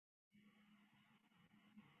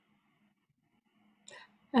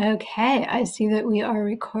Okay, I see that we are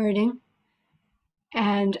recording,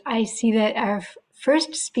 and I see that our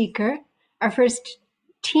first speaker, our first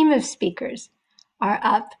team of speakers are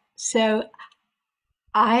up. So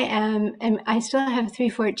I still have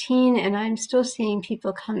 314, and I'm still seeing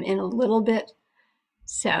people come in a little bit.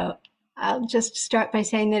 So I'll just start by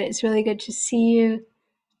saying that it's really good to see you,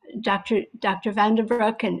 Dr.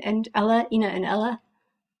 Vandebroek and Ella, Ina and Ella.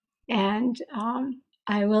 And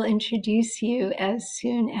I will introduce you as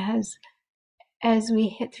soon as we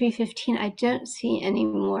hit 3:15. I don't see any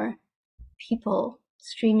more people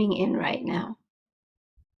streaming in right now.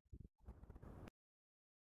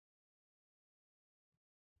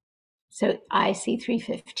 So I see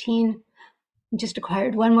 3:15. Just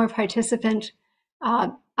acquired one more participant.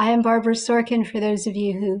 I am Barbara Sorkin, for those of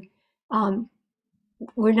you who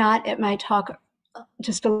were not at my talk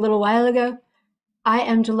just a little while ago. I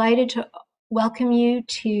am delighted to welcome you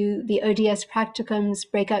to the ODS Practicum's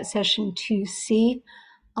Breakout Session 2C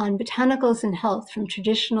on Botanicals and Health from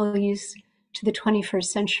Traditional Use to the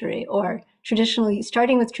 21st Century, or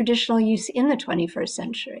starting with traditional use in the 21st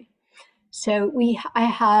century. So we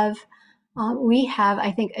have,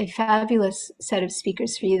 I think, a fabulous set of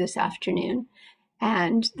speakers for you this afternoon,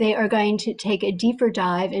 and they are going to take a deeper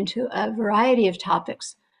dive into a variety of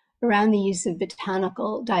topics around the use of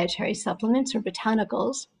botanical dietary supplements, or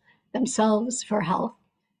botanicals themselves, for health.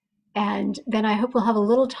 And then I hope we'll have a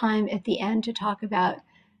little time at the end to talk about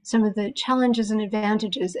some of the challenges and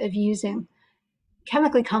advantages of using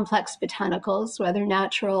chemically complex botanicals, whether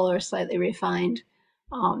natural or slightly refined,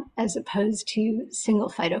 as opposed to single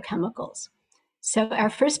phytochemicals. So our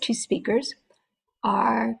first two speakers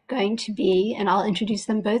are going to be, and I'll introduce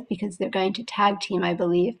them both because they're going to tag team, I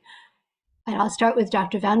believe. And I'll start with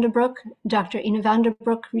Dr. Vandebroek. Dr. Ina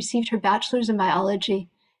Vandebroek received her bachelor's in biology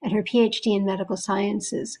and her PhD in medical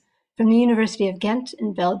sciences from the University of Ghent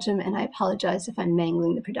in Belgium, and I apologize if I'm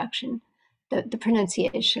mangling the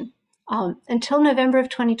pronunciation. Until November of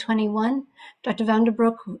 2021, Dr.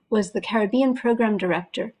 Vandebroek was the Caribbean Program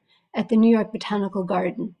Director at the New York Botanical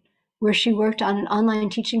Garden, where she worked on an online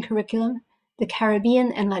teaching curriculum, the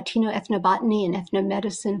Caribbean and Latino Ethnobotany and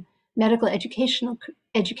Ethnomedicine medical education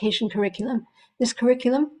curriculum. This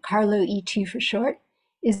curriculum, Carlo E2 for short,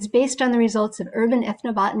 is based on the results of urban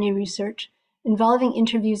ethnobotany research involving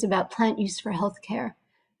interviews about plant use for healthcare,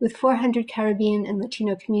 with 400 Caribbean and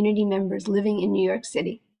Latino community members living in New York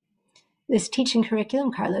City. This teaching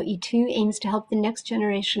curriculum, Carlo E2, aims to help the next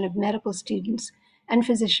generation of medical students and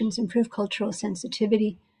physicians improve cultural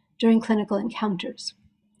sensitivity during clinical encounters.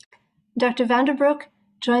 Dr. Vandebroek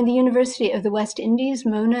joined the University of the West Indies,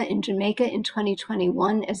 Mona, in Jamaica in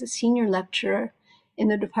 2021 as a senior lecturer in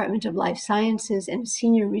the Department of Life Sciences and a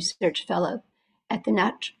senior research fellow at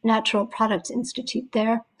the Natural Products Institute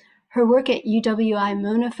there. Her work at UWI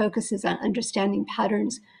Mona focuses on understanding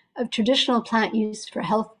patterns of traditional plant use for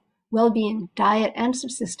health, well-being, diet, and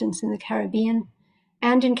subsistence in the Caribbean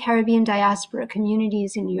and in Caribbean diaspora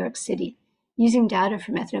communities in New York City, using data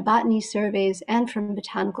from ethnobotany surveys and from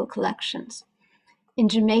botanical collections. In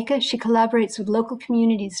Jamaica, she collaborates with local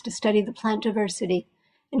communities to study the plant diversity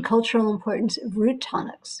and cultural importance of root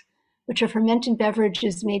tonics, which are fermented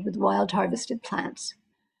beverages made with wild harvested plants.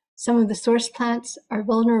 Some of the source plants are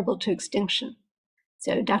vulnerable to extinction.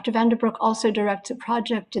 So Dr. Vandebroek also directs a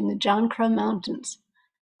project in the John Crow Mountains,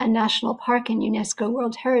 a national park and UNESCO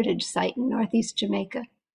World Heritage Site in northeast Jamaica,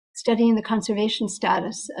 studying the conservation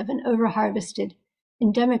status of an overharvested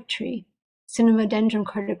endemic tree, Cinnamodendron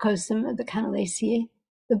corticosum of the Canalaceae,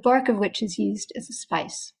 the bark of which is used as a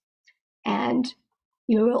spice. And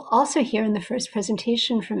you will also hear in the first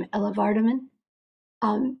presentation from Ella Vardeman.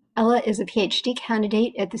 Ella is a PhD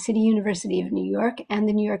candidate at the City University of New York and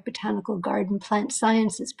the New York Botanical Garden Plant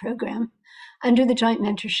Sciences Program under the joint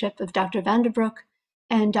mentorship of Dr. Vandebroek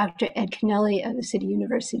and Dr. Ed Kennelly of the City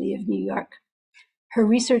University of New York. Her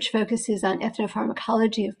research focuses on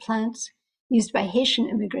ethnopharmacology of plants used by Haitian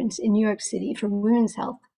immigrants in New York City for women's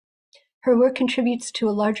health. Her work contributes to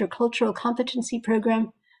a larger cultural competency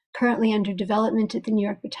program currently under development at the New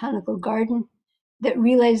York Botanical Garden that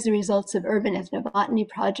relays the results of urban ethnobotany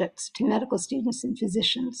projects to medical students and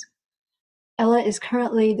physicians. Ella is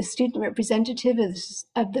currently the student representative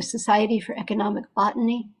of the Society for Economic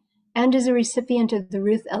Botany and is a recipient of the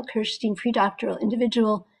Ruth L. Kirstein Predoctoral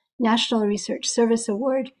Individual National Research Service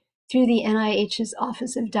Award through the NIH's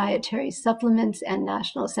Office of Dietary Supplements and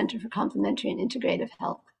National Center for Complementary and Integrative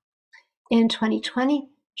Health. In 2020,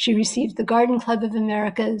 she received the Garden Club of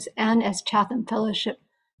America's Anne S. Chatham Fellowship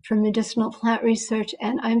for Medicinal Plant Research,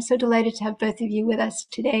 and I'm so delighted to have both of you with us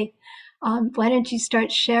today. Why don't you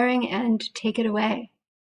start sharing and take it away?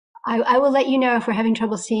 I will let you know if we're having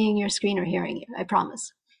trouble seeing your screen or hearing you, I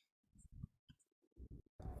promise.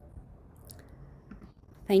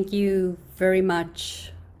 Thank you very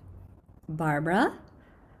much, Barbara.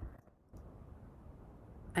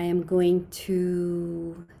 I am going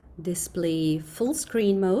to display full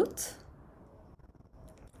screen mode.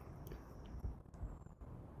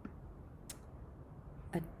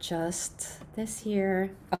 Adjust this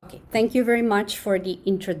here. Okay, thank you very much for the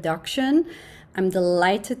introduction. I'm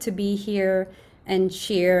delighted to be here and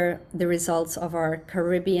share the results of our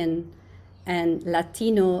Caribbean and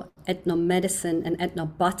Latino ethnomedicine and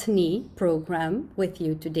ethnobotany program with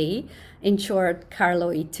you today. In short,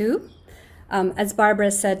 Carlo E2. As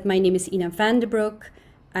Barbara said, my name is Ina Vandebroek.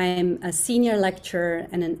 I'm a senior lecturer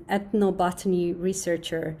and an ethnobotany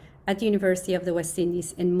researcher at the University of the West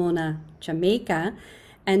Indies in Mona, Jamaica.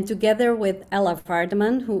 And together with Ella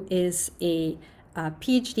Vardeman, who is a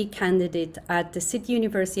PhD candidate at the City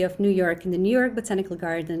University of New York in the New York Botanical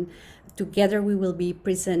Garden, together we will be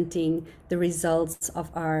presenting the results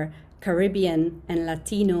of our Caribbean and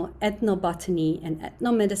Latino ethnobotany and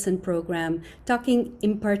ethnomedicine program, talking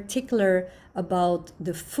in particular about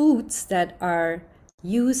the foods that are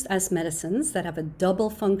used as medicines, that have a double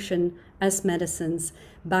function as medicines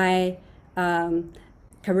by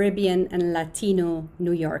Caribbean and Latino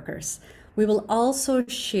New Yorkers. We will also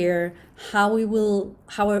share how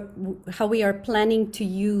we are planning to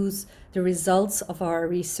use the results of our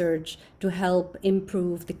research to help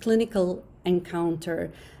improve the clinical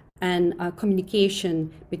encounter and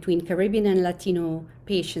communication between Caribbean and Latino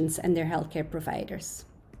patients and their healthcare providers.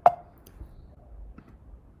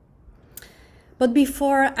 But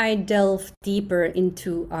before I delve deeper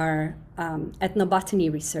into our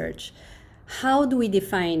ethnobotany research, how do we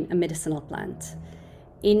define a medicinal plant?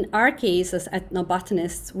 In our case, as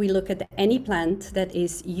ethnobotanists, we look at any plant that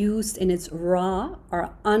is used in its raw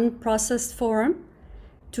or unprocessed form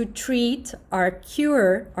to treat or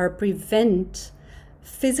cure or prevent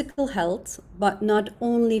physical health, but not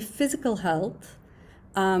only physical health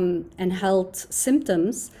and health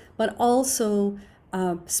symptoms, but also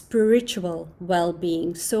spiritual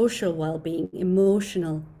well-being, social well-being,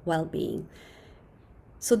 emotional well-being.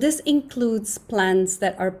 So this includes plants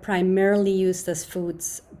that are primarily used as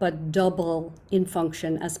foods, but double in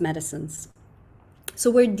function as medicines.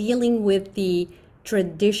 So we're dealing with the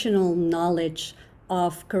traditional knowledge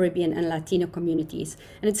of Caribbean and Latino communities.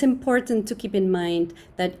 And it's important to keep in mind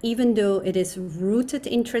that even though it is rooted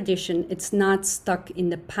in tradition, it's not stuck in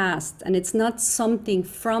the past, and it's not something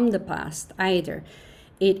from the past either.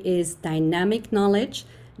 It is dynamic knowledge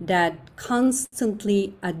that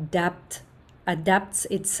constantly adapts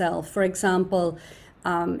itself. For example,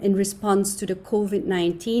 in response to the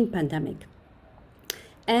COVID-19 pandemic.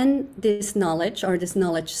 And this knowledge, or this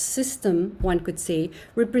knowledge system, one could say,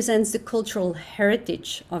 represents the cultural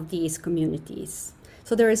heritage of these communities.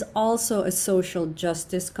 So there is also a social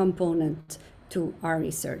justice component to our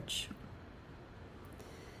research.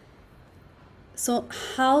 So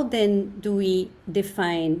how then do we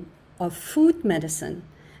define a food medicine?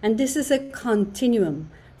 And this is a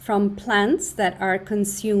continuum from plants that are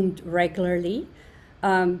consumed regularly.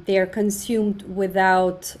 They are consumed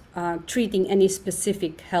without treating any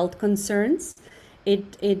specific health concerns.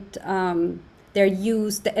 They're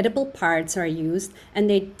used, the edible parts are used, and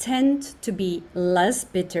they tend to be less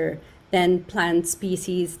bitter than plant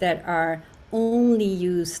species that are only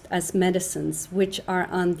used as medicines, which are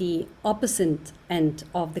on the opposite end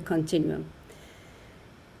of the continuum.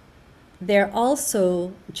 They're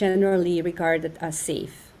also generally regarded as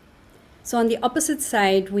safe. So on the opposite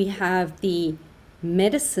side, we have the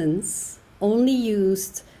medicines only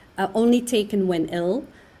used, only taken when ill,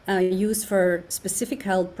 used for specific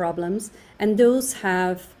health problems, and those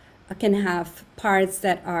can have parts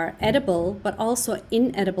that are edible, but also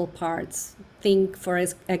inedible parts. Think, for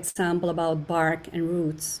example, about bark and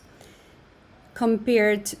roots.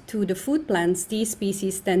 Compared to the food plants, these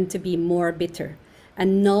species tend to be more bitter,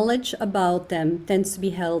 and knowledge about them tends to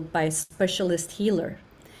be held by a specialist healer,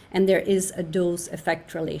 and there is a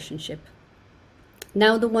dose-effect relationship.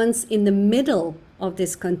 Now, the ones in the middle of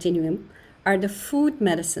this continuum are the food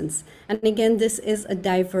medicines. And again, this is a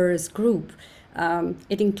diverse group.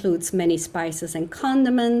 It includes many spices and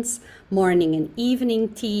condiments, morning and evening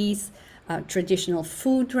teas, traditional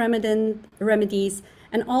food remedies,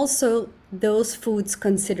 and also those foods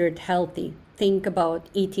considered healthy. Think about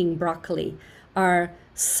eating broccoli, are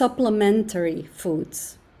supplementary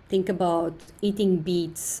foods. Think about eating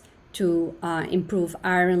beets to improve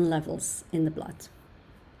iron levels in the blood.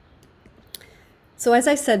 So as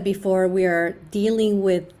I said before, we are dealing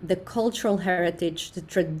with the cultural heritage, the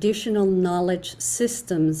traditional knowledge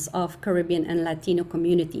systems of Caribbean and Latino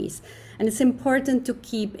communities. And it's important to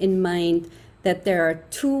keep in mind that there are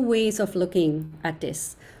two ways of looking at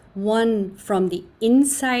this. One from the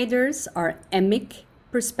insiders or emic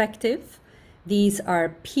perspective. These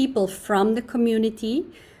are people from the community,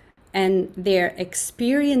 and their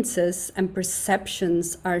experiences and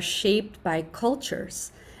perceptions are shaped by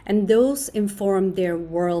cultures, and those inform their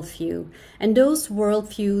worldview. And those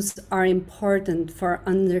worldviews are important for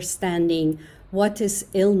understanding what is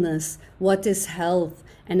illness, what is health,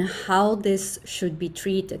 and how this should be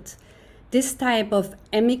treated. This type of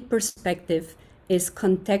emic perspective is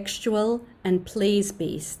contextual and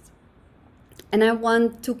place-based. And I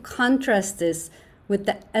want to contrast this with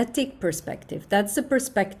the ethic perspective. That's the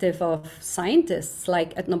perspective of scientists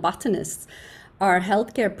like ethnobotanists or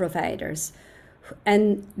healthcare providers.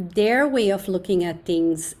 And their way of looking at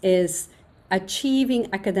things is achieving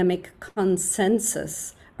academic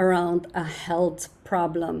consensus around a health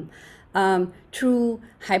problem through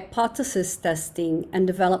hypothesis testing and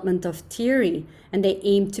development of theory, and they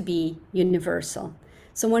aim to be universal.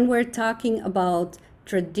 So when we're talking about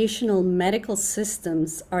traditional medical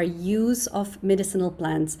systems or use of medicinal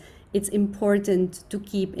plants, it's important to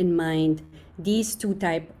keep in mind these two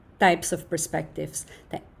types of perspectives,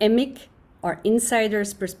 the emic or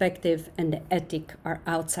insider's perspective and the ethic or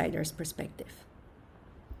outsider's perspective.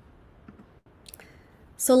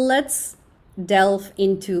 So let's delve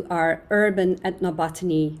into our urban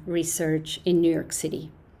ethnobotany research in New York City.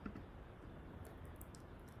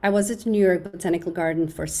 I was at the New York Botanical Garden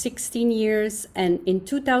for 16 years, and in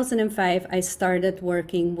 2005, I started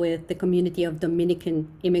working with the community of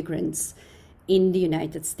Dominican immigrants in the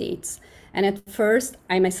United States. And at first,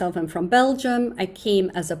 I myself am from Belgium. I came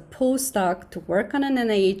as a postdoc to work on an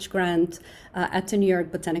NIH grant at the New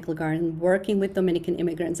York Botanical Garden, working with Dominican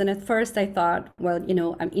immigrants. And at first, I thought, well,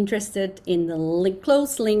 I'm interested in the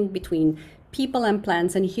close link between people and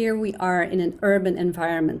plants. And here we are in an urban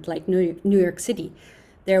environment like New York City.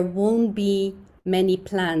 There won't be many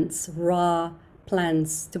plants, raw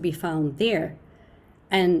plants, to be found there.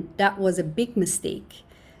 And that was a big mistake,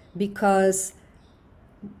 because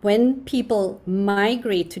when people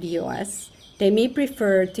migrate to the US, they may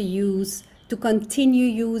prefer to continue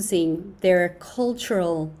using their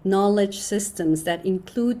cultural knowledge systems that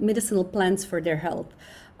include medicinal plants for their health,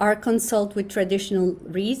 or consult with traditional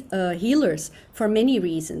healers for many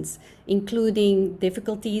reasons, including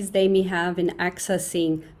difficulties they may have in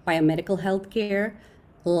accessing biomedical healthcare,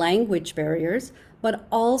 language barriers, but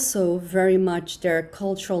also very much their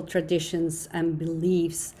cultural traditions and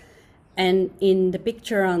beliefs. And in the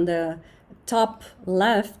picture on the top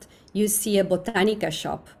left, you see a Botanica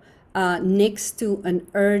shop next to an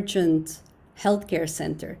urgent healthcare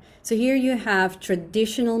center. So here you have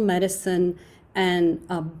traditional medicine and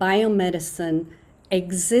biomedicine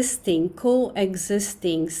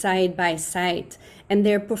coexisting side by side, and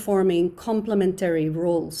they're performing complementary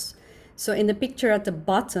roles. So in the picture at the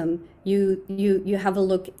bottom, you have a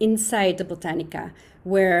look inside the Botanica,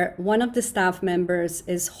 where one of the staff members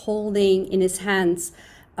is holding in his hands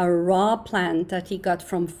a raw plant that he got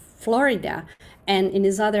from Florida, and in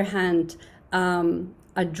his other hand,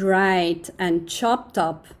 a dried and chopped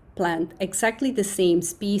up plant, exactly the same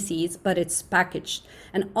species, but it's packaged.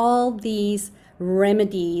 And all these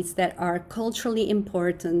remedies that are culturally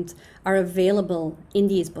important are available in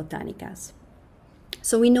these botanicas.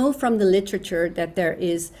 So we know from the literature that there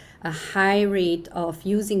is a high rate of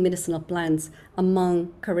using medicinal plants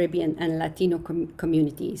among Caribbean and Latino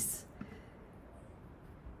communities.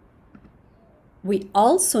 We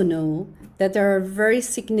also know that there are very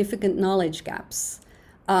significant knowledge gaps.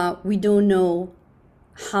 We don't know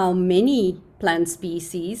how many plant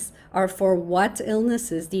species or for what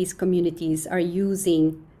illnesses these communities are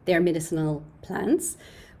using their medicinal plants.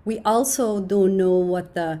 We also don't know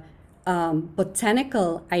what the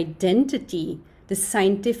botanical identity, the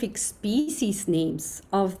scientific species names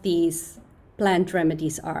of these plant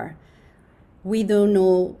remedies are. We don't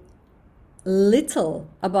know little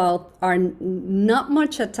about, or not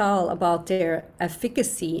much at all, about their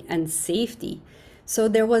efficacy and safety. So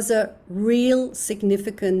there was a real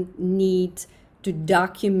significant need to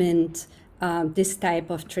document this type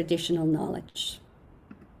of traditional knowledge.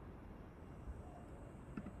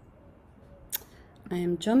 I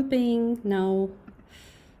am jumping now,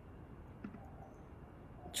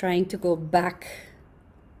 trying to go back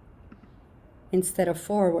instead of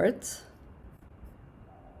forward.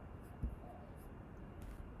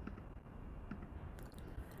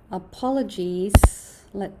 Apologies,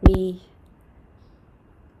 let me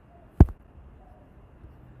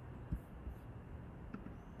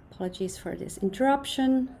Apologies for this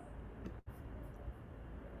interruption.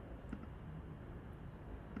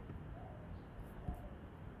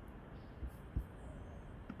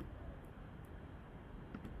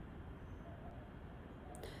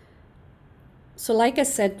 So like I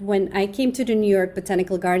said, when I came to the New York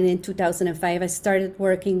Botanical Garden in 2005, I started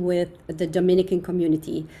working with the Dominican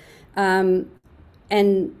community. And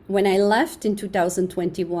when I left in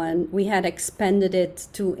 2021, we had expanded it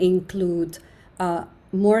to include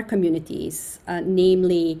more communities,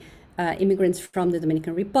 namely immigrants from the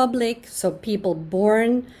Dominican Republic, so people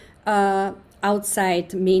born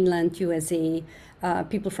outside mainland USA,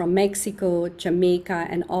 people from Mexico, Jamaica,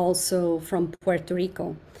 and also from Puerto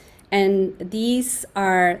Rico. And these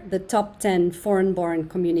are the top 10 foreign-born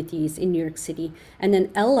communities in New York City. And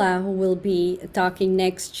then Ella, who will be talking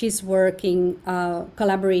next, she's working,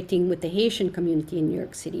 collaborating with the Haitian community in New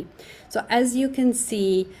York City. So as you can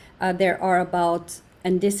see, there are about,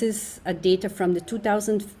 and this is data from the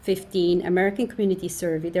 2015 American Community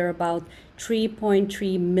Survey, there are about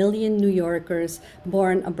 3.3 million New Yorkers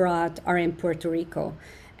born abroad are in Puerto Rico.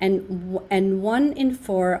 And 1 in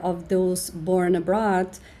 4 of those born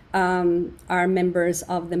abroad are members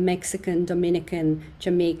of the Mexican, Dominican,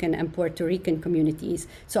 Jamaican, and Puerto Rican communities.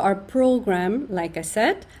 So our program, like I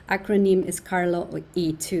said, acronym is CARLO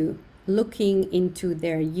E2, looking into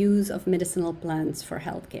their use of medicinal plants for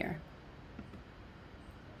healthcare.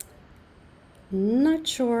 Not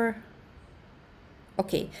sure.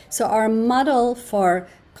 Okay, so our model for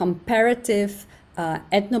comparative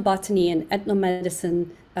ethnobotany and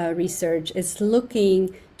ethnomedicine research is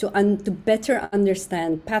looking to better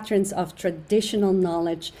understand patterns of traditional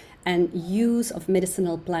knowledge and use of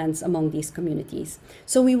medicinal plants among these communities.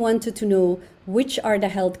 So we wanted to know which are the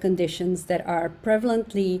health conditions that are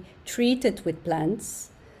prevalently treated with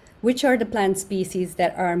plants, which are the plant species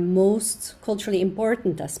that are most culturally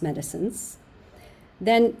important as medicines.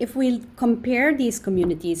 Then if we compare these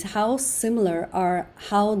communities, how similar or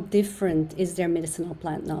how different is their medicinal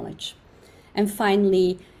plant knowledge? And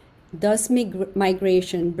finally, does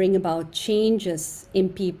migration bring about changes in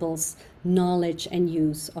people's knowledge and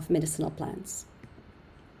use of medicinal plants?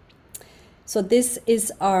 So this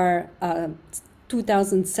is our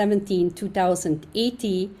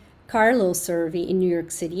 2017-2018 CARLO survey in New York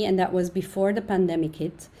City, and that was before the pandemic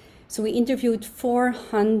hit. So we interviewed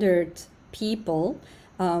 400 people,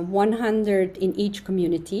 100 in each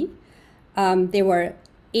community. They were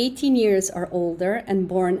 18 years or older and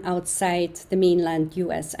born outside the mainland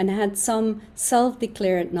US and had some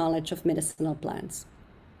self-declared knowledge of medicinal plants.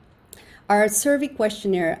 Our survey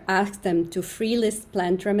questionnaire asked them to free list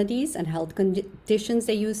plant remedies and health conditions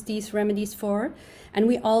they use these remedies for. And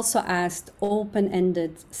we also asked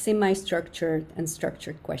open-ended, semi-structured and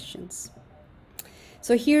structured questions.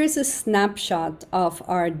 So here's a snapshot of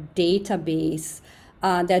our database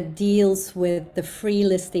that deals with the free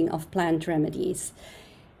listing of plant remedies.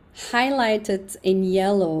 Highlighted in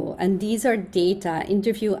yellow, and these are data,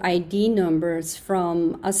 interview ID numbers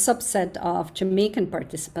from a subset of Jamaican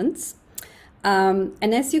participants. And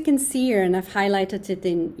as you can see here, and I've highlighted it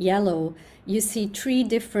in yellow, you see 3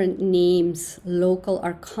 different names, local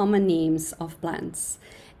or common names of plants.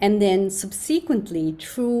 And then subsequently,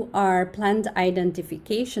 through our plant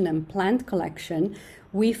identification and plant collection,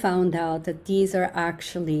 we found out that these are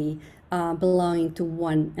actually belonging to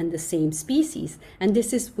one and the same species. And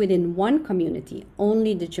this is within one community,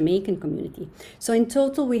 only the Jamaican community. So in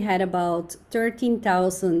total, we had about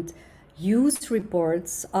 13,000 use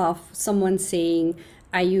reports of someone saying,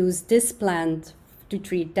 I use this plant to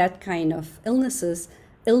treat that kind of illness,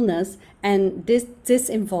 and this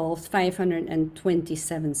involved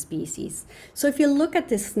 527 species. So if you look at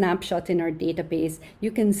this snapshot in our database,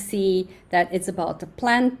 you can see that it's about the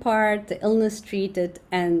plant part, the illness treated,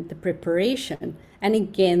 and the preparation. And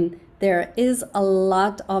again, there is a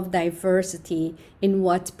lot of diversity in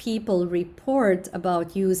what people report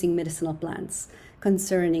about using medicinal plants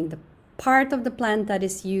concerning the part of the plant that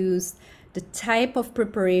is used, the type of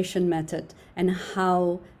preparation method, and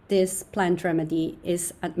how this plant remedy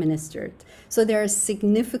is administered. So there are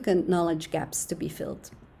significant knowledge gaps to be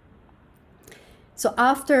filled. So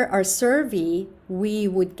after our survey, we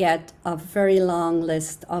would get a very long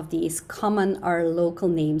list of these common or local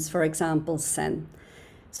names, for example, sen.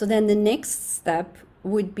 So then the next step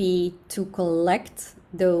would be to collect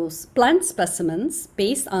those plant specimens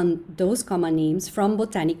based on those common names from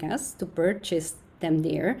Botanicals to purchase them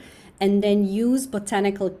there, and then use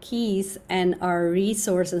botanical keys and our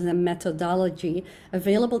resources and methodology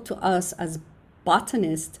available to us as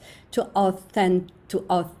botanist to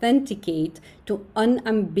authenticate, to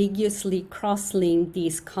unambiguously cross-link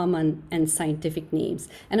these common and scientific names.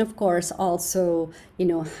 And of course, also,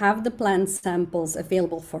 have the plant samples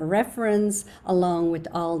available for reference along with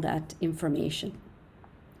all that information.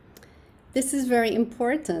 This is very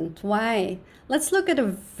important. Why? Let's look at a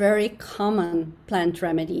very common plant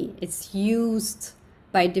remedy. It's used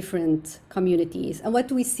by different communities. And what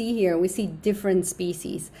do we see here? We see different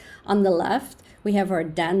species. On the left, we have our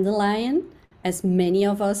dandelion, as many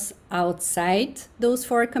of us outside those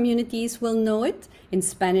 4 communities will know it. In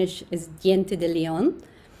Spanish, is diente de león.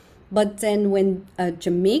 But then when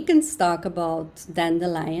Jamaicans talk about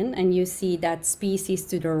dandelion, and you see that species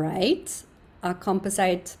to the right, a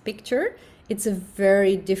composite picture, it's a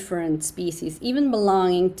very different species, even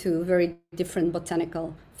belonging to very different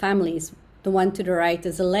botanical families. The one to the right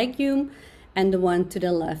is a legume, and the one to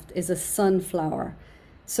the left is a sunflower.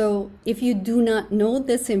 So if you do not know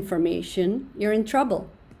this information, you're in trouble.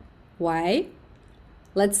 Why?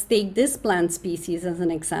 Let's take this plant species as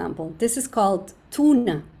an example. This is called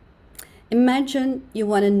tuna. Imagine you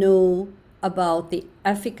want to know about the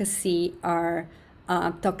efficacy or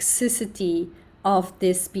toxicity of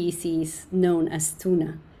this species known as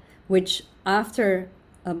tuna, which after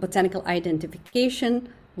botanical identification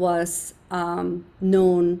was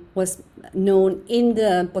known in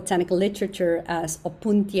the botanical literature as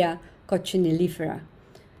Opuntia coccinellifera.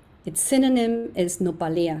 Its synonym is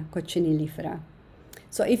Nopalea coccinellifera.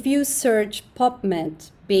 So if you search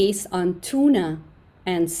PubMed based on tuna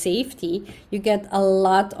and safety, you get a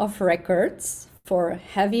lot of records for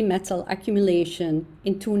heavy metal accumulation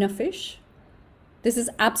in tuna fish. This is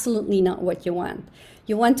absolutely not what you want.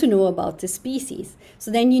 You want to know about the species.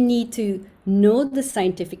 So then you need to know the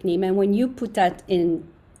scientific name. And when you put that in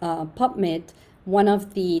PubMed, one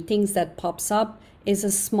of the things that pops up is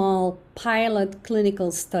a small pilot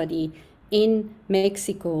clinical study in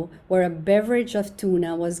Mexico where a beverage of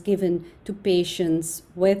tuna was given to patients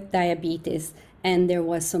with diabetes. And there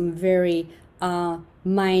was some very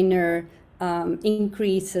minor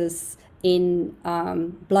increases in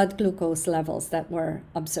blood glucose levels that were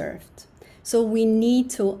observed. So we need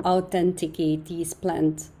to authenticate these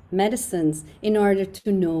plant medicines in order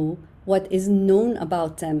to know what is known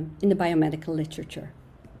about them in the biomedical literature.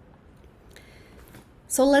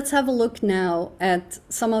 So let's have a look now at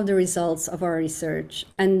some of the results of our research.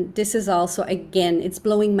 And this is also, again, it's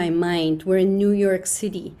blowing my mind. We're in New York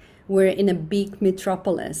City. We're in a big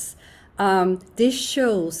metropolis. This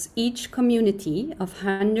shows each community of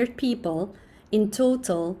 100 people in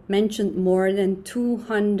total mentioned more than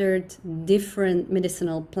 200 different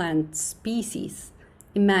medicinal plant species.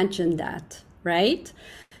 Imagine that, right?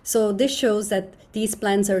 So this shows that these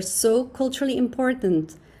plants are so culturally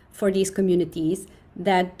important for these communities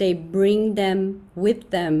that they bring them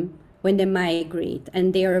with them when they migrate,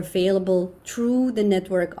 and they are available through the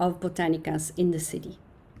network of Botanicals in the city.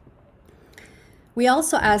 We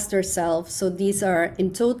also asked ourselves, so these are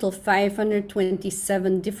in total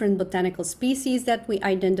 527 different botanical species that we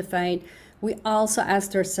identified. We also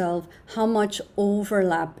asked ourselves how much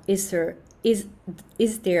overlap is there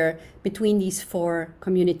between these 4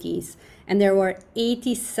 communities. And there were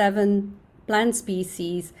 87 plant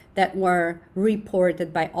species that were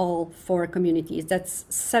reported by all 4 communities. That's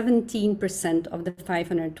 17% of the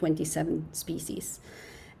 527 species.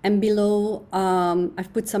 And below,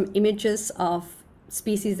 I've put some images of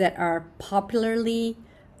species that are popularly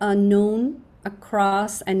known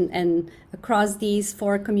across across these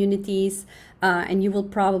 4 communities, and you will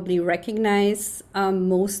probably recognize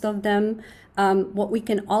most of them. What we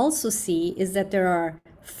can also see is that there are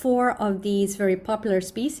 4 of these very popular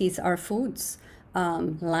species are foods: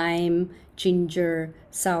 lime, ginger,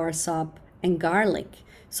 soursop, and garlic.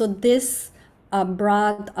 So this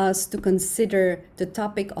brought us to consider the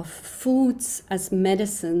topic of foods as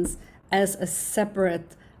medicines as a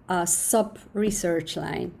separate sub-research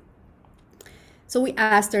line. So we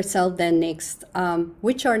asked ourselves then next,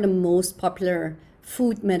 which are the most popular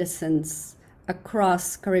food medicines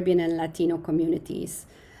across Caribbean and Latino communities?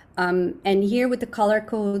 And here with the color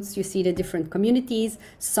codes, you see the different communities.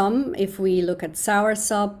 Some, if we look at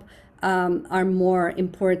soursop, are more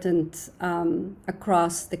important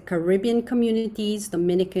across the Caribbean communities,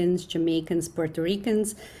 Dominicans, Jamaicans, Puerto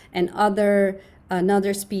Ricans, and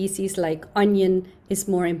another species like onion is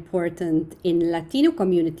more important in Latino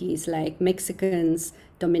communities like Mexicans,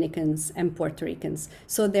 Dominicans, and Puerto Ricans.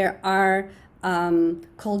 So there are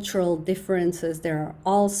cultural differences. There are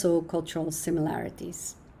also cultural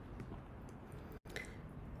similarities.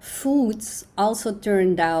 Foods also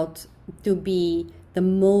turned out to be the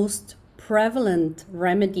most prevalent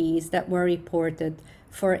remedies that were reported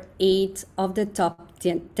for 8 of the top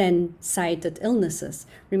 10 cited illnesses.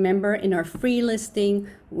 Remember, in our free listing,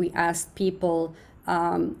 we asked people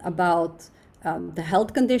about the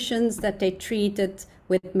health conditions that they treated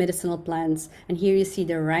with medicinal plants. And here you see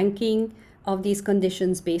the ranking of these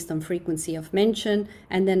conditions based on frequency of mention,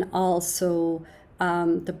 and then also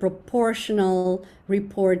the proportional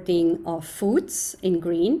reporting of foods in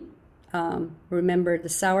green. Remember the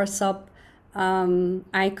soursop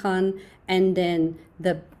icon, and then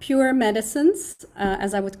the pure medicines,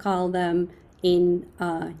 as I would call them, in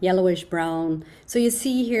yellowish brown. So you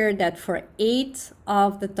see here that for 8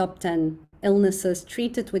 of the top 10 illnesses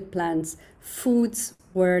treated with plants, foods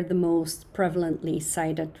were the most prevalently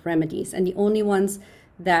cited remedies. And the only ones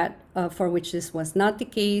that for which this was not the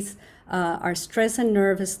case are stress and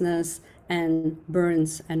nervousness and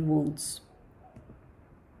burns and wounds.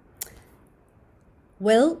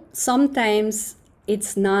 Well, sometimes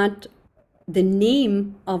it's not the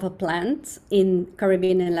name of a plant in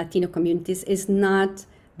Caribbean and Latino communities is not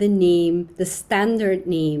the name, the standard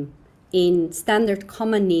name in standard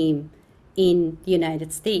common name in the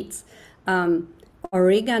United States.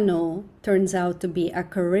 Oregano turns out to be a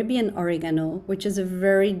Caribbean oregano, which is a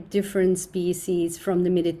very different species from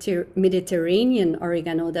the Mediterranean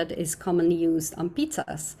oregano that is commonly used on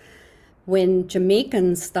pizzas. When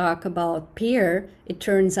Jamaicans talk about pear, it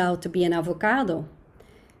turns out to be an avocado.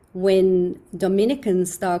 When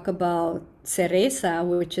Dominicans talk about cereza,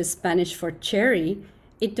 which is Spanish for cherry,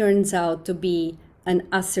 it turns out to be an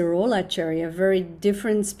acerola cherry, a very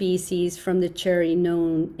different species from the cherry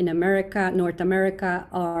known in America, North America,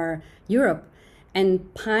 or Europe.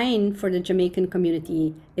 And pine for the Jamaican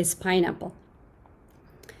community is pineapple.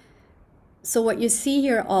 So what you see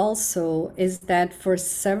here also is that for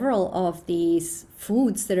several of these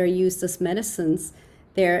foods that are used as medicines,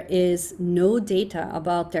 there is no data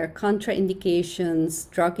about their contraindications,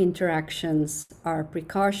 drug interactions, or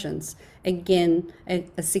precautions. Again,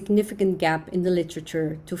 a significant gap in the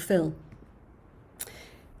literature to fill.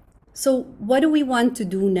 So what do we want to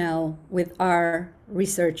do now with our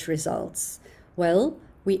research results? Well,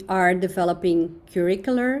 we are developing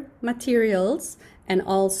curricular materials and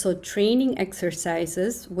also training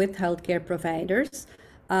exercises with healthcare providers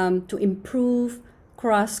to improve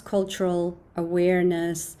cross-cultural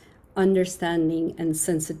awareness, understanding, and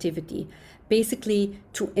sensitivity. Basically,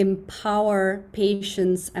 to empower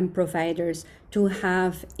patients and providers to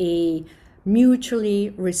have a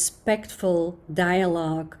mutually respectful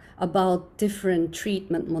dialogue about different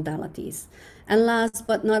treatment modalities. And last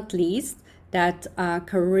but not least, that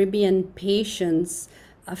Caribbean patients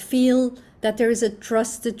feel that there is a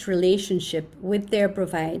trusted relationship with their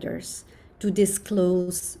providers to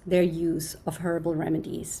disclose their use of herbal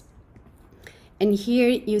remedies. And here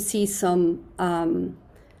you see some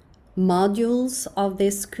modules of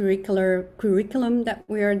this curriculum that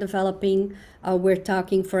we are developing. We're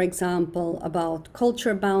talking, for example, about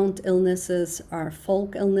culture-bound illnesses or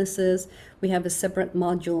folk illnesses. We have a separate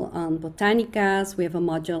module on Botanicals. We have a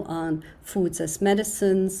module on foods as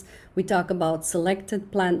medicines. We talk about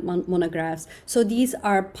selected plant monographs. So these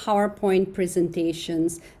are PowerPoint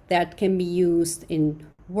presentations that can be used in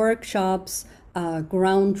workshops,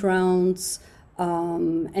 ground rounds,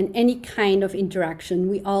 and any kind of interaction.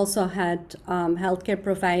 We also had healthcare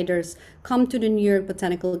providers come to the New York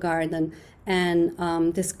Botanical Garden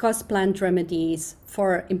and discuss plant remedies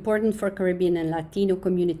important for Caribbean and Latino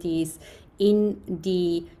communities in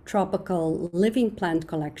the tropical living plant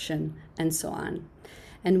collection and so on.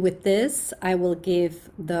 And with this, I will give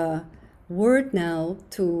the word now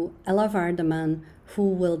to Ella Vardeman, who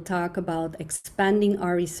will talk about expanding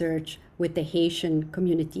our research with the Haitian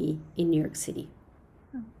community in New York City.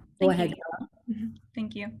 Go ahead.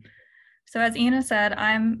 Thank you. So as Ina said,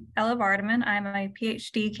 I'm Ella Vardeman. I'm a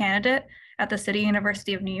PhD candidate at the City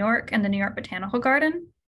University of New York and the New York Botanical Garden.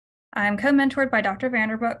 I'm co-mentored by Dr.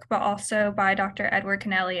 Vandebroek, but also by Dr. Edward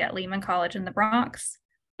Kennelly at Lehman College in the Bronx.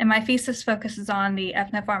 And my thesis focuses on the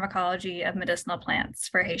ethnopharmacology of medicinal plants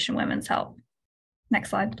for Haitian women's health.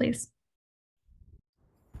 Next slide, please.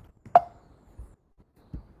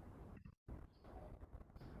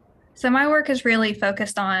 So my work is really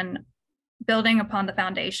focused on building upon the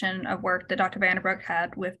foundation of work that Dr. Vandebroek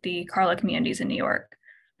had with the Carlo communities in New York,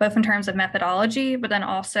 both in terms of methodology, but then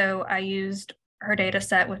also I used her data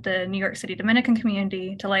set with the New York City Dominican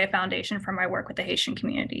community to lay a foundation for my work with the Haitian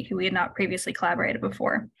community, who we had not previously collaborated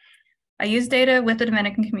before. I used data with the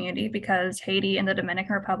Dominican community because Haiti and the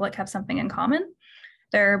Dominican Republic have something in common.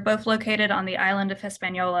 They're both located on the island of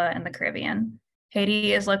Hispaniola in the Caribbean.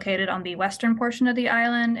 Haiti is located on the western portion of the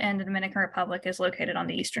island, and the Dominican Republic is located on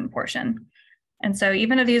the eastern portion. And so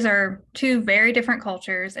even if these are two very different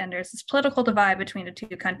cultures and there's this political divide between the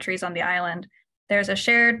two countries on the island, there's a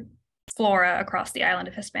shared flora across the island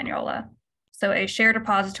of Hispaniola. So a shared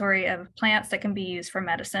repository of plants that can be used for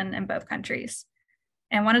medicine in both countries.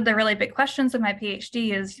 And one of the really big questions of my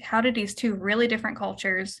PhD is, how did these two really different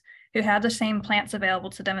cultures who had the same plants available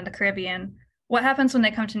to them in the Caribbean, what happens when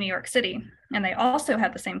they come to New York City? And they also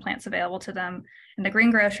have the same plants available to them in the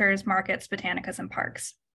greengrocers, markets, botanicas, and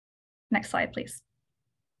parks. Next slide, please.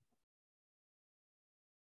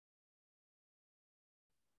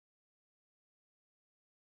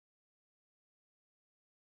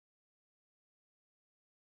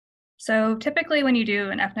 So typically when you do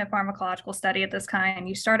an ethnopharmacological study of this kind,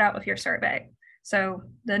 you start out with your survey. So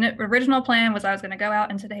the original plan was I was going to go out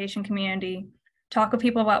into the Haitian community, talk with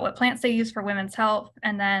people about what plants they use for women's health,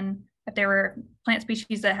 and then if there were plant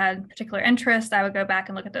species that had particular interest, I would go back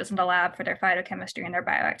and look at those in the lab for their phytochemistry and their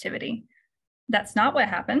bioactivity. That's not what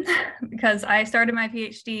happened because I started my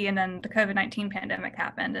PhD and then the COVID-19 pandemic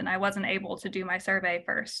happened and I wasn't able to do my survey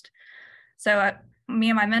first. So me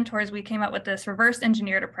and my mentors, we came up with this reverse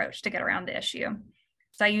engineered approach to get around the issue.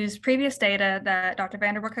 So I used previous data that Dr.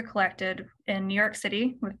 Vandebroek had collected in New York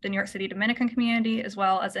City with the New York City Dominican community, as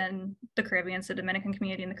well as in the Caribbean, so Dominican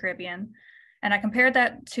community in the Caribbean. And I compared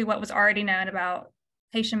that to what was already known about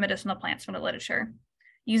Haitian medicinal plants from the literature.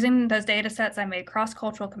 Using those data sets, I made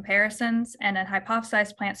cross-cultural comparisons and then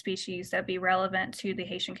hypothesized plant species that would be relevant to the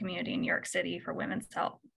Haitian community in New York City for women's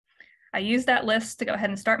health. I used that list to go ahead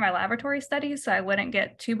and start my laboratory studies so I wouldn't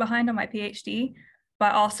get too behind on my PhD,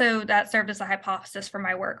 but also that served as a hypothesis for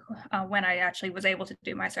my work when I actually was able to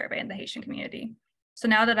do my survey in the Haitian community. So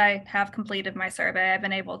now that I have completed my survey, I've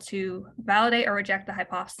been able to validate or reject the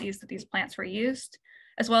hypotheses that these plants were used,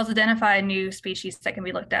 as well as identify new species that can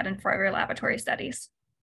be looked at in further laboratory studies.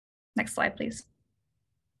 Next slide, please.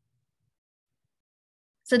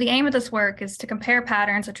 So the aim of this work is to compare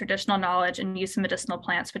patterns of traditional knowledge and use of medicinal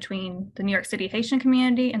plants between the New York City Haitian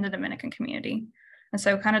community and the Dominican community. And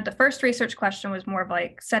so kind of the first research question was more of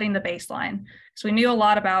like setting the baseline. So we knew a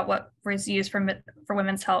lot about what was used for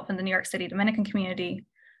women's health in the New York City Dominican community.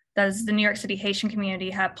 Does the New York City Haitian community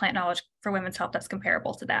have plant knowledge for women's health that's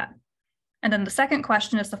comparable to that? And then the second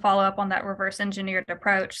question is to follow up on that reverse engineered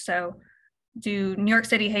approach. So do New York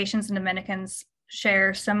City Haitians and Dominicans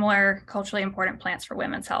share similar culturally important plants for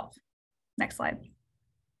women's health? Next slide.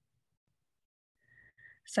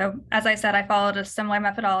 So as I said, I followed a similar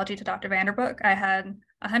methodology to Dr. Vandebroek. I had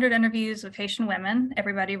 100 interviews with Haitian women.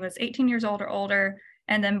 Everybody was 18 years old or older,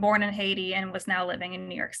 and then born in Haiti and was now living in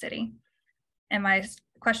New York City. And my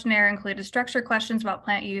questionnaire included structured questions about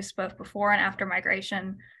plant use both before and after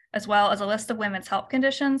migration, as well as a list of women's health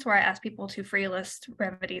conditions where I asked people to free list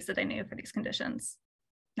remedies that they knew for these conditions.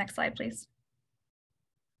 Next slide, please.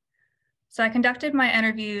 So I conducted my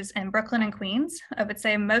interviews in Brooklyn and Queens. I would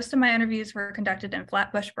say most of my interviews were conducted in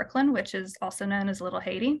Flatbush, Brooklyn, which is also known as Little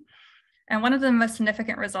Haiti. And one of the most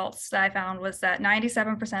significant results that I found was that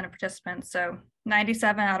 97% of participants, so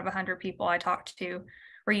 97 out of 100 people I talked to,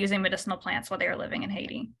 were using medicinal plants while they were living in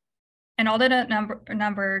Haiti. And although that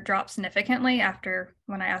number dropped significantly after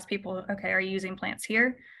when I asked people, okay, are you using plants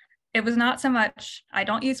here? It was not so much, I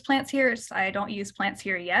don't use plants here, it's I don't use plants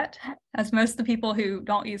here yet, as most of the people who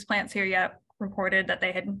don't use plants here yet reported that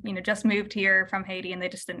they had just moved here from Haiti and they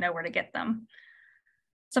just didn't know where to get them.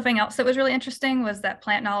 Something else that was really interesting was that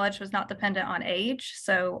plant knowledge was not dependent on age.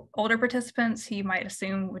 So older participants who you might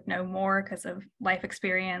assume would know more because of life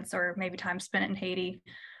experience or maybe time spent in Haiti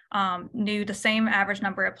knew the same average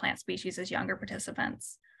number of plant species as younger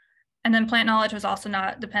participants. And then plant knowledge was also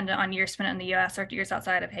not dependent on years spent in the US or years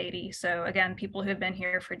outside of Haiti. So again, people who have been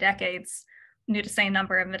here for decades knew the same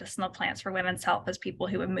number of medicinal plants for women's health as people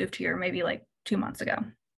who had moved here maybe like 2 months ago.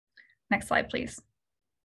 Next slide, please.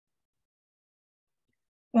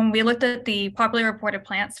 When we looked at the popularly reported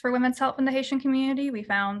plants for women's health in the Haitian community, we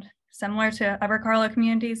found, similar to other Carlo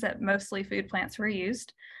communities, that mostly food plants were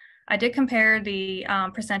used. I did compare the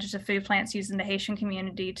percentage of food plants used in the Haitian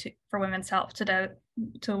community for women's health to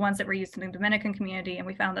the ones that were used in the Dominican community, and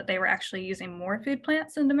we found that they were actually using more food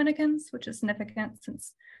plants than Dominicans, which is significant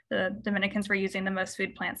since the Dominicans were using the most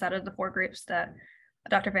food plants out of the 4 groups that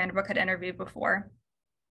Dr. Vandebroek had interviewed before.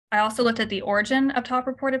 I also looked at the origin of top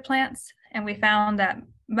reported plants, and we found that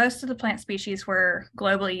most of the plant species were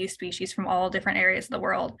globally used species from all different areas of the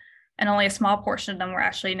world, and only a small portion of them were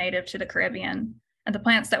actually native to the Caribbean. And the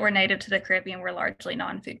plants that were native to the Caribbean were largely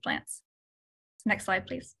non-food plants. Next slide,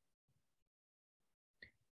 please.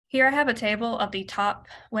 Here I have a table of the top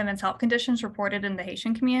women's health conditions reported in the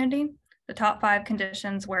Haitian community. The top 5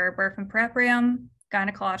 conditions were birth and puerperium,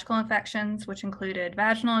 gynecological infections, which included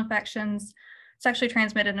vaginal infections, sexually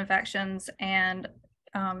transmitted infections, and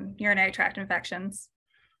urinary tract infections.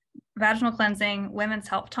 Vaginal cleansing, women's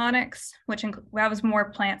health tonics, which that was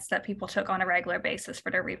more plants that people took on a regular basis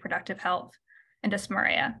for their reproductive health, and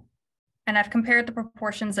dysmenorrhea. And I've compared the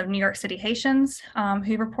proportions of New York City Haitians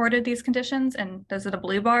who reported these conditions, and those are the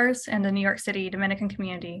blue bars, and the New York City Dominican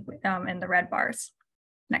community in the red bars.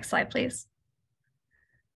 Next slide, please.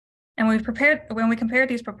 And when we compared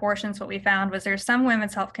these proportions, what we found was there's some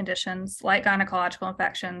women's health conditions like gynecological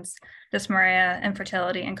infections, dysmenorrhea,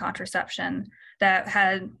 infertility, and contraception that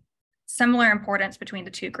had similar importance between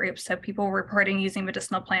the two groups. So people were reporting using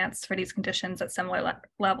medicinal plants for these conditions at similar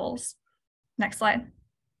levels. Next slide.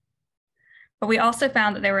 But we also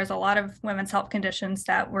found that there was a lot of women's health conditions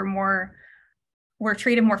that were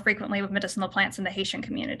treated more frequently with medicinal plants in the Haitian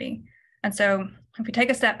community. And so if we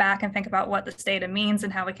take a step back and think about what this data means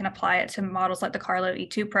and how we can apply it to models like the Carlo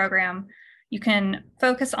E2 program, you can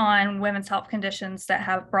focus on women's health conditions that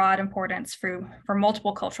have broad importance for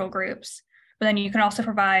multiple cultural groups. But then you can also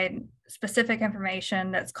provide specific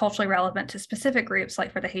information that's culturally relevant to specific groups,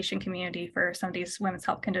 like for the Haitian community, for some of these women's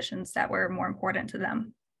health conditions that were more important to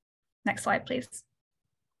them. Next slide, please.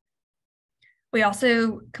 We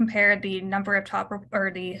also compared the number of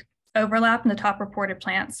the overlap in the top reported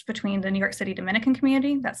plants between the New York City Dominican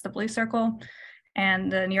community, that's the blue circle,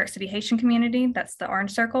 and the New York City Haitian community, that's the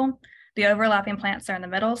orange circle. The overlapping plants are in the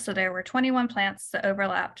middle, so there were 21 plants that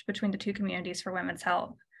overlapped between the two communities for women's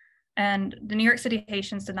health. And the New York City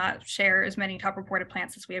Haitians did not share as many top reported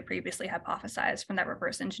plants as we had previously hypothesized from that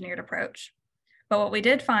reverse engineered approach. But what we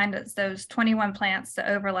did find is those 21 plants that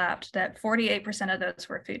overlapped, that 48% of those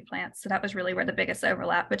were food plants. So that was really where the biggest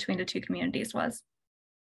overlap between the two communities was.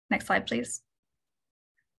 Next slide, please.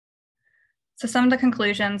 So some of the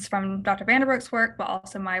conclusions from Dr. Vandebroek's work, but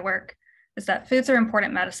also my work, is that foods are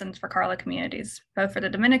important medicines for Carlo communities, both for the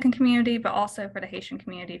Dominican community, but also for the Haitian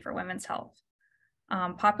community for women's health.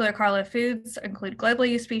 Popular Carlo foods include globally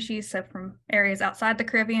used species, so from areas outside the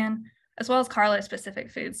Caribbean, as well as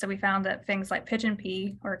Carlo-specific foods. So we found that things like pigeon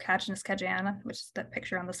pea or Cajanus cagiana, which is the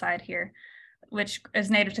picture on the side here, which is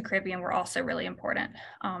native to Caribbean, were also really important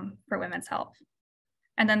for women's health.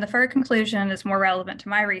 And then the third conclusion is more relevant to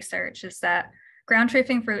my research, is that ground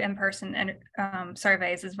truthing through in-person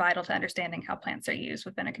surveys is vital to understanding how plants are used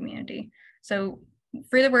within a community. So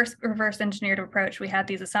through the reverse engineered approach, we had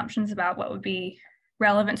these assumptions about what would be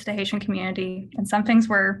relevant to the Haitian community, and some things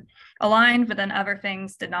were aligned, but then other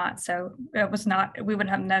things did not. So we wouldn't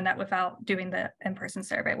have known that without doing the in-person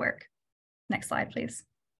survey work. Next slide, please.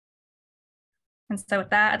 And so with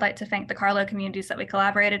that, I'd like to thank the Carlo communities that we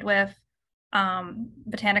collaborated with,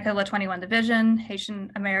 Botanical 21 Division,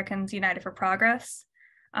 Haitian Americans United for Progress,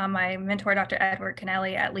 my mentor, Dr. Edward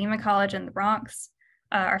Kennelly at Lehman College in the Bronx,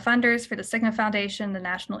 our funders for the Cigna Foundation, the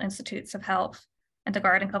National Institutes of Health, and the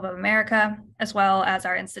Garden Club of America, as well as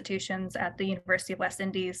our institutions at the University of West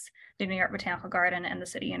Indies, the New York Botanical Garden, and the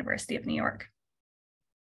City University of New York.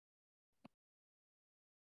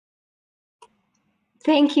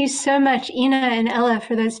 Thank you so much, Ina and Ella,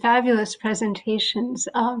 for those fabulous presentations.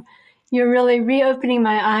 You're really reopening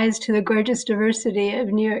my eyes to the gorgeous diversity of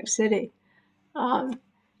New York City. And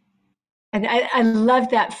I love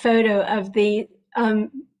that photo of the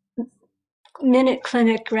Minute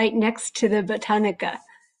Clinic right next to the Botanica.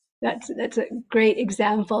 That's a great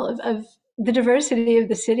example of the diversity of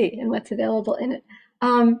the city and what's available in it.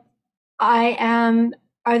 Are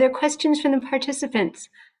there questions from the participants?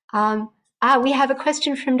 We have a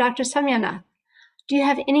question from Dr. Soumyanath. Do you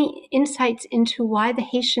have any insights into why the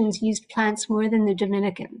Haitians used plants more than the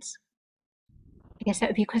Dominicans? I guess that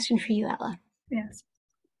would be a question for you, Ella. Yes.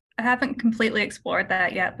 I haven't completely explored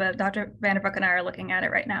that yet, but Dr. Vandebroek and I are looking at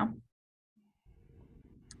it right now.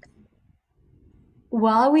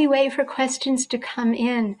 While we wait for questions to come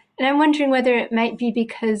in, and I'm wondering whether it might be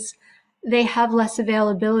because they have less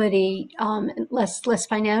availability, less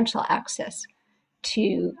financial access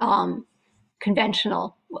to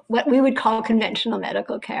conventional, what we would call conventional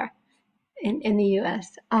medical care in the US.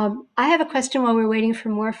 I have a question while we're waiting for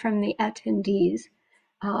more from the attendees,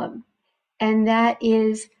 and that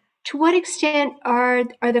is, to what extent are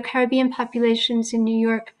the Caribbean populations in New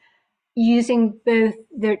York using both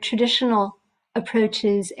their traditional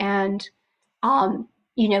approaches and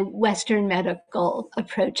Western medical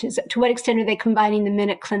approaches? To what extent are they combining the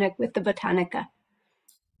Minute Clinic with the Botanica?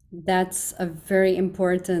 That's a very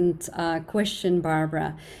important question,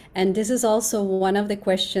 Barbara. And this is also one of the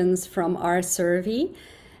questions from our survey.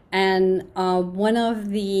 And one of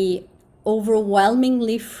the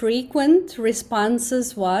overwhelmingly frequent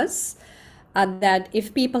responses was that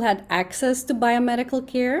if people had access to biomedical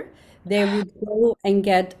care, they would go and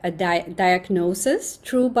get a diagnosis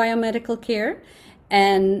through biomedical care,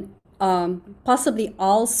 and possibly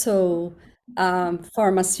also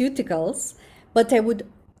pharmaceuticals, but they would,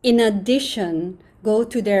 in addition, go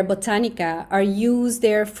to their botanica or use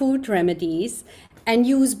their food remedies and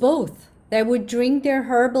use both. They would drink their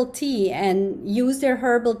herbal tea and use their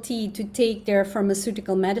herbal tea to take their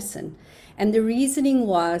pharmaceutical medicine. And the reasoning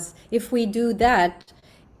was, if we do that,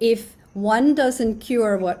 if one doesn't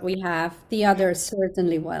cure what we have, the other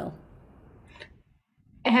certainly will.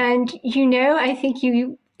 And I think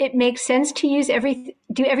it makes sense to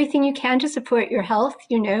do everything you can to support your health.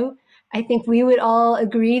 I think we would all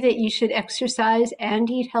agree that you should exercise and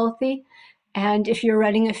eat healthy. And if you're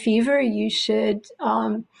running a fever, you should,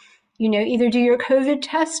 either do your COVID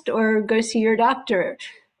test or go see your doctor,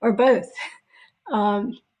 or both.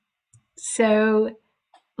 So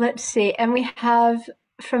let's see. And we have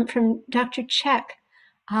from Dr. Cech.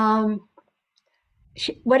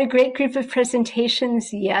 What a great group of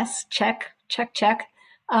presentations. Yes, check.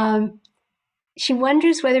 She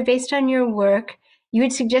wonders whether, based on your work, you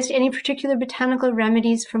would suggest any particular botanical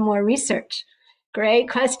remedies for more research. Great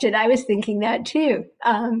question. I was thinking that too.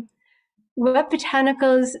 What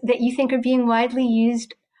botanicals that you think are being widely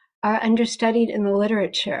used are understudied in the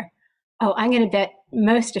literature? Oh, I'm going to bet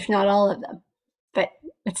most, if not all of them. But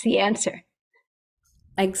what's the answer?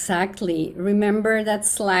 Exactly. Remember that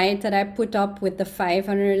slide that I put up with the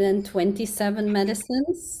 527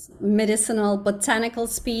 medicinal botanical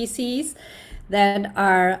species that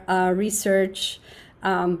are research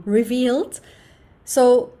revealed?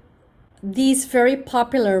 So these very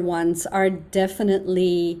popular ones are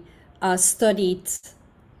definitely studied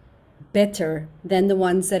better than the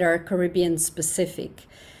ones that are Caribbean specific.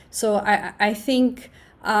 So I think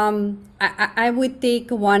I would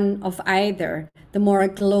take one of either the more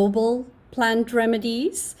global plant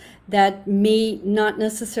remedies that may not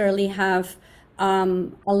necessarily have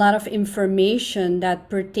a lot of information that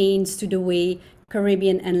pertains to the way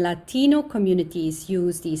Caribbean and Latino communities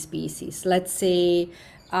use these species. Let's say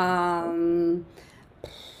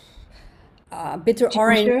bitter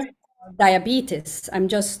orange diabetes, I'm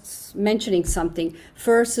just mentioning something,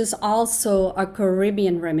 versus also a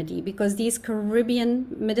Caribbean remedy, because these Caribbean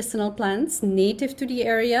medicinal plants native to the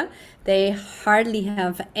area, they hardly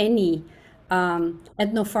have any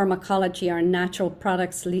ethnopharmacology or natural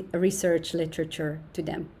products research literature to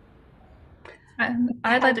them.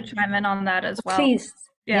 I'd like to chime in on that as well. Please.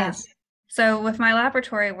 Yeah. Yes. So with my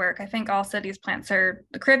laboratory work, I think also the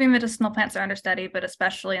Caribbean medicinal plants are understudied, but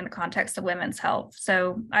especially in the context of women's health.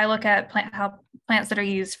 So I look at how plants that are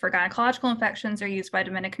used for gynecological infections are used by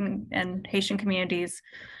Dominican and Haitian communities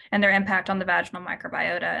and their impact on the vaginal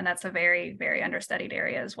microbiota. And that's a very, very understudied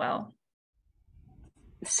area as well.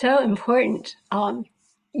 So important.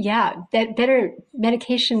 That better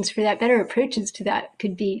medications for that, better approaches to that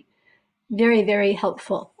could be very, very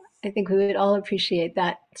helpful. I think we would all appreciate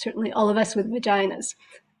that. Certainly all of us with vaginas.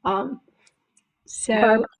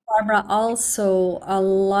 Barbara, also a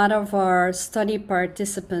lot of our study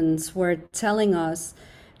participants were telling us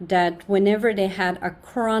that whenever they had a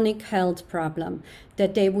chronic health problem,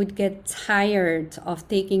 that they would get tired of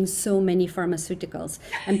taking so many pharmaceuticals.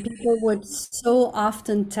 And people would so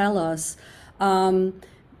often tell us,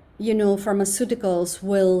 pharmaceuticals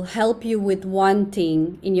will help you with one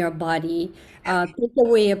thing in your body, take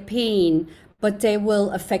away a pain, but they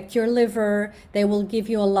will affect your liver. They will give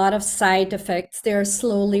you a lot of side effects. They're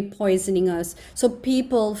slowly poisoning us. So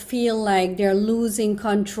people feel like they're losing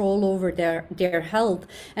control over their health.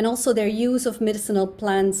 And also their use of medicinal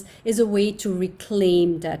plants is a way to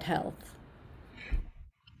reclaim that health.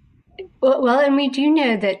 Well, and we do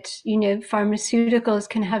know that, pharmaceuticals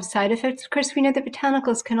can have side effects. Of course, we know that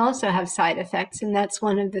botanicals can also have side effects. And that's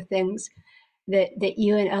one of the things that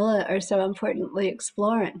you and Ella are so importantly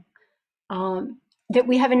exploring. That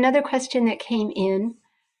we have another question that came in,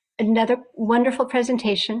 another wonderful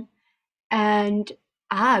presentation. And,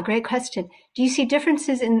 great question. Do you see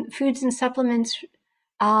differences in foods and supplements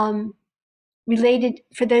related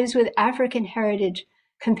for those with African heritage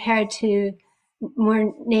compared to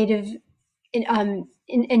more native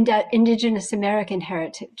indigenous American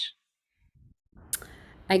heritage?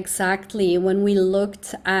 Exactly. When we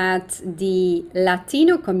looked at the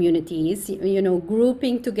Latino communities,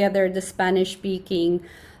 grouping together the Spanish-speaking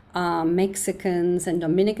Mexicans and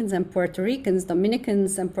Dominicans and Puerto Ricans,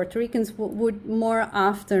 Dominicans and Puerto Ricans would more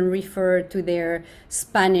often refer to their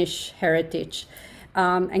Spanish heritage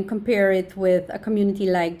and compare it with a community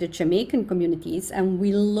like the Jamaican communities. And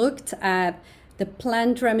we looked at the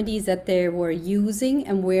plant remedies that they were using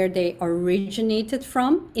and where they originated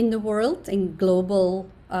from in the world, in global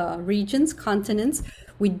regions, continents,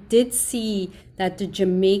 we did see that the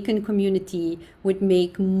Jamaican community would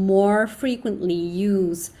make more frequently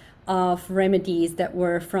use of remedies that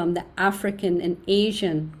were from the African and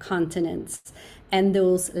Asian continents. And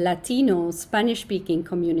those Latino, Spanish-speaking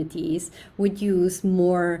communities would use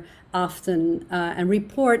more often and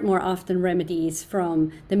report more often remedies from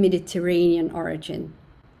the Mediterranean origin.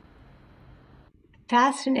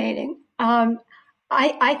 Fascinating.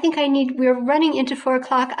 I think we're running into 4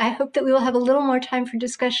 o'clock. I hope that we will have a little more time for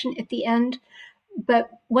discussion at the end. But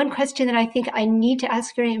one question that I think I need to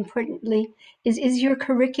ask very importantly is your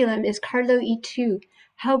curriculum, is Carlo E2,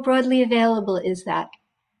 how broadly available is that?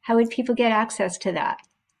 How would people get access to that?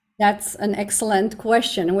 That's an excellent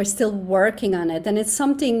question. We're still working on it. And it's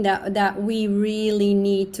something that we really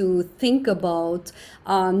need to think about,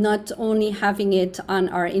 not only having it on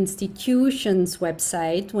our institution's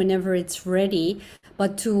website whenever it's ready,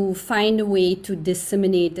 but to find a way to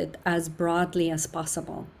disseminate it as broadly as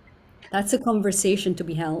possible. That's a conversation to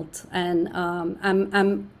be held. And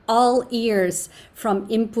I'm all ears from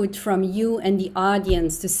input from you and the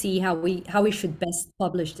audience to see how we should best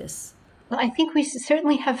publish this. Well, I think we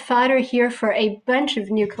certainly have fodder here for a bunch of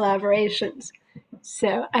new collaborations.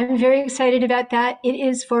 So I'm very excited about that. It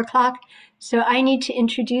is 4 o'clock, so I need to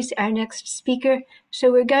introduce our next speaker.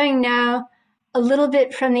 So we're going now a little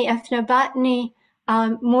bit from the ethnobotany,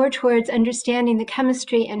 more towards understanding the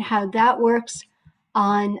chemistry and how that works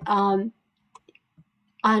on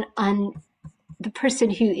the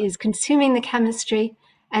person who is consuming the chemistry.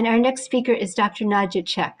 And our next speaker is Dr. Nadja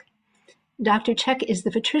Cech. Dr. Cech is the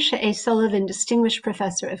Patricia A. Sullivan Distinguished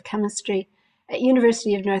Professor of Chemistry at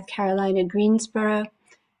University of North Carolina, Greensboro.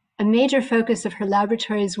 A major focus of her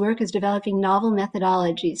laboratory's work is developing novel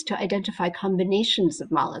methodologies to identify combinations of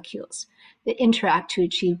molecules that interact to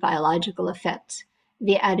achieve biological effects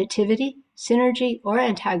via additivity, synergy, or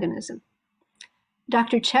antagonism.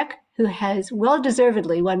 Dr. Cech, who has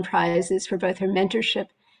well-deservedly won prizes for both her mentorship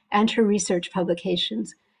and her research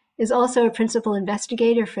publications, is also a principal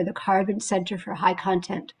investigator for the Carbon Center for High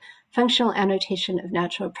Content Functional Annotation of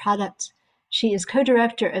Natural Products. She is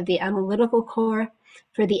co-director of the Analytical Core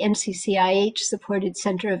for the NCCIH-supported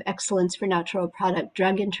Center of Excellence for Natural Product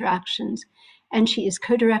Drug Interactions, and she is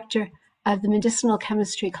co-director of the Medicinal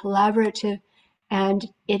Chemistry Collaborative. And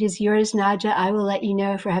it is yours, Nadja. I will let you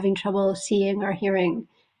know if we're having trouble seeing or hearing.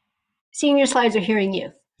 Seeing your slides or hearing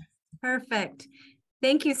you. Perfect.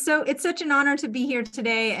 Thank you. So it's such an honor to be here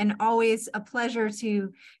today and always a pleasure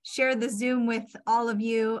to share the Zoom with all of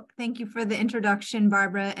you. Thank you for the introduction,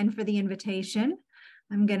 Barbara, and for the invitation.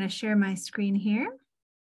 I'm going to share my screen here.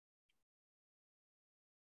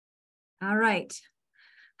 All right.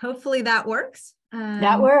 Hopefully that works.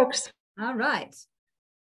 That works. All right.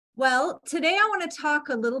 Well, today I want to talk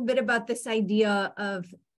a little bit about this idea of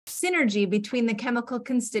synergy between the chemical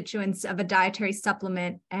constituents of a dietary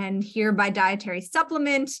supplement. And here by dietary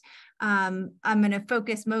supplement, I'm going to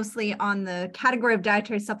focus mostly on the category of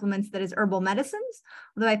dietary supplements that is herbal medicines,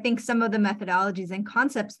 although I think some of the methodologies and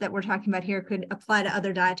concepts that we're talking about here could apply to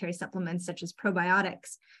other dietary supplements, such as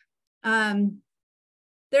probiotics.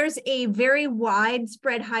 There's a very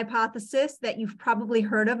widespread hypothesis that you've probably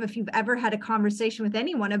heard of if you've ever had a conversation with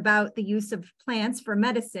anyone about the use of plants for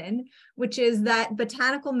medicine, which is that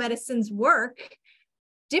botanical medicines work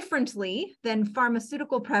differently than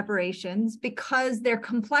pharmaceutical preparations because their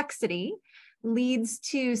complexity leads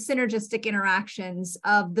to synergistic interactions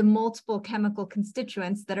of the multiple chemical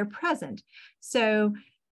constituents that are present. So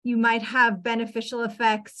you might have beneficial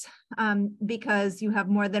effects because you have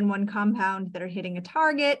more than one compound that are hitting a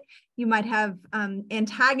target. You might have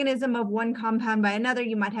antagonism of one compound by another.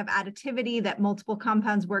 You might have additivity that multiple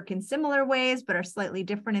compounds work in similar ways, but are slightly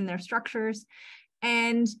different in their structures.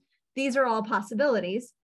 And these are all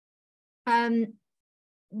possibilities.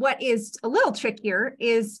 What is a little trickier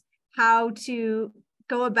is how to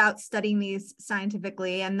go about studying these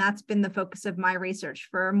scientifically, and that's been the focus of my research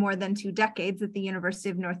for more than 2 decades at the University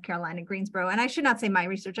of North Carolina, Greensboro. And I should not say my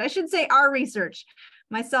research, I should say our research,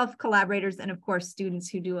 myself, collaborators, and of course, students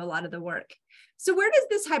who do a lot of the work. So where does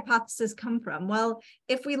this hypothesis come from? Well,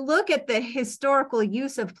 if we look at the historical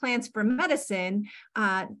use of plants for medicine,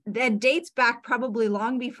 that dates back probably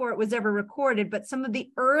long before it was ever recorded, but some of the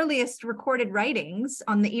earliest recorded writings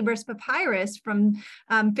on the Ebers Papyrus from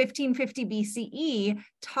 1550 BCE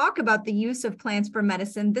talk about the use of plants for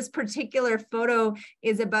medicine. This particular photo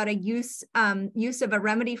is about a use of a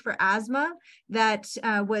remedy for asthma that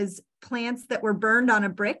was plants that were burned on a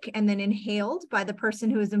brick and then inhaled by the person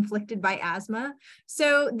who was inflicted by asthma. asthma.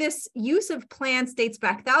 So this use of plants dates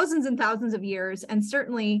back thousands and thousands of years, and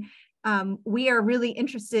certainly we are really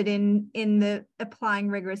interested in the applying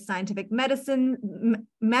rigorous scientific medicine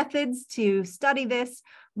methods to study this,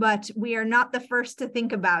 but we are not the first to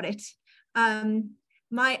think about it.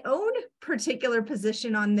 My own particular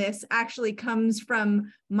position on this actually comes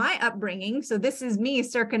from my upbringing. So this is me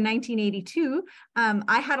circa 1982.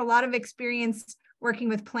 I had a lot of experience working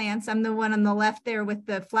with plants. I'm the one on the left there with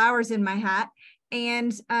the flowers in my hat,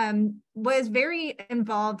 and was very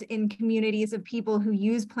involved in communities of people who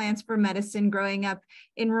use plants for medicine growing up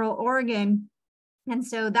in rural Oregon. And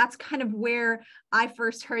so that's kind of where I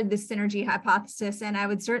first heard the synergy hypothesis. And I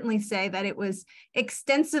would certainly say that it was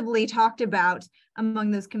extensively talked about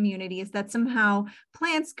among those communities, that somehow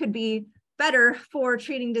plants could be better for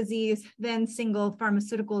treating disease than single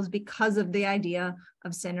pharmaceuticals because of the idea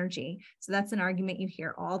of synergy. So that's an argument you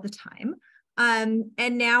hear all the time. And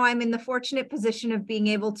now I'm in the fortunate position of being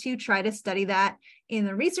able to try to study that in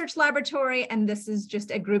the research laboratory. And this is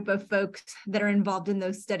just a group of folks that are involved in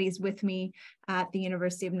those studies with me at the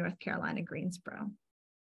University of North Carolina, Greensboro.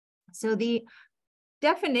 So the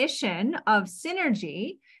definition of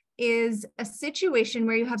synergy is a situation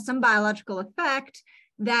where you have some biological effect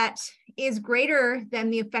that is greater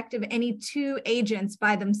than the effect of any two agents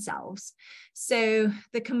by themselves. So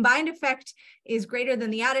the combined effect is greater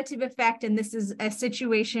than the additive effect, and this is a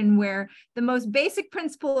situation where the most basic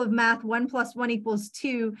principle of math, 1 + 1 =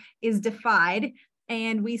 2, is defied,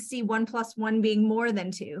 and we see 1 + 1 being more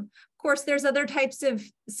than 2. Of course, there's other types of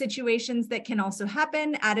situations that can also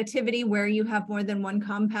happen, additivity, where you have more than one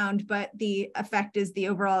compound, but the effect is the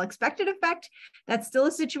overall expected effect. That's still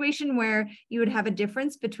a situation where you would have a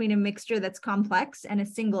difference between a mixture that's complex and a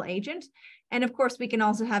single agent. And of course, we can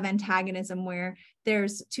also have antagonism, where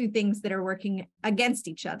there's two things that are working against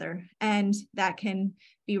each other, and that can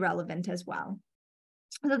be relevant as well.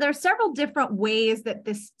 So there are several different ways that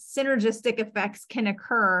this synergistic effects can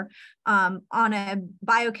occur on a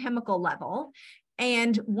biochemical level.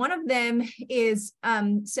 And one of them is,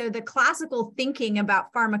 so the classical thinking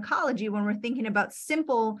about pharmacology, when we're thinking about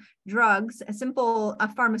simple drugs, simple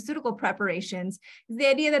pharmaceutical preparations, is the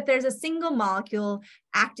idea that there's a single molecule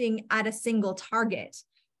acting at a single target.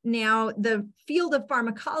 Now, the field of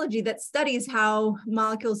pharmacology that studies how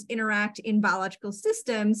molecules interact in biological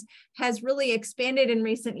systems has really expanded in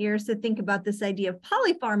recent years to think about this idea of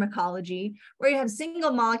polypharmacology, where you have single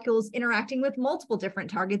molecules interacting with multiple different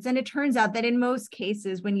targets. And it turns out that in most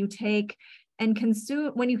cases, when you take and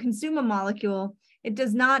consume a molecule, it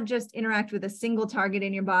does not just interact with a single target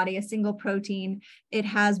in your body, a single protein. It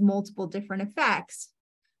has multiple different effects.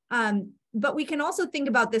 But we can also think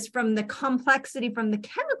about this from the complexity from the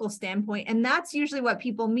chemical standpoint, and that's usually what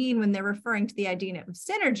people mean when they're referring to the idea of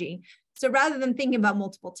synergy. So rather than thinking about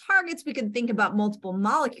multiple targets, we could think about multiple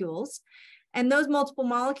molecules, and those multiple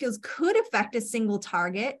molecules could affect a single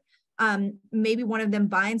target. Maybe one of them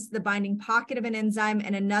binds to the binding pocket of an enzyme,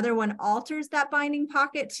 and another one alters that binding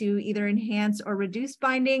pocket to either enhance or reduce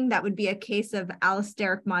binding. That would be a case of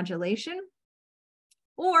allosteric modulation.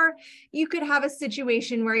 Or you could have a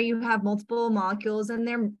situation where you have multiple molecules and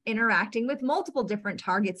they're interacting with multiple different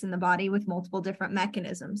targets in the body with multiple different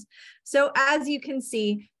mechanisms. So as you can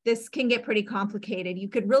see, this can get pretty complicated. You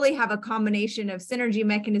could really have a combination of synergy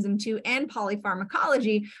mechanism 2 and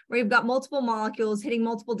polypharmacology, where you've got multiple molecules hitting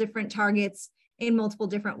multiple different targets in multiple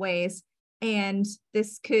different ways. And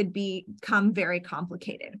this could become very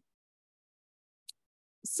complicated.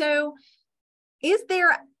 So is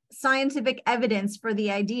there scientific evidence for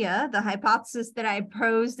the idea, the hypothesis that I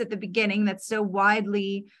posed at the beginning that's so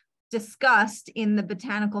widely discussed in the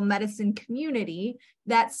botanical medicine community,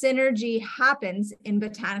 that synergy happens in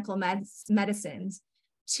botanical medicines?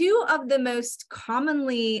 Two of the most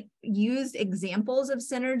commonly used examples of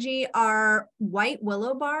synergy are white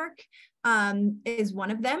willow bark is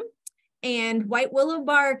one of them. And white willow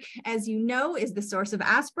bark, as you know, is the source of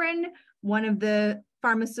aspirin, one of the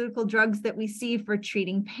pharmaceutical drugs that we see for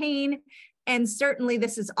treating pain. And certainly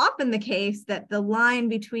this is often the case that the line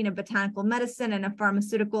between a botanical medicine and a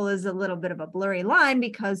pharmaceutical is a little bit of a blurry line,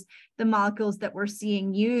 because the molecules that we're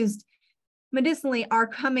seeing used medicinally are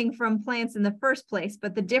coming from plants in the first place.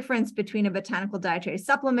 But the difference between a botanical dietary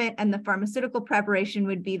supplement and the pharmaceutical preparation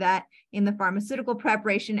would be that in the pharmaceutical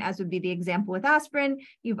preparation, as would be the example with aspirin,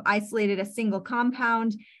 you've isolated a single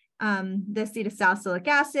compound, the acetylsalicylic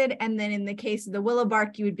acid. And then in the case of the willow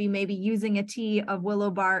bark, you would be maybe using a tea of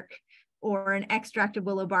willow bark or an extract of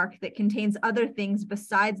willow bark that contains other things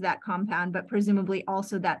besides that compound, but presumably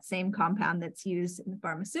also that same compound that's used in the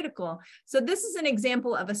pharmaceutical. So this is an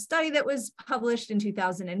example of a study that was published in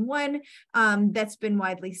 2001 that's been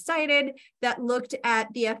widely cited that looked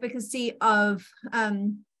at the efficacy of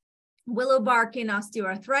willow bark in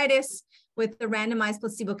osteoarthritis with the randomized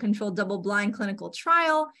placebo-controlled double-blind clinical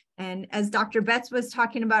trial. And as Dr. Betts was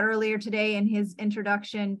talking about earlier today in his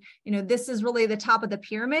introduction, this is really the top of the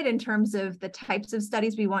pyramid in terms of the types of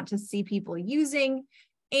studies we want to see people using.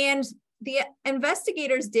 And the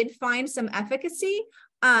investigators did find some efficacy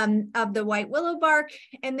of the white willow bark.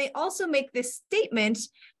 And they also make this statement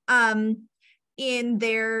in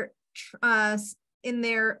their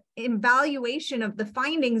evaluation of the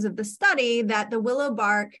findings of the study that the willow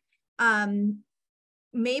bark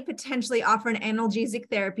may potentially offer an analgesic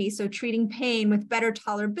therapy, so treating pain with better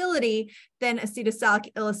tolerability than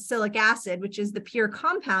acetylsalicylic acid, which is the pure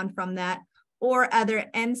compound from that, or other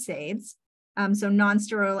NSAIDs, so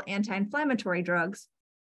non-steroidal anti-inflammatory drugs.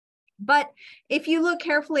 But if you look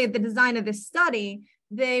carefully at the design of this study,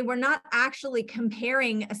 they were not actually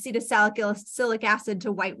comparing acetylsalicylic acid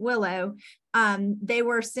to white willow. They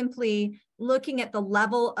were simply looking at the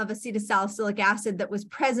level of acetylsalicylic acid that was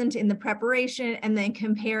present in the preparation and then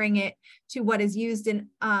comparing it to what is used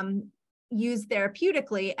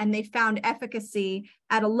therapeutically, and they found efficacy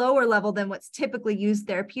at a lower level than what's typically used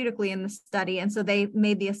therapeutically in the study. And so they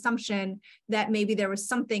made the assumption that maybe there was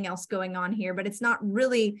something else going on here, but it's not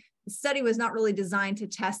really, the study was not really designed to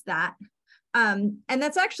test that. And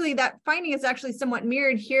that finding is actually somewhat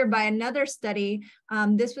mirrored here by another study.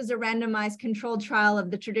 This was a randomized controlled trial of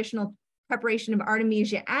the traditional preparation of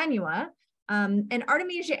Artemisia annua. And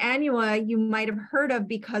Artemisia annua, you might have heard of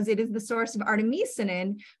because it is the source of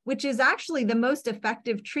artemisinin, which is actually the most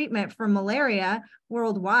effective treatment for malaria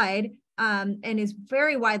worldwide, and is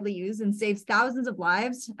very widely used and saves thousands of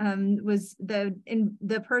lives. Was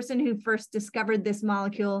the person who first discovered this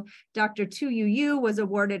molecule, Dr. Tu Yu, was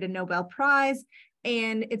awarded a Nobel Prize,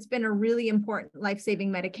 and it's been a really important life-saving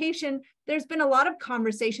medication. There's been a lot of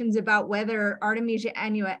conversations about whether Artemisia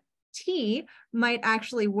annua tea might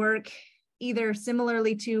actually work either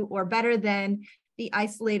similarly to or better than the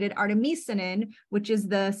isolated artemisinin, which is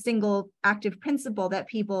the single active principle that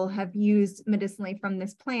people have used medicinally from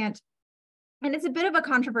this plant. And it's a bit of a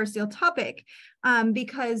controversial topic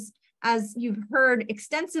because, as you've heard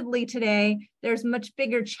extensively today, there's much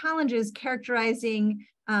bigger challenges characterizing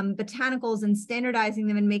botanicals and standardizing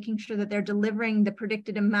them and making sure that they're delivering the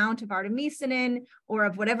predicted amount of artemisinin or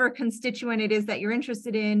of whatever constituent it is that you're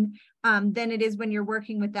interested in than it is when you're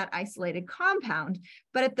working with that isolated compound.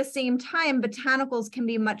 But at the same time, botanicals can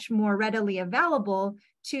be much more readily available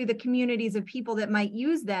to the communities of people that might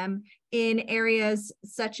use them in areas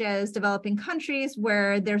such as developing countries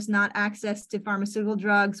where there's not access to pharmaceutical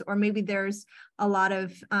drugs, or maybe there's a lot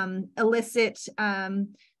of illicit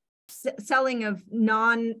selling of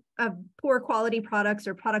poor quality products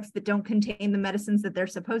or products that don't contain the medicines that they're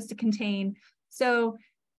supposed to contain. So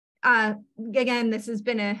again, this has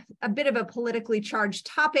been a bit of a politically charged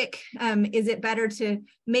topic. Is it better to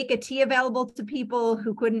make a tea available to people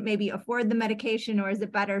who couldn't maybe afford the medication, or is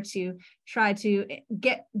it better to try to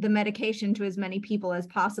get the medication to as many people as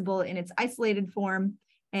possible in its isolated form?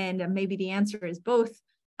 And maybe the answer is both.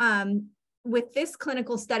 With this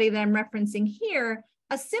clinical study that I'm referencing here,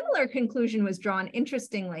 a similar conclusion was drawn,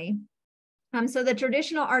 interestingly. So the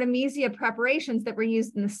traditional Artemisia preparations that were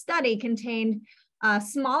used in the study contained a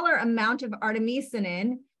smaller amount of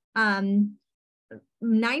artemisinin,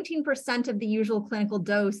 19% of the usual clinical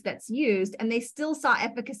dose that's used, and they still saw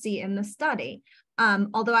efficacy in the study.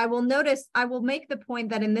 Although I will make the point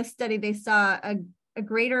that in this study, they saw a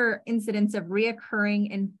greater incidence of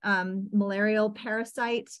reoccurring in malarial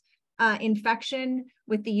parasite infection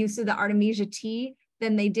with the use of the Artemisia tea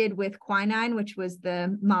than they did with quinine, which was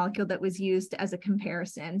the molecule that was used as a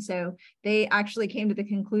comparison. So they actually came to the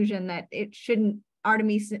conclusion that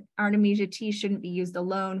Artemisia tea shouldn't be used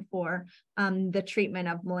alone for the treatment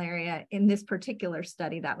of malaria. In this particular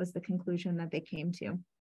study, that was the conclusion that they came to.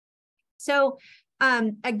 So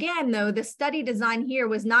again, though, the study design here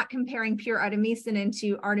was not comparing pure artemisinin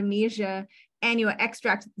to Artemisia annua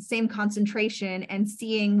extract at the same concentration and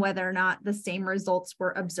seeing whether or not the same results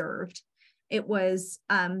were observed. It was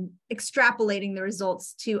extrapolating the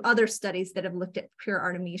results to other studies that have looked at pure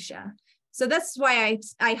Artemisia. So that's why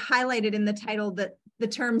I highlighted in the title that the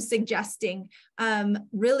term suggesting.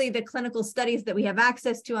 Really, the clinical studies that we have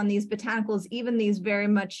access to on these botanicals, even these very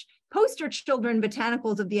much poster children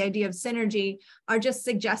botanicals of the idea of synergy, are just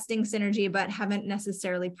suggesting synergy, but haven't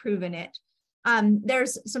necessarily proven it.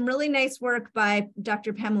 There's some really nice work by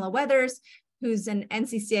Dr. Pamela Weathers, who's an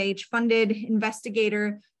NCCIH-funded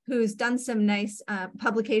investigator, who's done some nice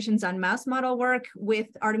publications on mouse model work with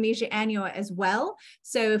Artemisia annua as well.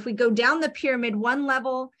 So if we go down the pyramid one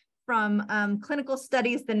level from clinical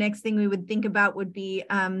studies, the next thing we would think about would be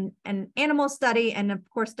an animal study. And of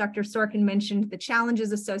course, Dr. Sorkin mentioned the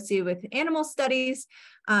challenges associated with animal studies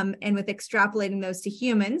and with extrapolating those to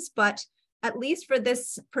humans. But at least for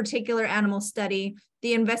this particular animal study,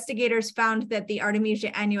 the investigators found that the Artemisia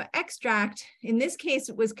annua extract, in this case,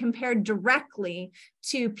 it was compared directly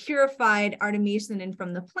to purified artemisinin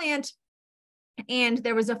from the plant, and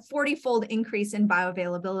there was a 40-fold increase in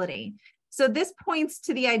bioavailability. So this points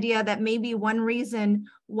to the idea that maybe one reason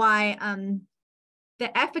why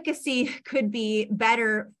the efficacy could be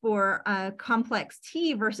better for a complex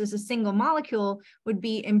tea versus a single molecule would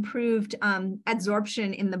be improved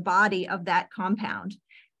adsorption in the body of that compound.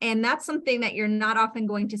 And that's something that you're not often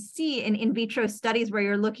going to see in vitro studies where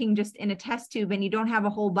you're looking just in a test tube and you don't have a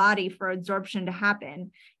whole body for adsorption to happen.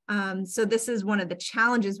 So this is one of the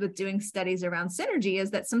challenges with doing studies around synergy, is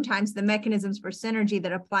that sometimes the mechanisms for synergy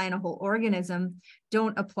that apply in a whole organism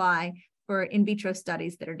don't apply for in vitro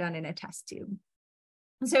studies that are done in a test tube.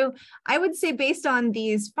 So I would say, based on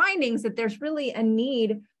these findings, that there's really a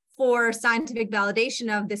need for scientific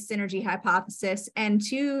validation of this synergy hypothesis. And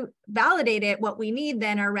to validate it, what we need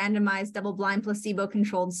then are randomized double-blind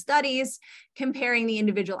placebo-controlled studies comparing the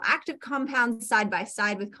individual active compounds side by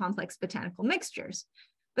side with complex botanical mixtures.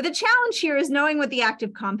 But the challenge here is knowing what the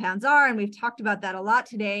active compounds are, and we've talked about that a lot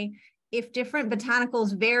today. If different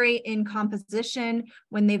botanicals vary in composition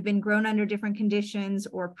when they've been grown under different conditions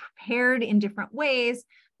or prepared in different ways,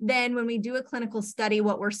 then when we do a clinical study,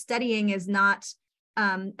 what we're studying is not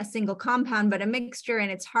a single compound, but a mixture, and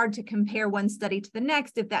it's hard to compare one study to the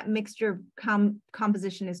next if that mixture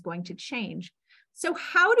composition is going to change. So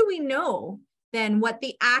how do we know then what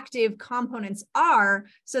the active components are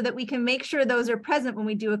so that we can make sure those are present when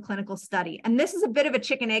we do a clinical study? And this is a bit of a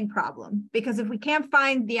chicken egg problem, because if we can't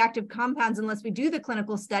find the active compounds unless we do the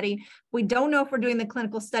clinical study, we don't know if we're doing the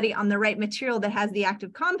clinical study on the right material that has the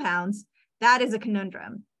active compounds. That is a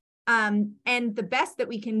conundrum. And the best that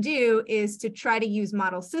we can do is to try to use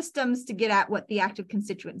model systems to get at what the active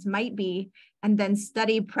constituents might be, and then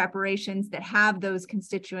study preparations that have those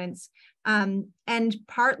constituents. And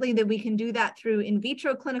partly that we can do that through in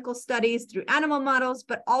vitro clinical studies, through animal models,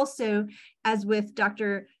 but also, as with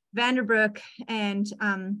Dr. Vandebroek and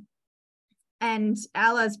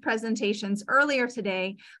Ala's presentations earlier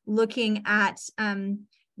today, looking at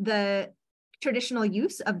the traditional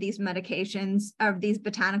use of these medications, of these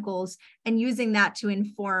botanicals, and using that to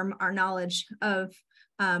inform our knowledge of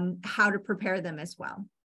how to prepare them as well.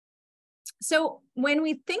 So when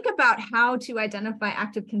we think about how to identify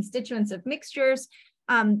active constituents of mixtures,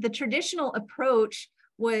 the traditional approach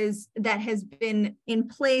that has been in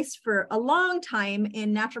place for a long time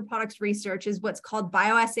in natural products research is what's called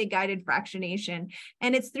bioassay guided fractionation.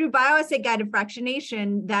 And it's through bioassay guided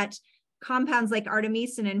fractionation that compounds like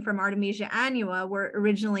artemisinin from Artemisia annua were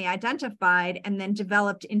originally identified and then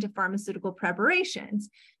developed into pharmaceutical preparations.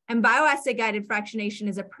 And bioassay guided fractionation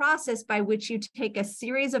is a process by which you take a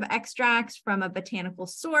series of extracts from a botanical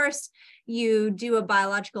source, you do a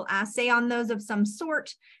biological assay on those of some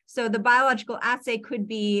sort. So the biological assay could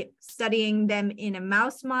be studying them in a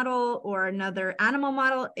mouse model or another animal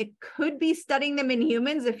model. It could be studying them in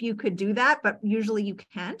humans if you could do that, but usually you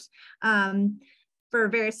can't. For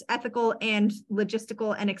various ethical and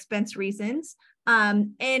logistical and expense reasons.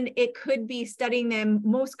 And it could be studying them,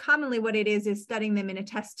 most commonly what it is studying them in a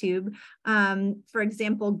test tube. For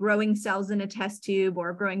example, growing cells in a test tube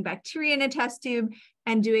or growing bacteria in a test tube,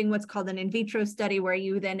 and doing what's called an in vitro study, where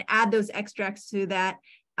you then add those extracts to that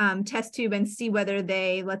test tube and see whether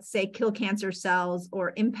they, let's say, kill cancer cells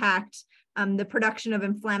or impact the production of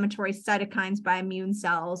inflammatory cytokines by immune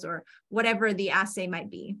cells, or whatever the assay might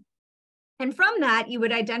be. And from that, you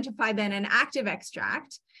would identify then an active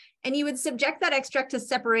extract, and you would subject that extract to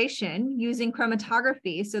separation using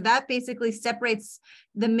chromatography. So that basically separates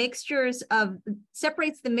the mixture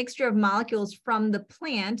of molecules from the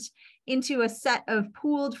plant into a set of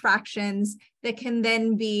pooled fractions that can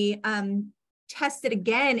then be tested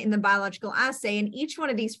again in the biological assay. And each one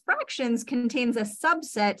of these fractions contains a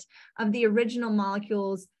subset of the original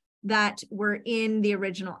molecules that were in the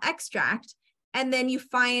original extract. And then you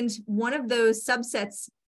find one of those subsets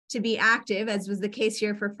to be active, as was the case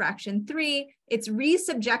here for fraction 3. It's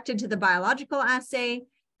resubjected to the biological assay.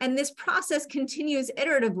 And this process continues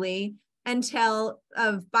iteratively until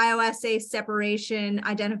of bioassay separation,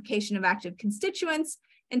 identification of active constituents,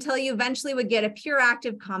 until you eventually would get a pure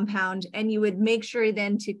active compound, and you would make sure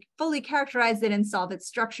then to fully characterize it and solve its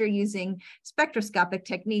structure using spectroscopic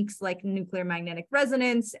techniques like nuclear magnetic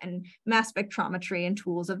resonance and mass spectrometry and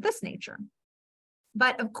tools of this nature.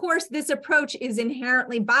 But of course, this approach is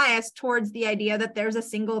inherently biased towards the idea that there's a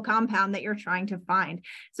single compound that you're trying to find.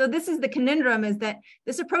 So this is the conundrum, is that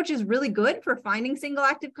this approach is really good for finding single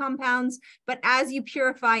active compounds, but as you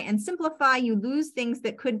purify and simplify, you lose things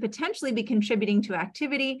that could potentially be contributing to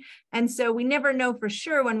activity. And so we never know for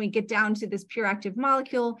sure when we get down to this pure active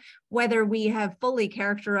molecule, whether we have fully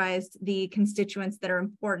characterized the constituents that are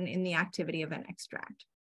important in the activity of an extract.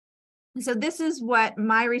 So this is what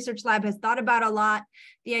my research lab has thought about a lot,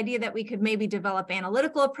 the idea that we could maybe develop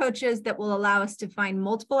analytical approaches that will allow us to find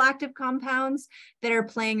multiple active compounds that are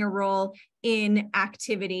playing a role in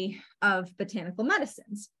activity of botanical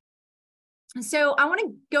medicines. So I want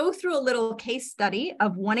to go through a little case study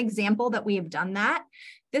of one example that we have done that.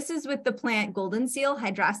 This is with the plant golden seal,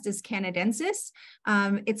 Hydrastis canadensis.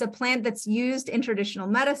 It's a plant that's used in traditional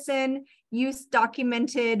medicine, use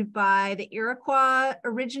documented by the Iroquois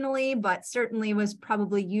originally, but certainly was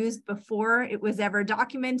probably used before it was ever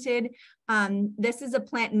documented. This is a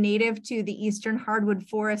plant native to the eastern hardwood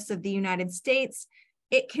forests of the United States.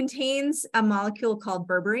 It contains a molecule called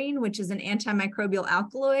berberine, which is an antimicrobial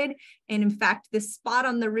alkaloid. And in fact, this spot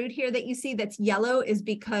on the root here that you see that's yellow is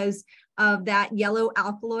because of that yellow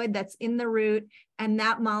alkaloid that's in the root. And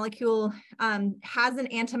that molecule has an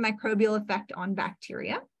antimicrobial effect on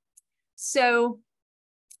bacteria. So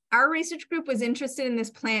our research group was interested in this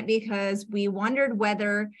plant because we wondered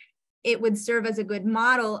whether it would serve as a good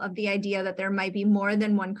model of the idea that there might be more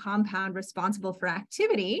than one compound responsible for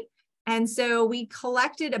activity. And so we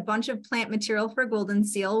collected a bunch of plant material for golden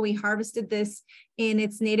seal. We harvested this in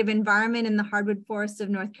its native environment in the hardwood forests of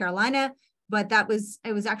North Carolina, but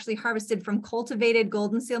it was actually harvested from cultivated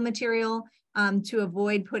golden seal material to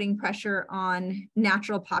avoid putting pressure on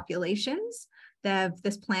natural populations of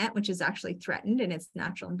this plant, which is actually threatened in its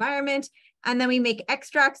natural environment. And then we make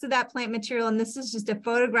extracts of that plant material. And this is just a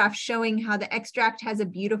photograph showing how the extract has a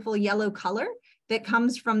beautiful yellow color that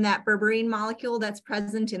comes from that berberine molecule that's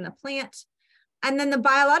present in the plant. And then the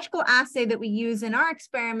biological assay that we use in our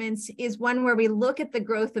experiments is one where we look at the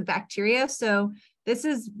growth of bacteria. So this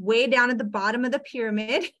is way down at the bottom of the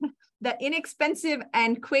pyramid, that inexpensive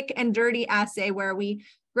and quick and dirty assay where we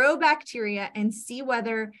grow bacteria and see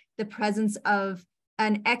whether the presence of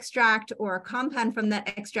an extract or a compound from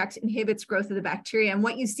that extract inhibits growth of the bacteria. And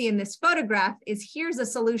what you see in this photograph is here's a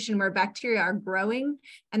solution where bacteria are growing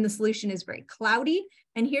and the solution is very cloudy.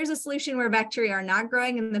 And here's a solution where bacteria are not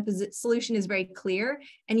growing and the solution is very clear.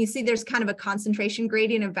 And you see there's kind of a concentration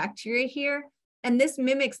gradient of bacteria here. And this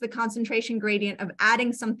mimics the concentration gradient of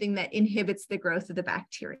adding something that inhibits the growth of the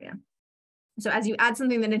bacteria. So as you add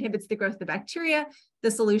something that inhibits the growth of the bacteria,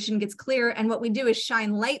 the solution gets clearer. And what we do is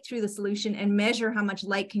shine light through the solution and measure how much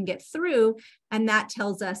light can get through. And that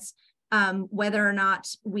tells us whether or not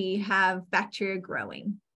we have bacteria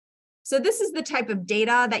growing. So this is the type of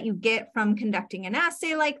data that you get from conducting an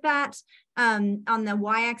assay like that. On the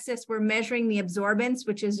y-axis, we're measuring the absorbance,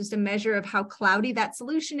 which is just a measure of how cloudy that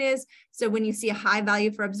solution is. So when you see a high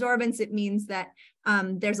value for absorbance, it means that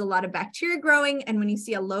there's a lot of bacteria growing. And when you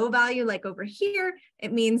see a low value, like over here,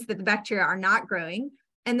 it means that the bacteria are not growing.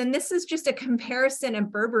 And then this is just a comparison of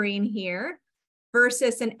berberine here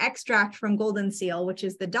versus an extract from golden seal, which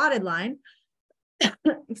is the dotted line.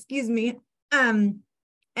 Excuse me.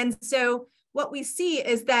 And so what we see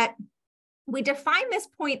is that we define this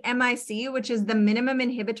point MIC, which is the minimum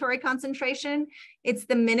inhibitory concentration. It's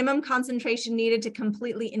the minimum concentration needed to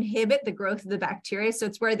completely inhibit the growth of the bacteria. So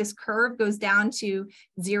it's where this curve goes down to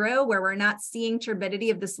 0, where we're not seeing turbidity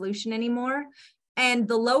of the solution anymore. And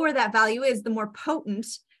the lower that value is, the more potent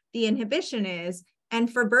the inhibition is.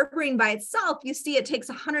 And for berberine by itself, you see it takes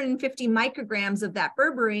 150 micrograms of that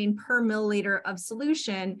berberine per milliliter of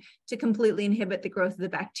solution to completely inhibit the growth of the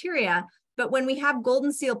bacteria. But when we have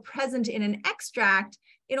golden seal present in an extract,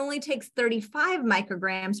 it only takes 35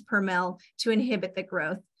 micrograms per mil to inhibit the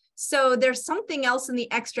growth. So there's something else in the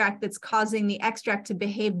extract that's causing the extract to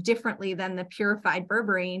behave differently than the purified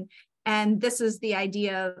berberine. And this is the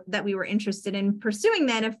idea that we were interested in pursuing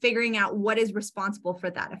then, of figuring out what is responsible for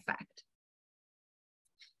that effect.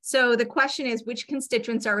 So the question is, which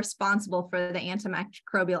constituents are responsible for the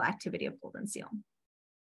antimicrobial activity of golden seal?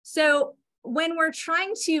 So when we're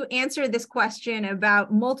trying to answer this question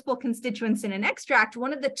about multiple constituents in an extract,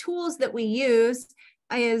 one of the tools that we use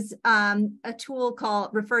is a tool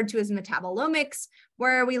referred to as metabolomics,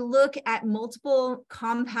 where we look at multiple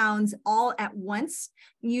compounds all at once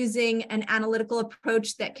using an analytical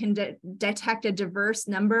approach that can detect a diverse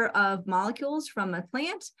number of molecules from a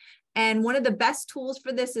plant. And one of the best tools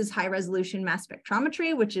for this is high resolution mass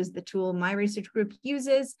spectrometry, which is the tool my research group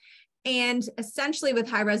uses. And essentially with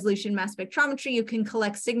high resolution mass spectrometry, you can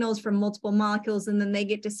collect signals from multiple molecules, and then they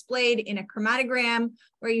get displayed in a chromatogram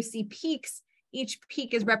where you see peaks. Each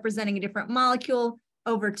peak is representing a different molecule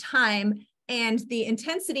over time. And the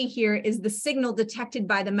intensity here is the signal detected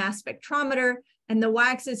by the mass spectrometer. And the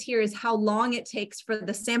y-axis here is how long it takes for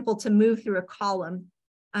the sample to move through a column.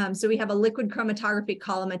 So we have a liquid chromatography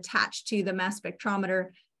column attached to the mass spectrometer,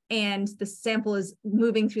 and the sample is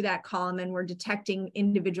moving through that column, and we're detecting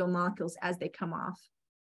individual molecules as they come off.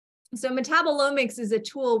 So metabolomics is a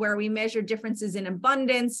tool where we measure differences in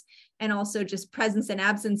abundance and also just presence and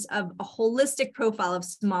absence of a holistic profile of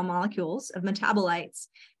small molecules, of metabolites.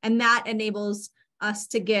 And that enables us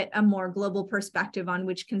to get a more global perspective on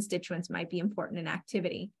which constituents might be important in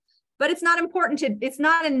activity. But it's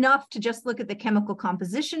not enough to just look at the chemical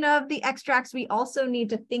composition of the extracts. We also need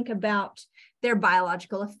to think about their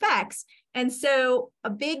biological effects. And so a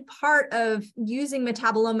big part of using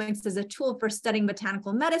metabolomics as a tool for studying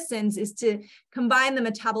botanical medicines is to combine the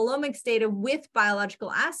metabolomics data with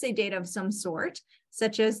biological assay data of some sort,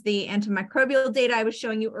 such as the antimicrobial data I was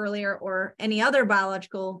showing you earlier, or any other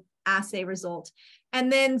biological assay result.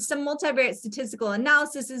 And then some multivariate statistical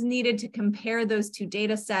analysis is needed to compare those two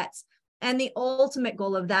data sets. And the ultimate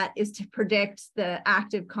goal of that is to predict the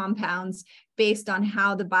active compounds based on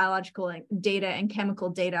how the biological data and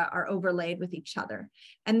chemical data are overlaid with each other.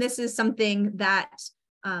 And this is something that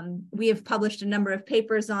we have published a number of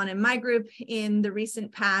papers on in my group in the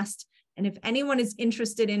recent past. And if anyone is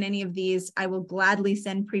interested in any of these, I will gladly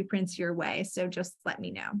send preprints your way. So just let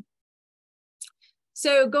me know.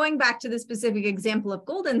 So going back to the specific example of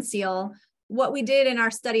golden seal, what we did in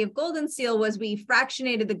our study of golden seal was we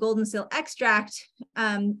fractionated the golden seal extract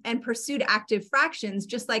and pursued active fractions,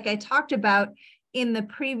 just like I talked about in the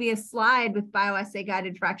previous slide with bioassay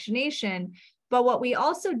guided fractionation. But what we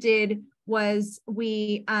also did was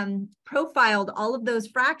we profiled all of those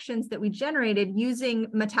fractions that we generated using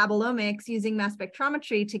metabolomics, using mass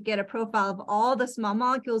spectrometry to get a profile of all the small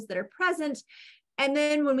molecules that are present. And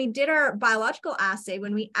then when we did our biological assay,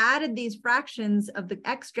 when we added these fractions of the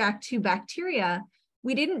extract to bacteria,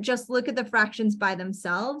 we didn't just look at the fractions by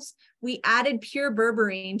themselves. We added pure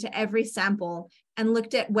berberine to every sample and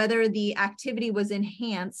looked at whether the activity was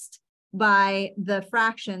enhanced by the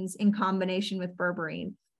fractions in combination with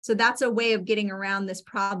berberine. So that's a way of getting around this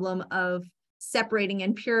problem of separating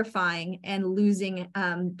and purifying and losing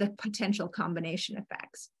the potential combination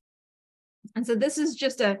effects. And so this is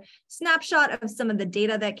just a snapshot of some of the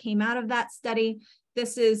data that came out of that study.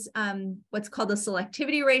 This is what's called a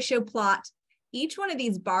selectivity ratio plot. Each one of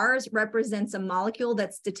these bars represents a molecule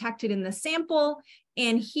that's detected in the sample.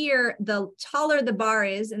 And here, the taller the bar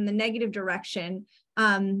is in the negative direction,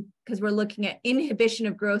 because we're looking at inhibition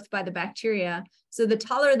of growth by the bacteria. So the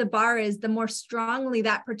taller the bar is, the more strongly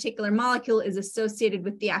that particular molecule is associated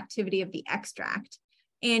with the activity of the extract.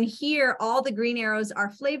 And here, all the green arrows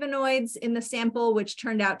are flavonoids in the sample, which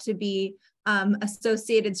turned out to be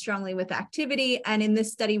associated strongly with activity. And in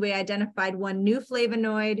this study, we identified one new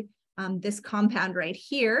flavonoid, this compound right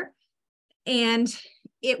here. And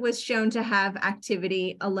it was shown to have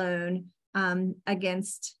activity alone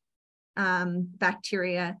against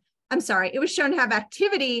bacteria. I'm sorry, it was shown to have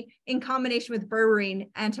activity in combination with berberine,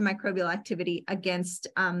 antimicrobial activity against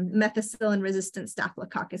methicillin-resistant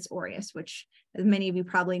Staphylococcus aureus, which, as many of you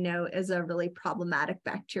probably know, is a really problematic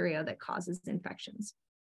bacteria that causes infections.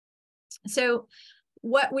 So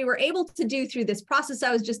what we were able to do through this process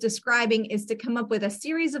I was just describing is to come up with a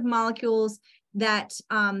series of molecules that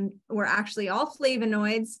were actually all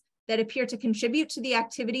flavonoids that appear to contribute to the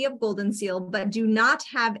activity of golden seal, but do not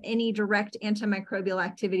have any direct antimicrobial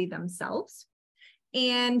activity themselves.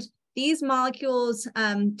 And these molecules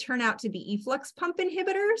turn out to be efflux pump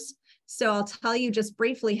inhibitors. So I'll tell you just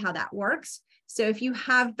briefly how that works. So if you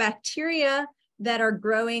have bacteria that are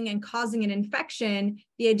growing and causing an infection,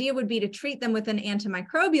 the idea would be to treat them with an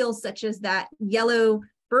antimicrobial, such as that yellow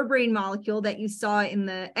berberine molecule that you saw in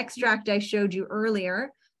the extract I showed you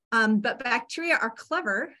earlier. But bacteria are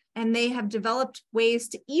clever, and they have developed ways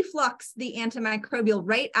to efflux the antimicrobial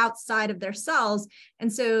right outside of their cells.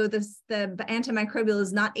 And so the antimicrobial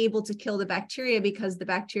is not able to kill the bacteria because the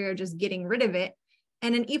bacteria are just getting rid of it.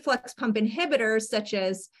 And an efflux pump inhibitor, such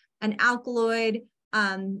as an alkaloid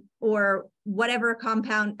or whatever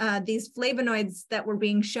compound, these flavonoids that were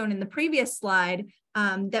being shown in the previous slide,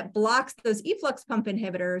 that blocks those efflux pump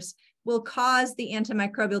inhibitors will cause the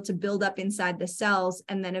antimicrobial to build up inside the cells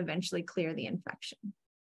and then eventually clear the infection.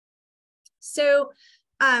 So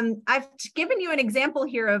I've given you an example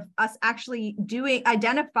here of us actually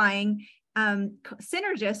identifying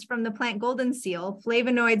synergists from the plant golden seal,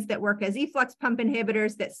 flavonoids that work as efflux pump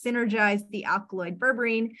inhibitors that synergize the alkaloid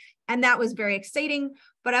berberine. And that was very exciting.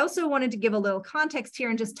 But I also wanted to give a little context here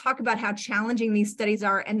and just talk about how challenging these studies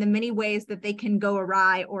are and the many ways that they can go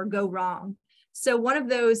awry or go wrong. So one of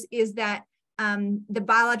those is that the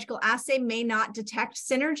biological assay may not detect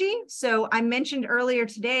synergy. So I mentioned earlier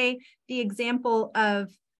today the example of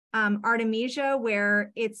Artemisia,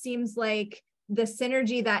 where it seems like the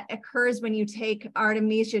synergy that occurs when you take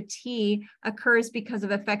Artemisia tea occurs because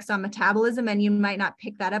of effects on metabolism, and you might not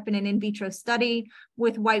pick that up in an in vitro study.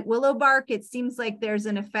 With white willow bark, it seems like there's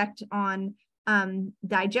an effect on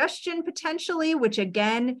digestion potentially, which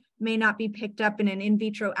again may not be picked up in an in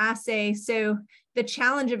vitro assay. So the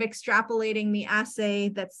challenge of extrapolating the assay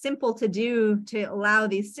that's simple to do to allow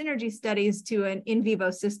these synergy studies to an in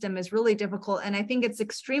vivo system is really difficult. And I think it's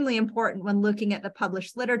extremely important when looking at the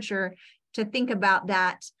published literature to think about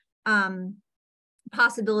that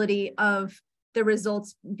possibility of the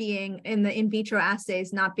results being in the in vitro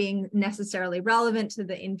assays not being necessarily relevant to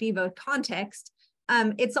the in vivo context.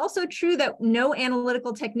 It's also true that no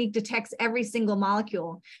analytical technique detects every single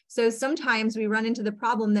molecule. So sometimes we run into the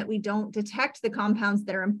problem that we don't detect the compounds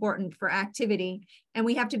that are important for activity. And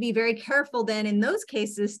we have to be very careful then in those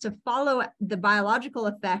cases to follow the biological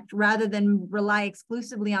effect rather than rely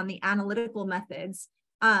exclusively on the analytical methods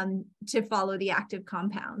to follow the active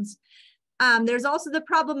compounds. There's also the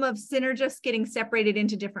problem of synergists getting separated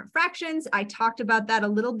into different fractions. I talked about that a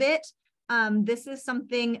little bit. This is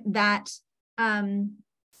something that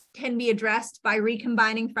can be addressed by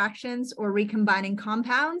recombining fractions or recombining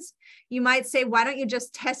compounds. You might say, why don't you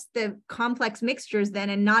just test the complex mixtures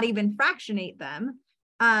then and not even fractionate them?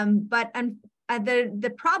 But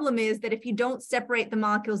the problem is that if you don't separate the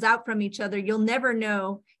molecules out from each other, you'll never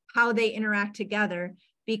know how they interact together,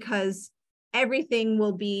 because everything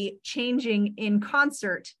will be changing in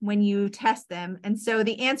concert when you test them. And so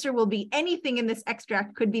the answer will be anything in this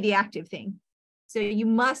extract could be the active thing. So you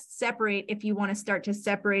must separate if you want to start to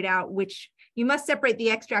separate out you must separate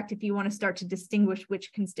the extract if you want to start to distinguish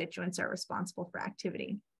which constituents are responsible for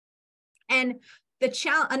activity. And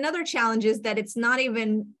another challenge is that it's not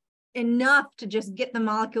even enough to just get the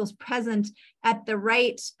molecules present at the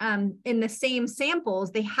right, in the same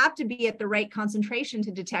samples. They have to be at the right concentration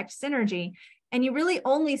to detect synergy. And you really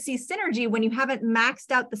only see synergy when you haven't maxed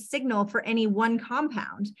out the signal for any one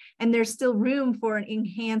compound, and there's still room for an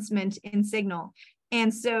enhancement in signal.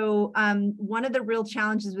 And so one of the real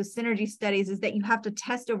challenges with synergy studies is that you have to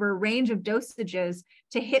test over a range of dosages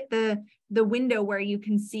to hit the window where you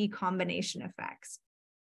can see combination effects.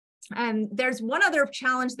 There's one other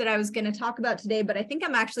challenge that I was going to talk about today, but I think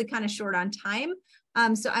I'm actually kind of short on time.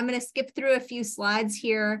 So I'm going to skip through a few slides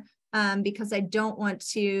here because I don't want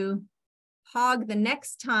to hog the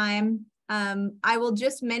next time. I will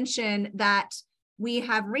just mention that we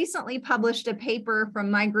have recently published a paper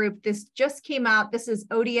from my group. This just came out. This is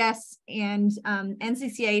ODS and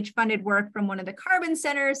NCCIH funded work from one of the carbon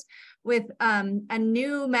centers with a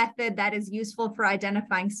new method that is useful for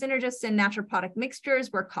identifying synergists in naturopodic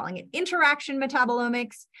mixtures. We're calling it interaction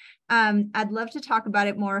metabolomics. I'd love to talk about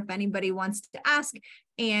it more if anybody wants to ask.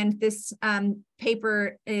 And this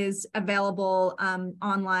paper is available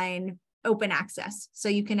online, open access. So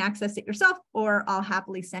you can access it yourself, or I'll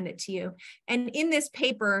happily send it to you. And in this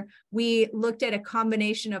paper, we looked at a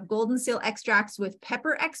combination of golden seal extracts with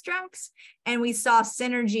pepper extracts, and we saw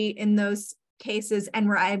synergy in those cases and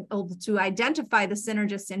were able to identify the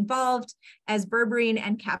synergists involved as berberine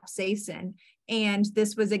and capsaicin. And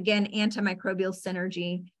this was, again, antimicrobial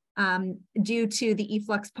synergy due to the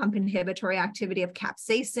efflux pump inhibitory activity of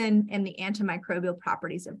capsaicin and the antimicrobial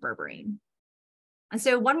properties of berberine. And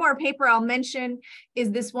so one more paper I'll mention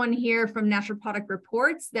is this one here from Naturopodic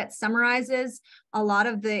Reports that summarizes a lot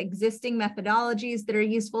of the existing methodologies that are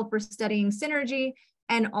useful for studying synergy,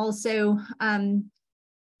 and also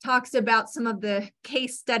talks about some of the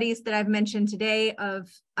case studies that I've mentioned today of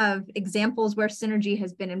examples where synergy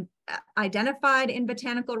has been identified in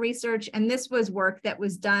botanical research. And this was work that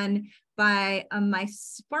was done by my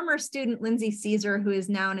former student, Lindsay Caesar, who is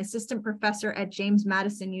now an assistant professor at James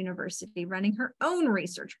Madison University, running her own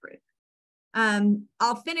research group.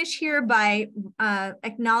 I'll finish here by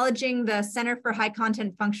acknowledging the Center for High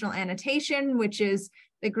Content Functional Annotation, which is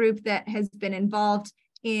the group that has been involved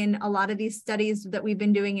in a lot of these studies that we've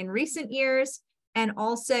been doing in recent years, and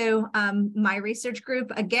also my research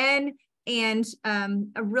group again, and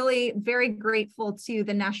really very grateful to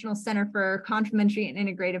the National Center for Complementary and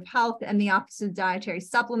Integrative Health and the Office of Dietary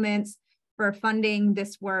Supplements for funding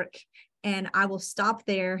this work. And I will stop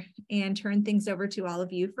there and turn things over to all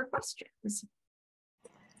of you for questions.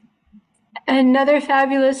 Another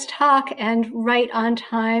fabulous talk, and right on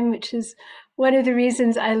time, which is one of the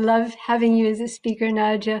reasons I love having you as a speaker,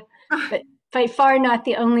 Nadja, but by far not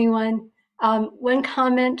the only one. One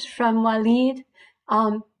comment from Waleed,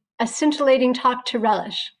 a scintillating talk to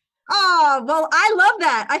relish. Oh, well, I love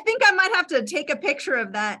that. I think I might have to take a picture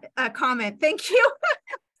of that comment. Thank you.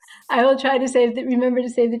 I will try to remember to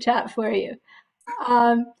save the chat for you.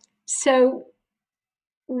 So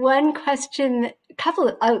one question, a couple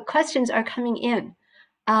of questions are coming in.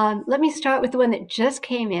 Let me start with the one that just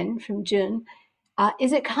came in from June.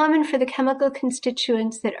 Is it common for the chemical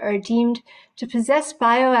constituents that are deemed to possess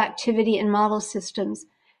bioactivity in model systems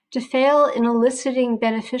to fail in eliciting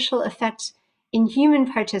beneficial effects in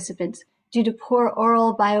human participants due to poor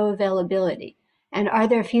oral bioavailability? And are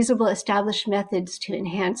there feasible established methods to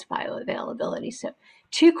enhance bioavailability? So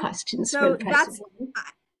 2 questions for the president.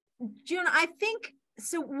 June, I think,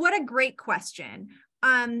 so what a great question.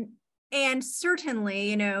 And certainly,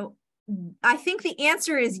 you know, I think the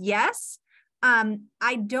answer is yes.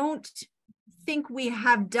 I don't think we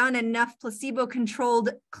have done enough placebo-controlled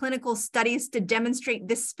clinical studies to demonstrate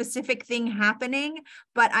this specific thing happening,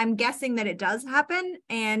 but I'm guessing that it does happen.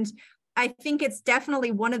 And I think it's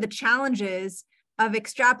definitely one of the challenges of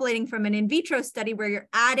extrapolating from an in vitro study where you're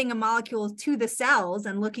adding a molecule to the cells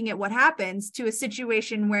and looking at what happens to a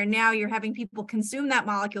situation where now you're having people consume that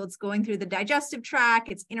molecule. It's going through the digestive tract,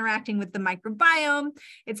 it's interacting with the microbiome,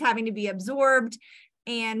 it's having to be absorbed.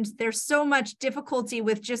 And there's so much difficulty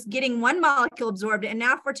with just getting one molecule absorbed. And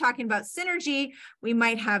now if we're talking about synergy, we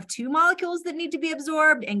might have 2 molecules that need to be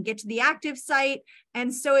absorbed and get to the active site.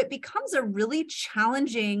 And so it becomes a really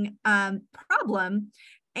challenging problem.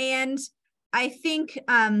 And I think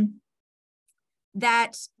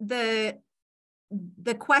that the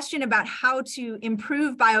question about how to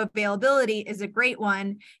improve bioavailability is a great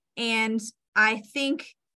one. And I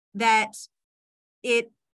think that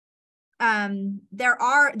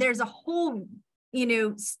there's a whole,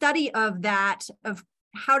 study of that, of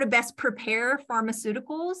how to best prepare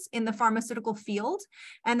pharmaceuticals in the pharmaceutical field.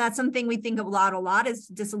 And that's something we think a lot is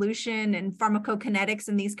dissolution and pharmacokinetics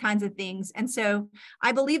and these kinds of things. And so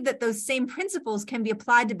I believe that those same principles can be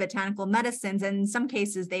applied to botanical medicines, and in some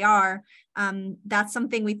cases they are. That's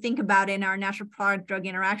something we think about in our natural product drug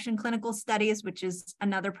interaction clinical studies, which is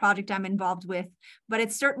another project I'm involved with, but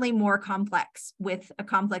it's certainly more complex with a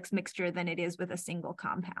complex mixture than it is with a single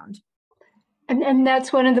compound. And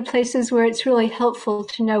that's one of the places where it's really helpful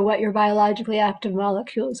to know what your biologically active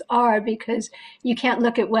molecules are, because you can't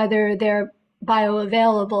look at whether they're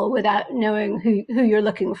bioavailable without knowing who you're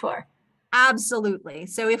looking for. Absolutely.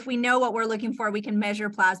 So if we know what we're looking for, we can measure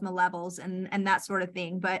plasma levels and that sort of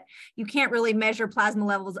thing, but you can't really measure plasma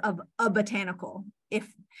levels of a botanical, if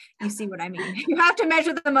you see what I mean. You have to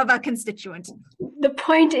measure them of a constituent. The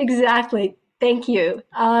point exactly. Thank you.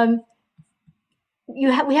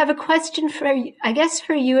 We have a question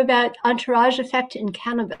for you about entourage effect in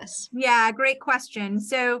cannabis. Yeah, great question.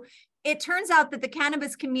 So it turns out that the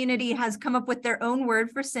cannabis community has come up with their own word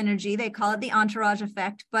for synergy. They call it the entourage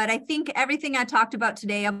effect, but I think everything I talked about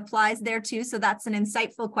today applies there too. So that's an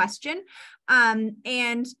insightful question.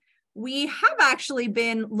 And we have actually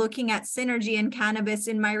been looking at synergy in cannabis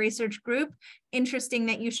in my research group. Interesting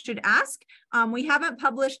that you should ask. We haven't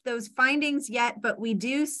published those findings yet, but we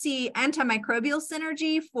do see antimicrobial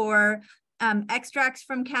synergy for extracts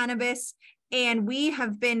from cannabis. And we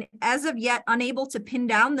have been, as of yet, unable to pin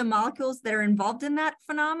down the molecules that are involved in that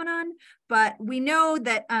phenomenon. But we know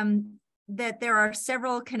that, that there are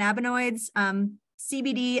several cannabinoids,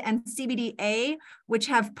 CBD and CBDA, which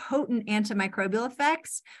have potent antimicrobial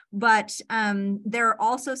effects, but there are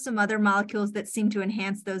also some other molecules that seem to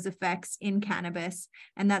enhance those effects in cannabis.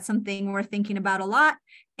 And that's something we're thinking about a lot.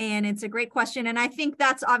 And it's a great question. And I think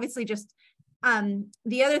that's obviously just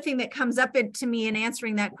the other thing that comes up to me in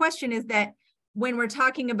answering that question is that when we're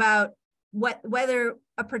talking about whether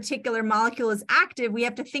a particular molecule is active, we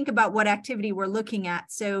have to think about what activity we're looking at.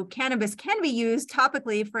 So cannabis can be used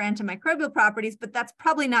topically for antimicrobial properties, but that's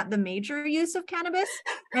probably not the major use of cannabis.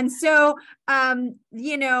 And so,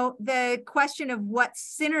 the question of what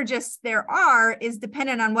synergists there are is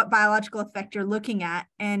dependent on what biological effect you're looking at.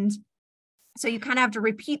 And So you kind of have to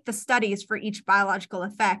repeat the studies for each biological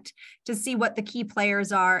effect to see what the key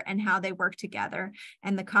players are and how they work together.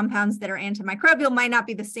 And the compounds that are antimicrobial might not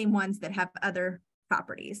be the same ones that have other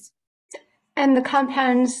properties. And the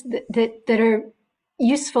compounds that are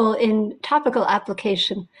useful in topical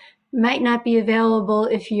application might not be available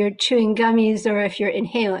if you're chewing gummies or if you're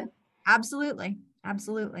inhaling. Absolutely.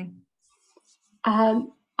 Absolutely.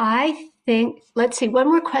 I think, let's see, one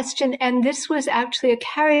more question. And this was actually a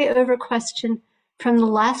carryover question from the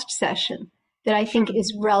last session that I think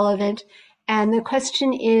is relevant. And the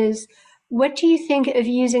question is, what do you think of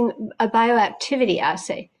using a bioactivity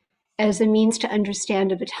assay as a means to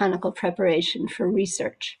understand a botanical preparation for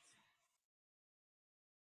research?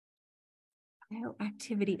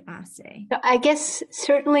 Bioactivity assay. So I guess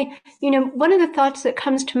certainly, one of the thoughts that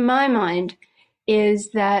comes to my mind is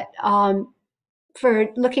that for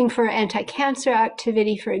looking for anti-cancer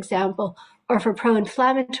activity, for example, or for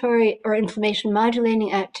pro-inflammatory or inflammation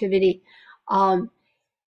modulating activity,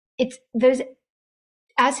 those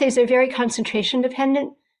assays are very concentration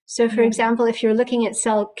dependent. So for example, if you're looking at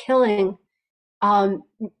cell killing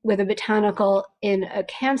with a botanical in a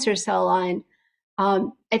cancer cell line,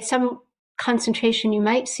 at some concentration you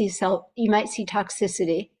might see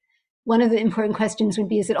toxicity. One of the important questions would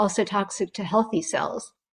be, is it also toxic to healthy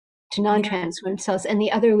cells, to non-transformed cells? And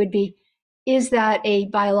the other would be, is that a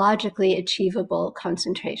biologically achievable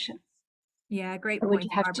concentration? Yeah, great or point. Would you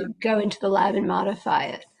have to go into the lab and modify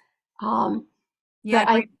it? Yeah,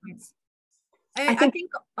 great points. I think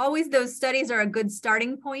always those studies are a good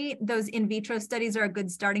starting point. Those in vitro studies are a good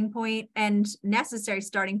starting point and necessary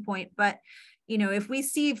starting point. But if we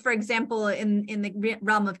see, for example, in the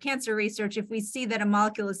realm of cancer research, if we see that a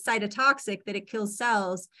molecule is cytotoxic, that it kills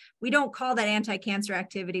cells, we don't call that anti-cancer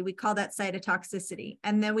activity. We call that cytotoxicity.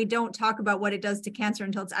 And then we don't talk about what it does to cancer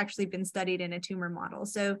until it's actually been studied in a tumor model.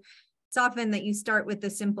 So it's often that you start with the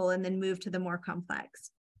simple and then move to the more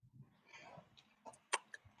complex.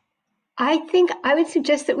 I think I would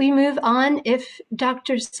suggest that we move on if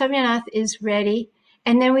Dr. Soumyanath is ready.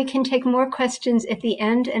 And then we can take more questions at the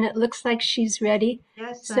end, and it looks like she's ready.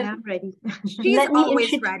 Yes, so I am ready. She's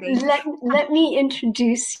always ready. Let me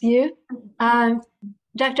introduce you. Dr.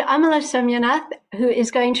 Amala Soumyanath, who is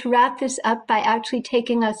going to wrap this up by actually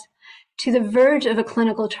taking us to the verge of a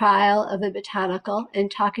clinical trial of a botanical and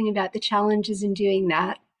talking about the challenges in doing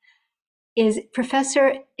that, is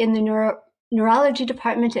professor in the neurology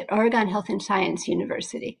department at Oregon Health and Science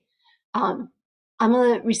University.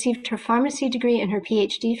 Amala received her pharmacy degree and her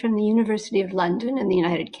PhD from the University of London in the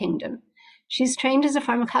United Kingdom. She's trained as a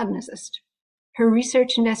pharmacognosist. Her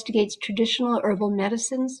research investigates traditional herbal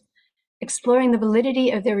medicines, exploring the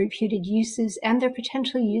validity of their reputed uses and their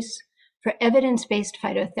potential use for evidence-based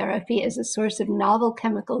phytotherapy as a source of novel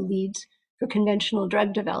chemical leads for conventional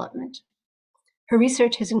drug development. Her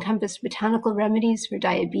research has encompassed botanical remedies for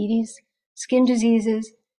diabetes, skin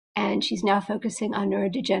diseases, and she's now focusing on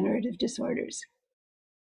neurodegenerative disorders.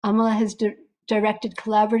 Amala has directed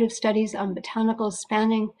collaborative studies on botanicals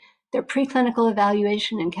spanning their preclinical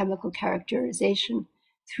evaluation and chemical characterization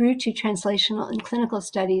through to translational and clinical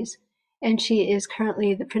studies, and she is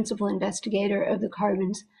currently the principal investigator of the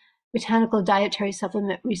Carbon's Botanical Dietary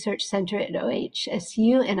Supplement Research Center at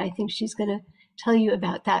OHSU, and I think she's going to tell you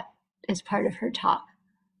about that as part of her talk.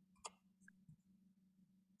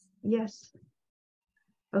 Yes.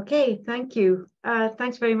 Okay, thank you.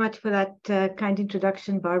 Thanks very much for that kind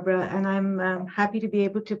introduction, Barbara. And I'm happy to be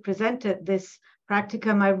able to present at this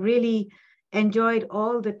practicum. I've really enjoyed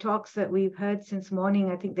all the talks that we've heard since morning.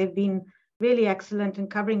 I think they've been really excellent and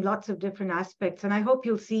covering lots of different aspects. And I hope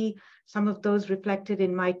you'll see some of those reflected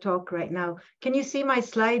in my talk right now. Can you see my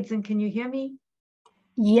slides and can you hear me?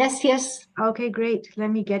 Yes, yes. Okay, great. Let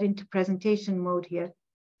me get into presentation mode here.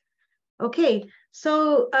 Okay,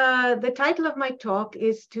 so the title of my talk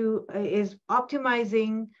is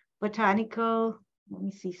optimizing botanical. Let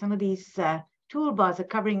me see, some of these toolbars are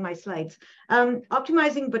covering my slides.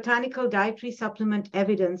 Optimizing botanical dietary supplement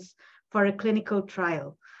evidence for a clinical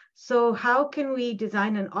trial. So how can we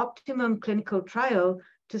design an optimum clinical trial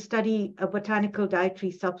to study a botanical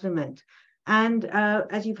dietary supplement? And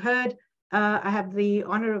as you've heard, I have the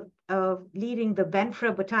honor of leading the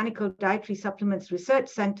BPharm Botanical Dietary Supplements Research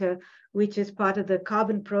Center, which is part of the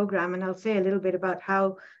Carbon program. And I'll say a little bit about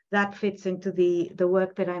how that fits into the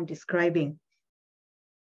work that I'm describing.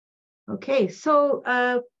 Okay, so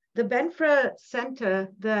the BPharm Center,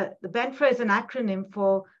 the BPharm is an acronym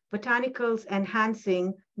for Botanicals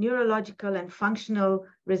Enhancing Neurological and Functional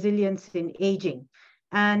Resilience in Aging.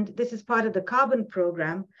 And this is part of the Carbon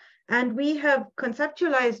program. And we have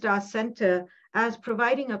conceptualized our center as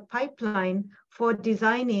providing a pipeline for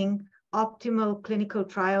designing optimal clinical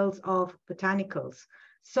trials of botanicals.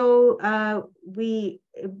 So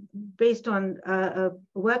based on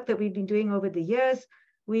work that we've been doing over the years,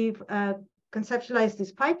 we've conceptualized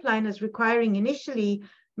this pipeline as requiring initially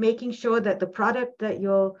making sure that the product that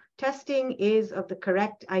you're testing is of the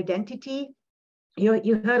correct identity.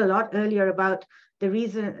 You heard a lot earlier about the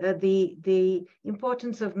reason, the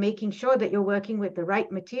importance of making sure that you're working with the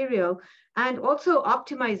right material, and also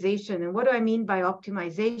optimization. And what do I mean by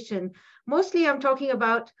optimization? Mostly I'm talking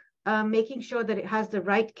about making sure that it has the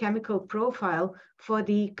right chemical profile for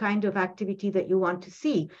the kind of activity that you want to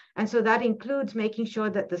see. And so that includes making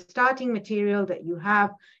sure that the starting material that you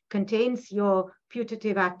have contains your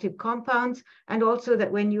putative active compounds, and also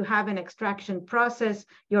that when you have an extraction process,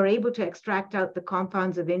 you're able to extract out the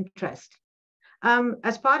compounds of interest.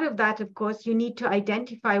 As part of that, of course, you need to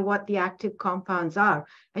identify what the active compounds are.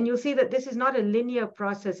 And you'll see that this is not a linear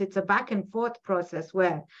process. It's a back and forth process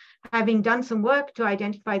where, having done some work to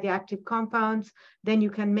identify the active compounds, then you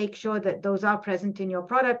can make sure that those are present in your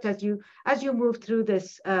product as you move through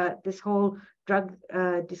this whole drug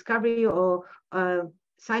discovery or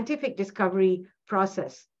scientific discovery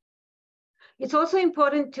process. It's also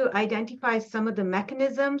important to identify some of the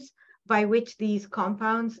mechanisms by which these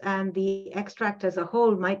compounds and the extract as a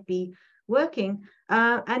whole might be working.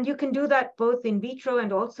 And you can do that both in vitro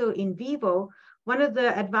and also in vivo. One of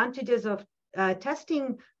the advantages of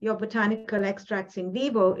testing your botanical extracts in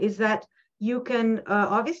vivo is that you can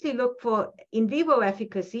obviously look for in vivo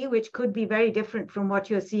efficacy, which could be very different from what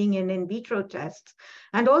you're seeing in vitro tests.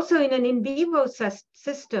 And also in an in vivo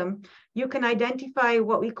system, you can identify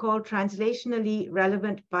what we call translationally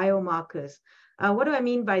relevant biomarkers. What do I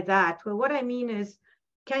mean by that? Well, what I mean is,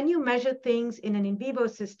 can you measure things in an in vivo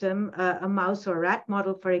system, a mouse or rat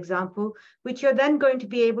model, for example, which you're then going to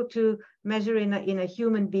be able to measure in a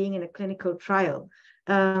human being in a clinical trial?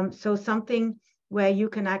 So something where you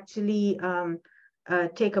can actually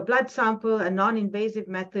take a blood sample, a non-invasive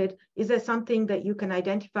method. Is there something that you can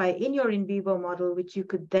identify in your in vivo model, which you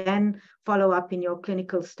could then follow up in your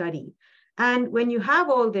clinical study? And when you have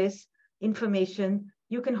all this information,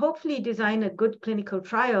 you can hopefully design a good clinical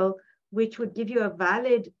trial, which would give you a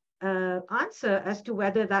valid answer as to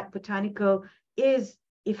whether that botanical is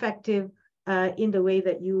effective in the way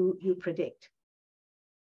that you predict.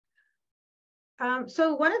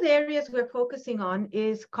 So one of the areas we're focusing on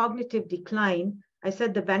is cognitive decline. I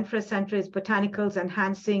said the Benfra Center is Botanicals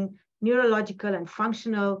Enhancing Neurological and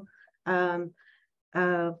Functional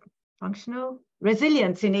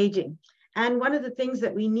Resilience in Aging. And one of the things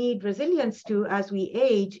that we need resilience to as we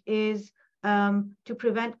age is to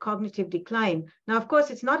prevent cognitive decline. Now, of course,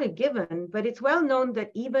 it's not a given, but it's well known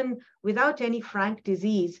that even without any frank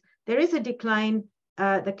disease, there is a decline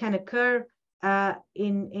that can occur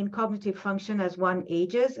in cognitive function as one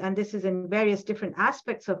ages, and this is in various different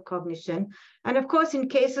aspects of cognition. And of course, in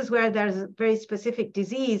cases where there's a very specific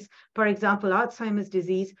disease, for example, Alzheimer's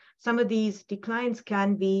disease, some of these declines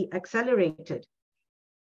can be accelerated.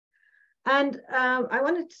 And I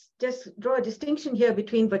want to just draw a distinction here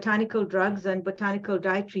between botanical drugs and botanical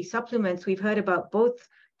dietary supplements. We've heard about both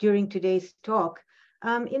during today's talk.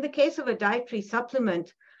 In the case of a dietary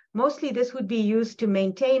supplement, mostly this would be used to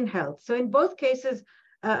maintain health. So in both cases,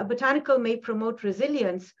 a botanical may promote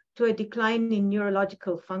resilience to a decline in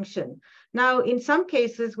neurological function. Now, in some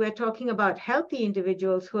cases, we're talking about healthy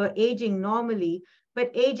individuals who are aging normally,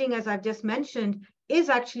 but aging, as I've just mentioned, is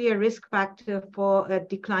actually a risk factor for a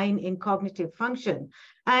decline in cognitive function.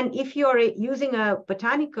 And if you're using a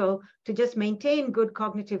botanical to just maintain good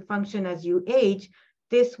cognitive function as you age,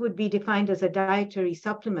 this would be defined as a dietary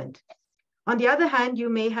supplement. On the other hand, you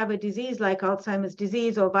may have a disease like Alzheimer's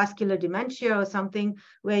disease or vascular dementia or something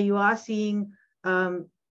where you are seeing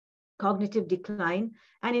cognitive decline.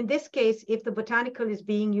 And in this case, if the botanical is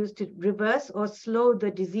being used to reverse or slow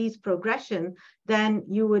the disease progression, then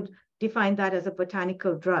you would define that as a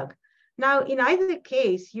botanical drug. Now, in either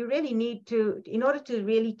case, you really need to, in order to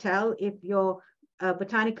really tell if your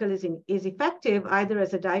botanical is effective, either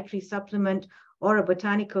as a dietary supplement or a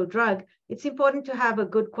botanical drug, it's important to have a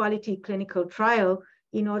good quality clinical trial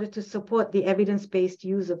in order to support the evidence-based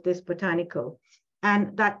use of this botanical.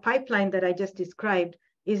 And that pipeline that I just described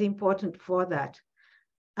is important for that.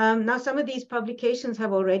 Now, some of these publications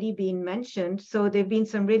have already been mentioned. So there've been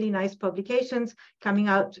some really nice publications coming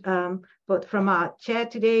out, both from our chair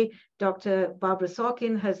today. Dr. Barbara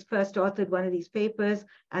Sorkin has first authored one of these papers,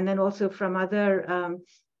 and then also from other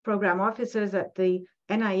program officers at the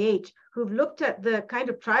NIH who've looked at the kind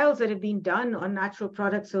of trials that have been done on natural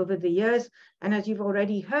products over the years. And as you've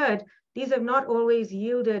already heard, these have not always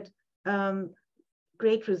yielded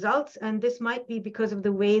great results, and this might be because of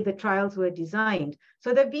the way the trials were designed.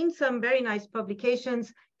 So there have been some very nice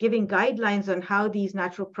publications giving guidelines on how these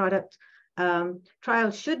natural product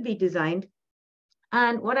trials should be designed.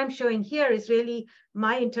 And what I'm showing here is really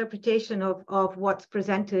my interpretation of what's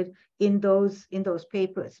presented in those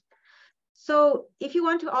papers. So if you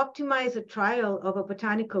want to optimize a trial of a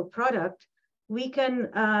botanical product, we can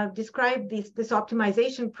describe this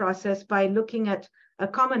optimization process by looking at a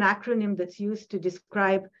common acronym that's used to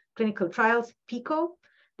describe clinical trials, PICO.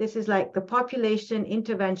 This is like the population,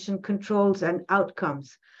 intervention, controls, and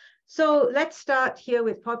outcomes. So let's start here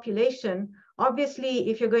with population. Obviously,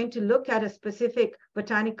 if you're going to look at a specific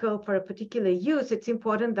botanical for a particular use, it's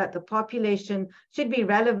important that the population should be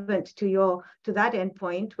relevant to that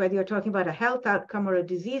endpoint, whether you're talking about a health outcome or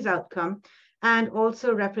a disease outcome, and also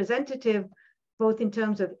representative, both in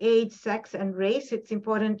terms of age, sex, and race. It's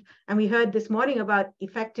important. And we heard this morning about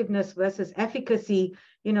effectiveness versus efficacy,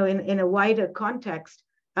 in a wider context.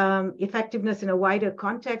 Effectiveness in a wider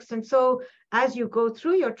context. And so as you go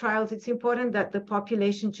through your trials, it's important that the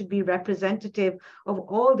population should be representative of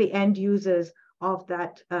all the end users of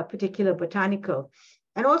that particular botanical.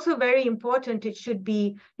 And also very important,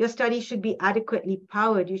 your study should be adequately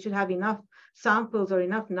powered. You should have enough samples or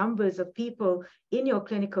enough numbers of people in your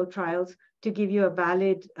clinical trials to give you a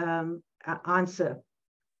valid answer.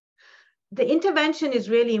 The intervention is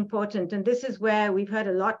really important, and this is where we've heard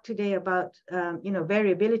a lot today about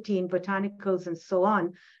variability in botanicals and so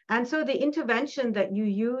on. And so the intervention that you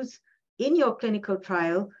use in your clinical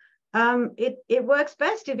trial, it works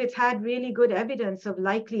best if it's had really good evidence of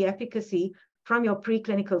likely efficacy from your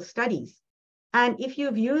preclinical studies. And if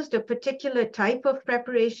you've used a particular type of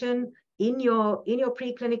preparation in your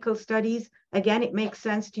preclinical studies, again, it makes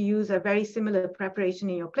sense to use a very similar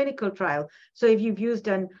preparation in your clinical trial. So if you've used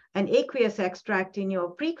an aqueous extract in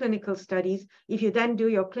your preclinical studies, if you then do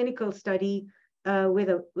your clinical study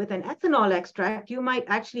with an ethanol extract, you might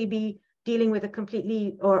actually be dealing with a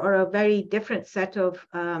completely or a very different set of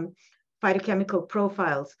phytochemical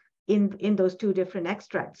profiles in those two different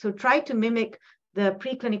extracts. So try to mimic the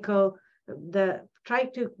preclinical, try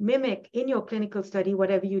to mimic in your clinical study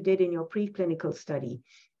whatever you did in your preclinical study.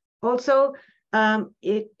 Also,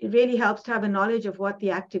 it really helps to have a knowledge of what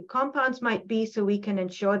the active compounds might be so we can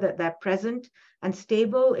ensure that they're present and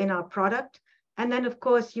stable in our product. And then, of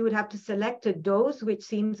course, you would have to select a dose which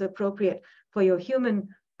seems appropriate for your human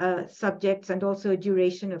subjects and also a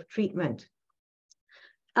duration of treatment.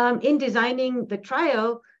 In designing the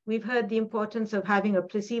trial, we've heard the importance of having a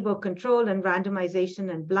placebo control and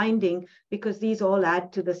randomization and blinding, because these all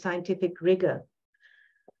add to the scientific rigor.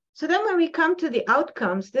 So then when we come to the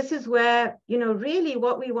outcomes, this is where, really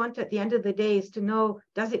what we want at the end of the day is to know,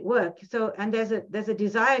 does it work? So, and there's a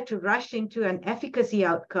desire to rush into an efficacy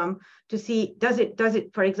outcome to see, does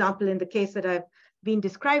it, for example, in the case that I've been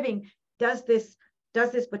describing, does this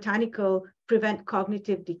botanical prevent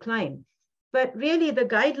cognitive decline? But really the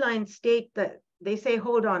guidelines state that they say,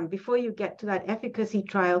 hold on, before you get to that efficacy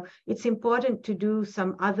trial, it's important to do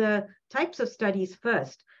some other types of studies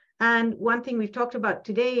first. And one thing we've talked about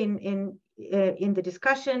today in the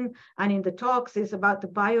discussion and in the talks is about the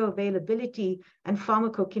bioavailability and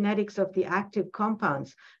pharmacokinetics of the active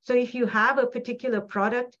compounds. So if you have a particular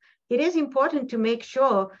product, it is important to make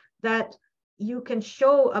sure that you can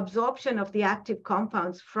show absorption of the active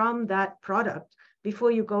compounds from that product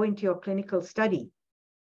before you go into your clinical study.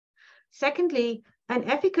 Secondly, an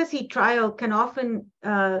efficacy trial can often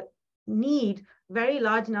need very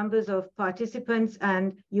large numbers of participants,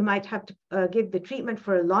 and you might have to give the treatment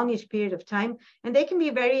for a longish period of time, and they can be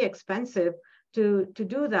very expensive to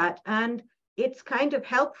do that. And it's kind of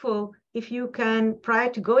helpful if you can, prior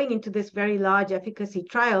to going into this very large efficacy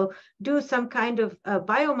trial, do some kind of a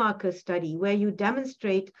biomarker study where you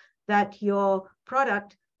demonstrate that your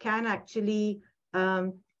product can actually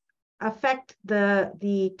affect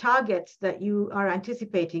the targets that you are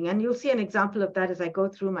anticipating. And you'll see an example of that as I go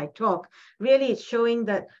through my talk. Really, it's showing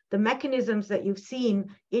that the mechanisms that you've seen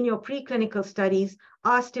in your preclinical studies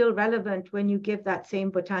are still relevant when you give that same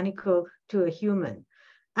botanical to a human.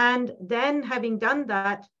 And then having done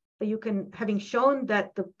that, having shown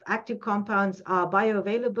that the active compounds are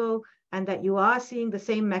bioavailable and that you are seeing the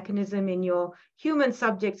same mechanism in your human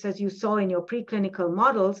subjects as you saw in your preclinical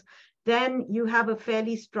models, then you have a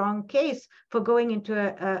fairly strong case for going into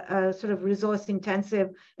a sort of resource-intensive,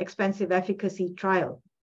 expensive efficacy trial.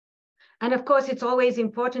 And of course, it's always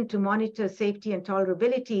important to monitor safety and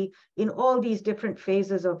tolerability in all these different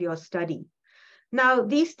phases of your study. Now,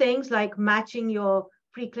 these things like matching your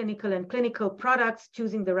preclinical and clinical products,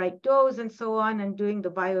 choosing the right dose and so on, and doing the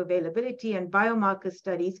bioavailability and biomarker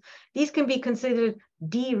studies. These can be considered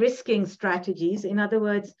de-risking strategies. In other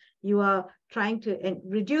words, you are trying to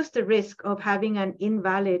reduce the risk of having an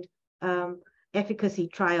invalid efficacy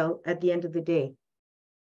trial at the end of the day.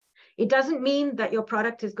 It doesn't mean that your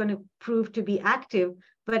product is going to prove to be active,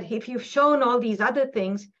 but if you've shown all these other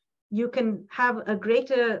things, you can have a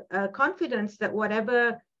greater confidence that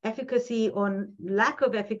whatever efficacy or lack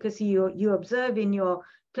of efficacy you observe in your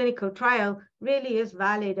clinical trial really is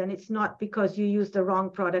valid, and it's not because you used the wrong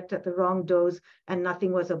product at the wrong dose and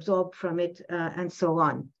nothing was absorbed from it, and so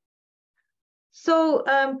on. So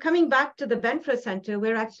coming back to the Benfra Center,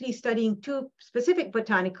 we're actually studying two specific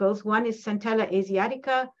botanicals. One is Centella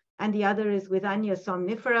asiatica, and the other is Withania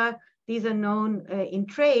somnifera. These are known in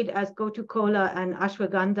trade as gotu-kola and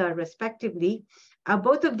ashwagandha, respectively.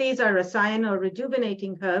 Both of these are rasayan or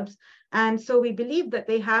rejuvenating herbs, and so we believe that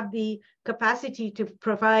they have the capacity to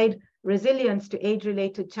provide resilience to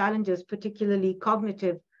age-related challenges, particularly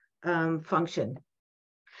cognitive function.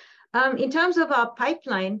 In terms of our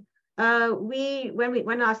pipeline,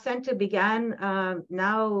 when our center began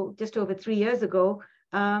now just over 3 years ago,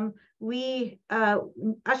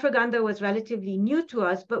 ashwagandha was relatively new to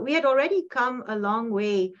us, but we had already come a long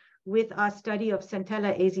way with our study of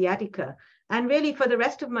Centella asiatica. And really, for the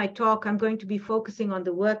rest of my talk, I'm going to be focusing on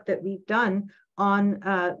the work that we've done on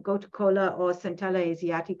gotu-kola or Centella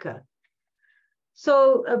asiatica.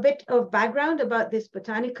 So a bit of background about this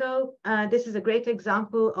botanical. This is a great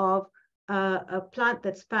example of a plant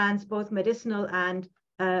that spans both medicinal and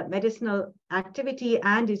medicinal activity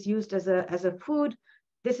and is used as a food.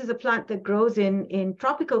 This is a plant that grows in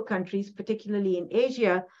tropical countries, particularly in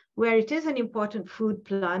Asia, where it is an important food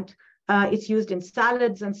plant. It's used in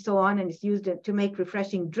salads and so on, and it's used to make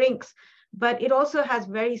refreshing drinks, but it also has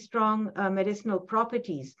very strong medicinal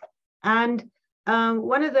properties. And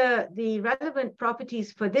one of the relevant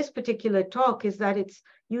properties for this particular talk is that it's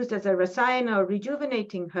used as a rasayan or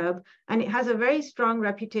rejuvenating herb, and it has a very strong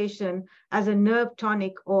reputation as a nerve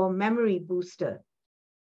tonic or memory booster.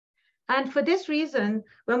 And for this reason,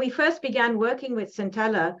 when we first began working with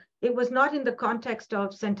Centella, it was not in the context of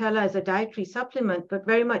Centella as a dietary supplement, but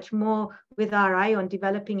very much more with our eye on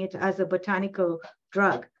developing it as a botanical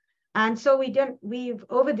drug. And so we've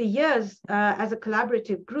over the years, as a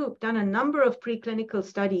collaborative group, done a number of preclinical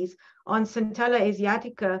studies on Centella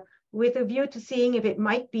asiatica with a view to seeing if it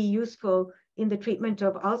might be useful in the treatment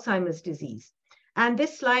of Alzheimer's disease. And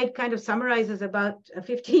this slide kind of summarizes about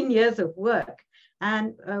 15 years of work.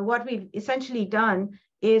 And what we've essentially done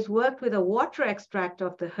is worked with a water extract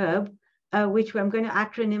of the herb, which I'm going to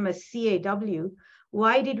acronym as CAW.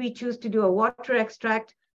 Why did we choose to do a water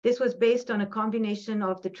extract? This was based on a combination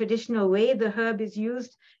of the traditional way the herb is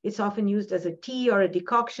used. It's often used as a tea or a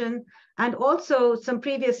decoction, and also some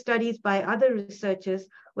previous studies by other researchers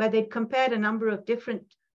where they'd compared a number of different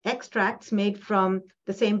extracts made from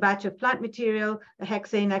the same batch of plant material, a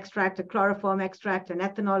hexane extract, a chloroform extract, an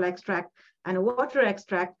ethanol extract, and a water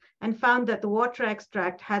extract, and found that the water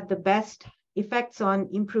extract had the best effects on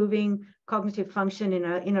improving cognitive function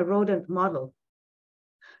in a rodent model.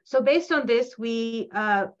 So based on this, we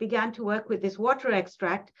began to work with this water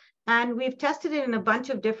extract, and we've tested it in a bunch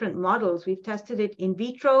of different models. We've tested it in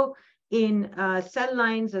vitro, in cell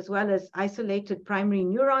lines, as well as isolated primary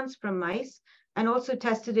neurons from mice, and also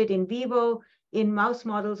tested it in vivo in mouse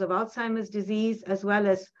models of Alzheimer's disease, as well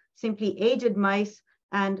as simply aged mice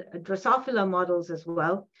and Drosophila models as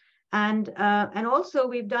well. And also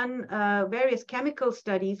we've done various chemical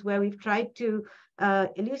studies where we've tried to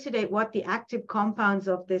elucidate what the active compounds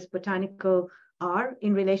of this botanical are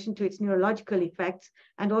in relation to its neurological effects,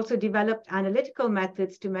 and also developed analytical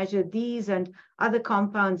methods to measure these and other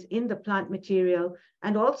compounds in the plant material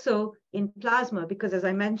and also in plasma, because as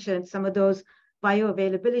I mentioned, some of those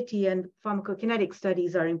bioavailability and pharmacokinetic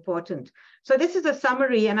studies are important. So this is a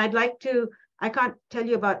summary, and I can't tell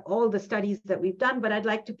you about all the studies that we've done, but I'd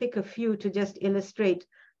like to pick a few to just illustrate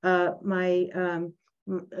what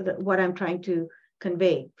I'm trying to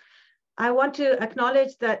convey. I want to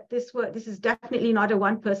acknowledge that this is definitely not a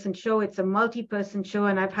one-person show, it's a multi-person show,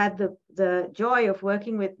 and I've had the joy of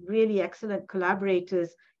working with really excellent collaborators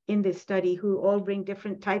in this study who all bring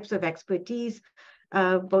different types of expertise,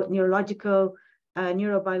 both neurological,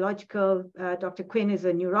 neurobiological. Dr. Quinn is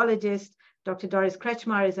a neurologist, Dr. Doris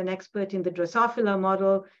Kretschmar is an expert in the Drosophila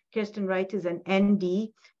model, Kirsten Wright is an ND,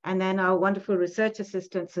 and then our wonderful research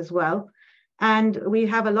assistants as well. And we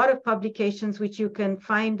have a lot of publications which you can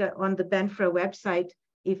find on the Benfra website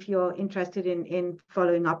if you're interested in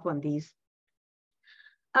following up on these.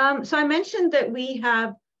 So I mentioned that we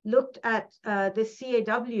have looked at this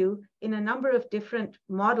CAW in a number of different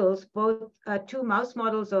models, both 2 mouse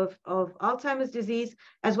models of Alzheimer's disease,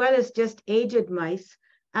 as well as just aged mice.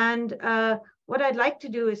 And what I'd like to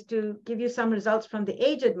do is to give you some results from the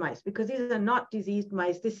aged mice, because these are not diseased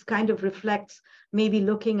mice. This kind of reflects maybe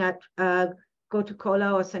looking at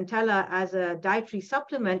Gotu-kola or centella as a dietary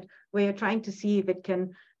supplement, where you're trying to see if it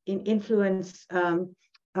can influence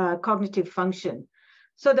cognitive function.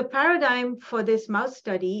 So the paradigm for this mouse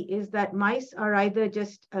study is that mice are either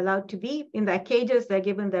just allowed to be in their cages, they're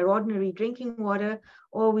given their ordinary drinking water,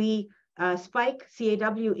 or we spike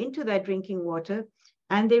CAW into their drinking water,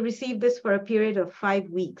 and they receive this for a period of 5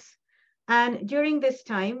 weeks. And during this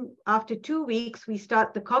time, after 2 weeks, we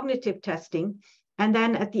start the cognitive testing. And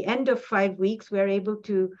then at the end of 5 weeks, we're able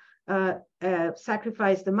to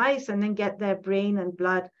sacrifice the mice and then get their brain and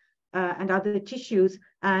blood and other tissues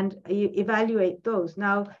and evaluate those.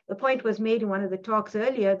 Now, the point was made in one of the talks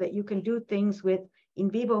earlier that you can do things with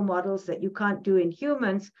in vivo models that you can't do in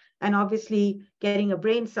humans. And obviously getting a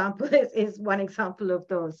brain sample is one example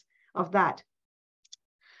of that.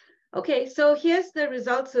 Okay, so here's the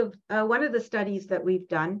results of one of the studies that we've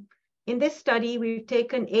done. In this study, we've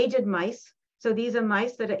taken aged mice. So these are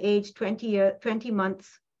mice that are aged 20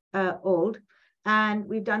 months old. And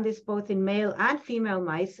we've done this both in male and female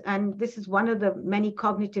mice. And this is one of the many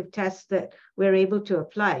cognitive tests that we're able to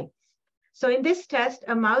apply. So in this test,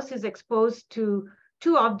 a mouse is exposed to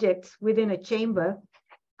 2 objects within a chamber.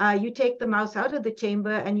 You take the mouse out of the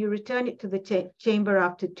chamber and you return it to the chamber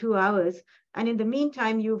after 2 hours. And in the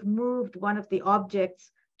meantime, you've moved one of the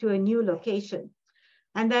objects to a new location.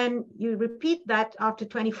 And then you repeat that after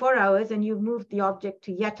 24 hours and you've moved the object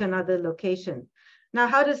to yet another location. Now,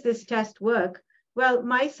 how does this test work? Well,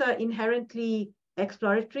 mice are inherently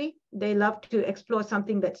exploratory. They love to explore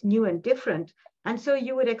something that's new and different. And so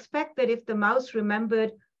you would expect that if the mouse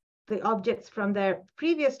remembered the objects from their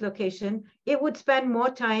previous location, it would spend more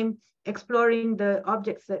time exploring the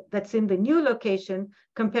objects that's in the new location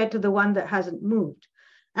compared to the one that hasn't moved.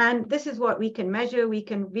 And this is what we can measure. We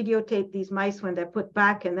can videotape these mice when they're put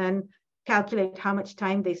back and then calculate how much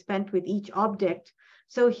time they spent with each object.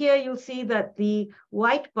 So here you'll see that the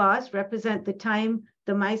white bars represent the time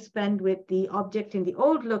the mice spend with the object in the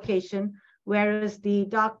old location, whereas the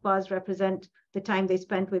dark bars represent the time they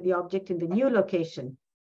spent with the object in the new location.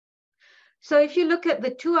 So if you look at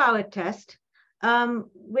the 2-hour test,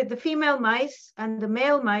 with the female mice and the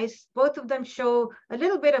male mice, both of them show a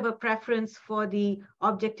little bit of a preference for the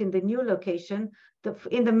object in the new location.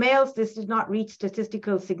 In the males, this did not reach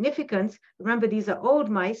statistical significance. Remember, these are old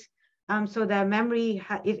mice. So their memory,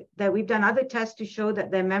 that we've done other tests to show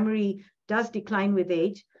that their memory does decline with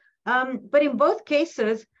age. But in both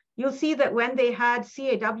cases, you'll see that when they had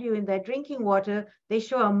CAW in their drinking water, they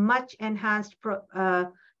show a much enhanced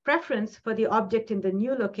preference for the object in the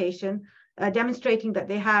new location, demonstrating that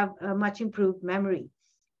they have a much improved memory.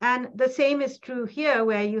 And the same is true here,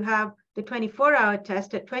 where you have the 24-hour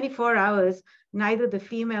test. At 24 hours, neither the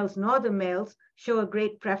females nor the males show a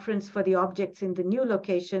great preference for the objects in the new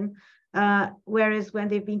location, whereas when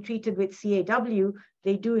they've been treated with CAW,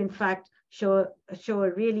 they do in fact show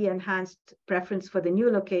a really enhanced preference for the new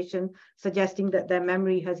location, suggesting that their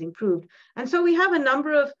memory has improved. And so we have a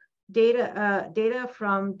number of data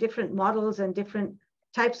from different models and different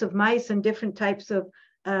types of mice and different types of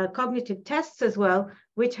cognitive tests as well,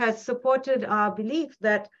 which has supported our belief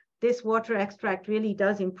that this water extract really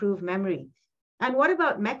does improve memory. And what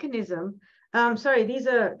about mechanism? Sorry,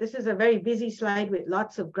 this is a very busy slide with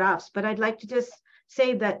lots of graphs, but I'd like to just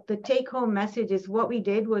say that the take-home message is what we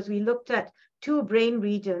did was we looked at 2 brain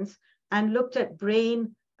regions and looked at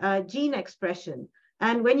brain gene expression.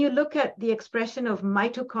 And when you look at the expression of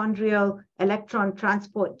mitochondrial electron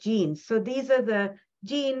transport genes, so these are the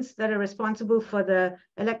genes that are responsible for the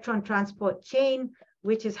electron transport chain,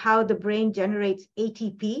 which is how the brain generates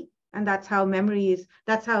ATP. And that's how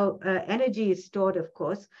energy is stored, of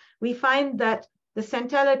course. We find that the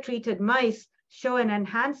centella-treated mice show an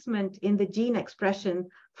enhancement in the gene expression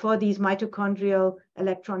for these mitochondrial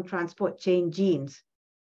electron transport chain genes.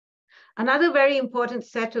 Another very important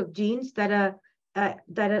set of genes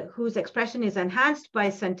whose expression is enhanced by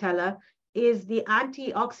centella is the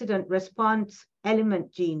antioxidant response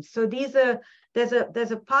element genes. So there's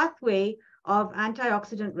a pathway of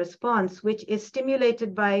antioxidant response which is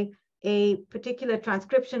stimulated by a particular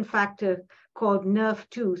transcription factor called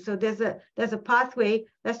NRF2. So there's a pathway.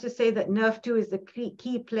 Let's just say that NRF2 is the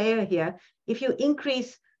key player here. If you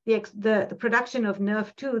increase the production of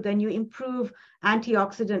NRF2, then you improve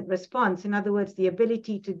antioxidant response. In other words, the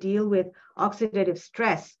ability to deal with oxidative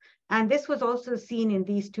stress. And this was also seen in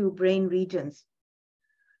these 2 brain regions.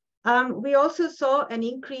 We also saw an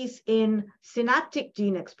increase in synaptic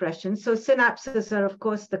gene expression. So synapses are, of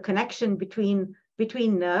course, the connection between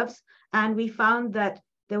nerves. And we found that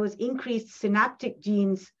there was increased synaptic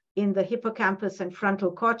genes in the hippocampus and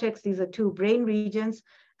frontal cortex. These are two brain regions.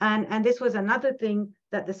 And this was another thing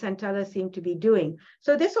that the centella seemed to be doing.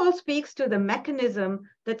 So this all speaks to the mechanism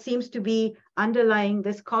that seems to be underlying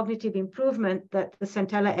this cognitive improvement that the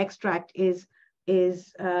centella extract is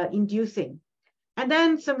inducing. And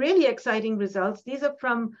then some really exciting results. These are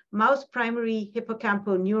from mouse primary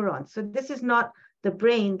hippocampal neurons. So this is not the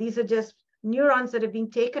brain. These are just neurons that have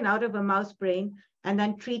been taken out of a mouse brain and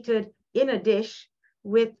then treated in a dish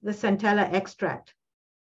with the centella extract.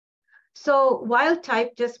 So wild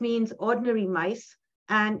type just means ordinary mice,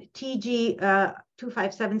 and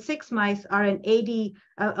TG2576 mice are an a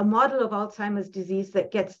model of Alzheimer's disease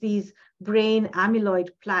that gets these brain amyloid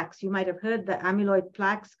plaques. You might have heard that amyloid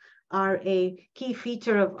plaques are a key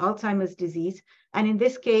feature of Alzheimer's disease. And in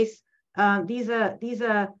this case, these are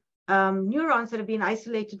neurons that have been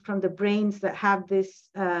isolated from the brains that have this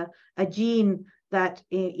a gene that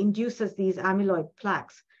induces these amyloid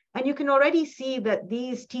plaques. And you can already see that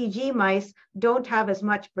these TG mice don't have as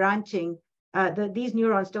much branching. These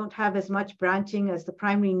neurons don't have as much branching as the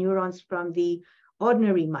primary neurons from the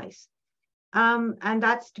ordinary mice. And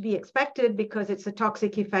that's to be expected because it's a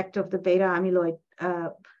toxic effect of the beta amyloid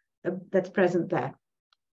that's present there.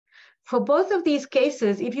 For both of these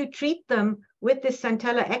cases, if you treat them with this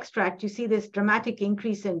centella extract, you see this dramatic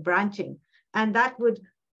increase in branching. And that would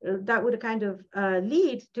kind of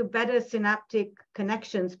lead to better synaptic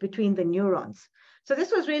connections between the neurons. So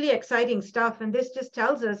this was really exciting stuff. And this just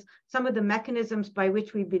tells us some of the mechanisms by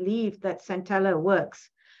which we believe that centella works.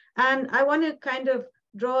 And I want to kind of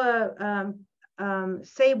draw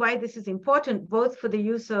say why this is important, both for the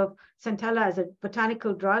use of centella as a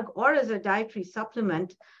botanical drug or as a dietary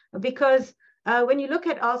supplement, because when you look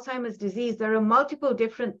at Alzheimer's disease, there are multiple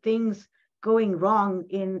different things going wrong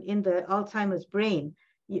in the Alzheimer's brain.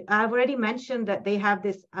 I've already mentioned that they have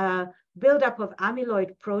this buildup of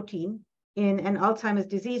amyloid protein in an Alzheimer's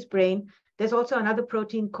disease brain. There's also another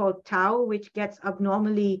protein called tau, which gets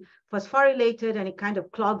abnormally phosphorylated and it kind of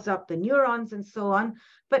clogs up the neurons and so on.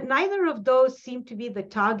 But neither of those seem to be the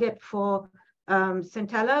target for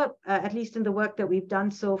centella, at least in the work that we've done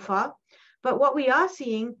so far. But what we are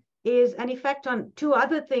seeing is an effect on two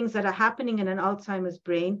other things that are happening in an Alzheimer's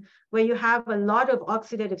brain, where you have a lot of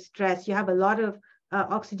oxidative stress. You have a lot of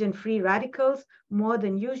oxygen-free radicals, more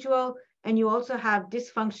than usual, and you also have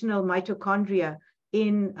dysfunctional mitochondria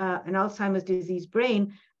in an Alzheimer's disease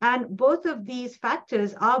brain. And both of these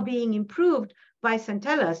factors are being improved by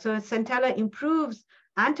centella. So centella improves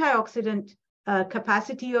antioxidant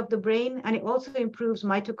capacity of the brain, and it also improves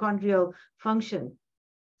mitochondrial function.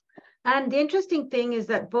 And the interesting thing is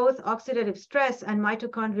that both oxidative stress and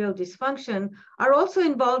mitochondrial dysfunction are also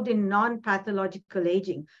involved in non-pathological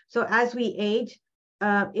aging. So as we age,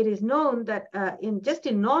 it is known that in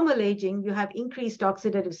normal aging, you have increased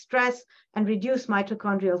oxidative stress and reduced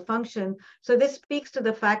mitochondrial function. So this speaks to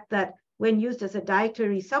the fact that when used as a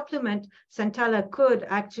dietary supplement, centella could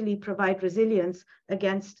actually provide resilience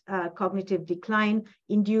against cognitive decline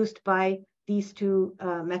induced by these two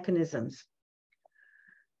mechanisms.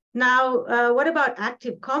 Now, what about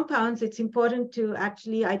active compounds? It's important to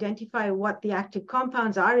actually identify what the active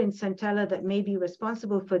compounds are in centella that may be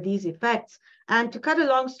responsible for these effects. And to cut a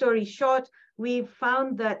long story short, we've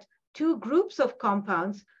found that two groups of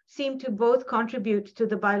compounds seem to both contribute to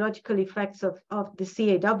the biological effects of the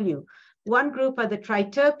CAW. One group are the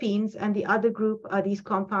triterpenes, and the other group are these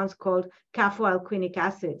compounds called caffeoylquinic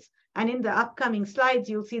acids. And in the upcoming slides,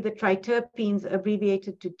 you'll see the triterpenes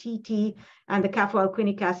abbreviated to TT and the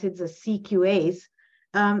caffeoylquinic acids as CQAs.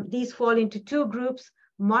 These fall into two groups,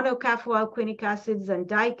 monocaffeoylquinic acids and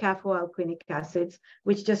dicaffeoylquinic acids,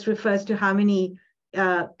 which just refers to how many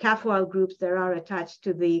caffeoyl groups there are attached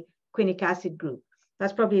to the quinic acid group.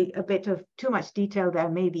 That's probably a bit of too much detail there,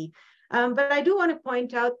 maybe. But I do want to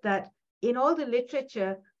point out that in all the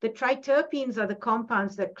literature, the triterpenes are the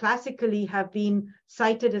compounds that classically have been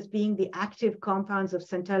cited as being the active compounds of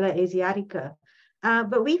Centella asiatica.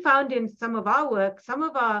 But we found in some of our work, some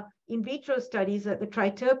of our in vitro studies, that the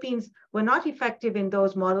triterpenes were not effective in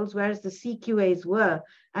those models, whereas the CQAs were.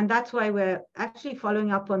 And that's why we're actually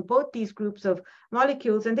following up on both these groups of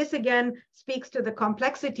molecules. And this again speaks to the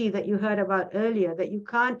complexity that you heard about earlier, that you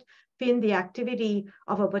can't pin the activity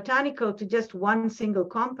of a botanical to just one single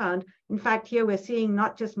compound. In fact, here we're seeing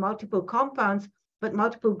not just multiple compounds, but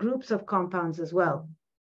multiple groups of compounds as well.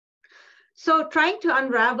 So trying to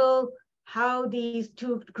unravel how these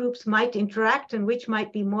two groups might interact and which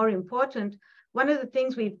might be more important, one of the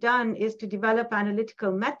things we've done is to develop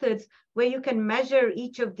analytical methods where you can measure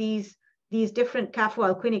each of these different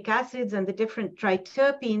caffeoalquinic acids and the different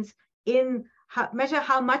triterpenes measure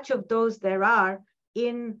how much of those there are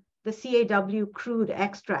in the CAW crude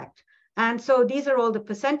extract. And so these are all the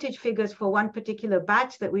percentage figures for one particular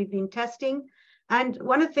batch that we've been testing. And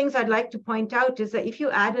one of the things I'd like to point out is that if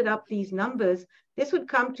you added up these numbers, this would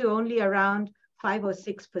come to only around 5 or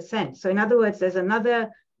 6%. So in other words, there's another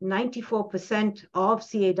 94% of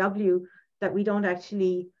CAW that we don't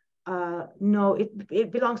actually know.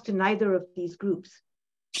 It belongs to neither of these groups.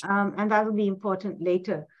 And that will be important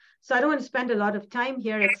later. So I don't want to spend a lot of time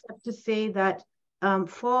here except to say that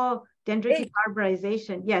for dendritic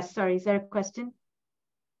arborization, yes, sorry, is there a question?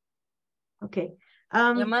 Okay.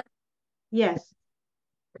 Yes.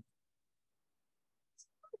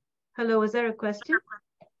 Hello, is there a question?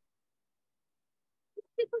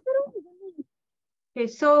 Okay,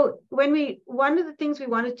 so one of the things we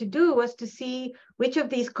wanted to do was to see which of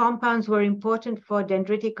these compounds were important for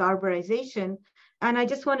dendritic arborization. And I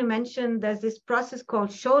just want to mention there's this process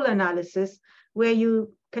called shoal analysis, where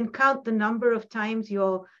you can count the number of times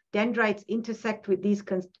your dendrites intersect with these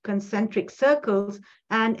concentric circles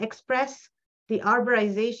and express the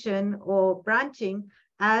arborization or branching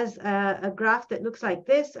as a graph that looks like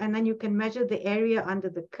this. And then you can measure the area under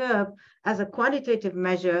the curve as a quantitative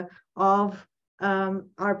measure of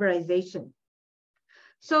arborization.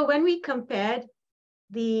 So when we compared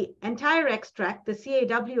the entire extract, the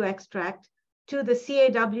CAW extract, to the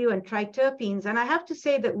CAW and triterpenes, and I have to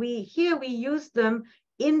say that we used them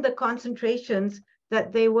in the concentrations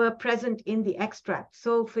that they were present in the extract.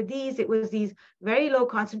 So for these, it was these very low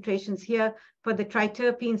concentrations here. For the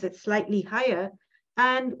triterpenes, it's slightly higher.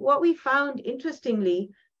 And what we found,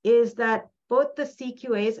 interestingly, is that both the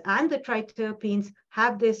CQAs and the triterpenes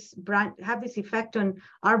have this effect on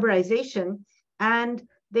arborization, and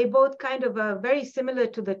they both kind of are very similar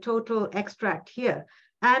to the total extract here.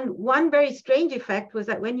 And one very strange effect was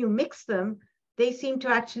that when you mix them, they seem to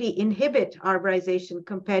actually inhibit arborization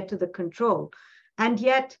compared to the control. And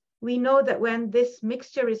yet we know that when this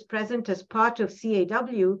mixture is present as part of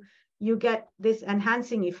CAW, you get this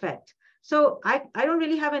enhancing effect. So I don't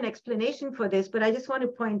really have an explanation for this, but I just want to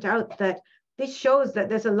point out that this shows that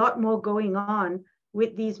there's a lot more going on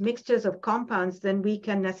with these mixtures of compounds than we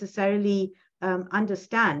can necessarily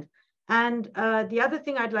understand. And the other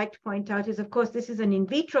thing I'd like to point out is, of course, this is an in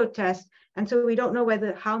vitro test. And so we don't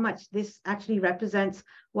know how much this actually represents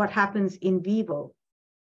what happens in vivo.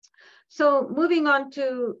 So moving on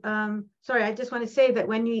to, sorry, I just want to say that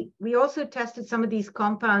when we also tested some of these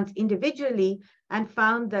compounds individually and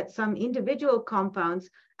found that some individual compounds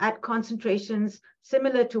at concentrations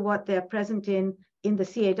similar to what they're present in the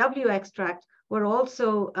CAW extract were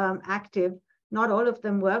also active. Not all of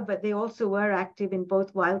them were, but they also were active in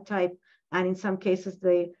both wild type and in some cases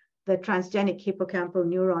the transgenic hippocampal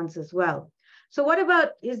neurons as well. So what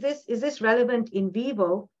about, is this relevant in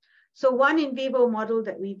vivo? So one in vivo model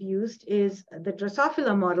that we've used is the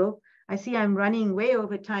Drosophila model. I see I'm running way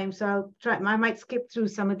over time, so I might skip through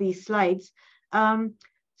some of these slides. In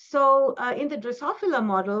the Drosophila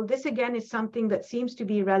model, this again is something that seems to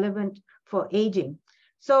be relevant for aging.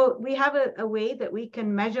 So we have a way that we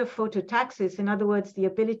can measure phototaxis, in other words, the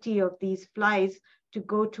ability of these flies to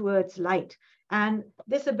go towards light. And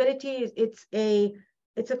this ability, it's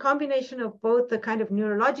a combination of both the kind of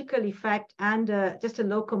neurological effect and just a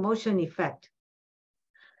locomotion effect.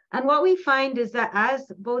 And what we find is that as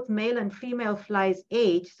both male and female flies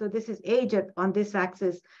age, so this is age on this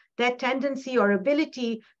axis, their tendency or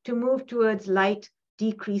ability to move towards light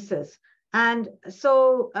decreases. And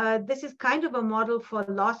so this is kind of a model for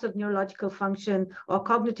loss of neurological function or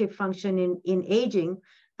cognitive function in aging.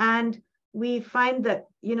 And we find that,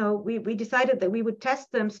 we decided that we would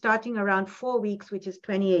test them starting around 4 weeks, which is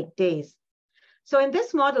 28 days. So in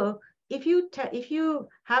this model, if you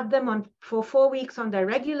have them for 4 weeks on their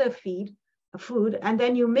regular food, and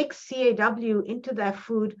then you mix CAW into their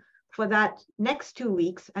food for that next 2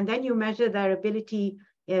 weeks, and then you measure their ability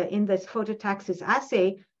in this phototaxis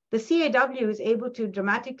assay, the CAW is able to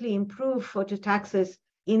dramatically improve phototaxis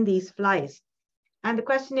in these flies. And the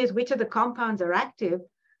question is, which of the compounds are active?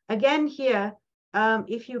 Again, here,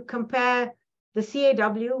 if you compare the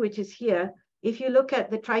CAW, which is here, if you look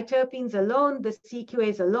at the triterpenes alone, the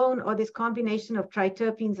CQAs alone, or this combination of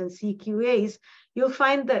triterpenes and CQAs, you'll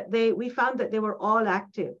find that we found that they were all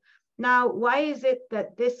active. Now, why is it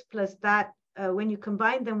that this plus that, when you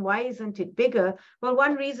combine them, why isn't it bigger? Well,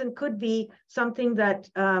 one reason could be something that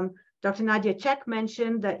Dr. Nadja Cech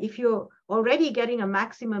mentioned, that if you're already getting a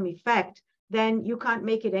maximum effect, then you can't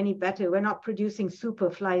make it any better. We're not producing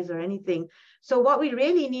super flies or anything. So what we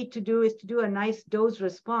really need to do is to do a nice dose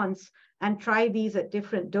response and try these at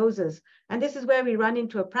different doses. And this is where we run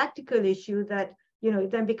into a practical issue that,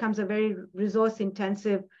 it then becomes a very resource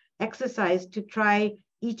intensive exercise to try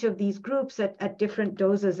each of these groups at different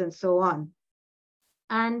doses and so on.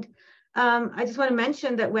 And I just want to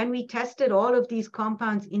mention that when we tested all of these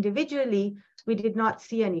compounds individually, we did not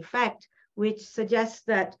see an effect, which suggests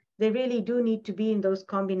that they really do need to be in those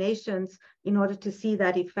combinations in order to see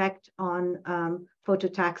that effect on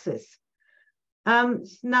phototaxis.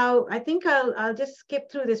 Now, I think I'll just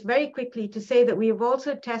skip through this very quickly to say that we have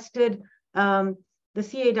also tested the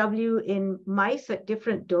CAW in mice at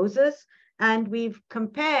different doses, and we've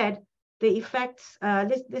compared the effects of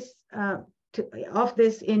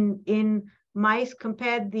this in mice,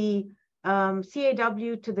 compared the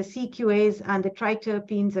CAW to the CQAs and the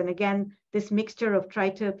triterpenes, and again, this mixture of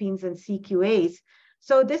triterpenes and CQAs.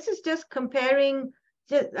 So this is just comparing,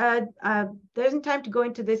 there isn't time to go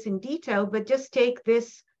into this in detail, but just take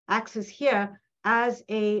this axis here as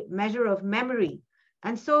a measure of memory.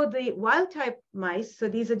 And so the wild type mice, so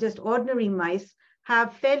these are just ordinary mice,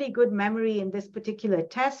 have fairly good memory in this particular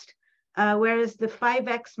test, whereas the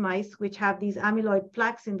 5X mice, which have these amyloid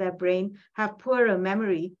plaques in their brain, have poorer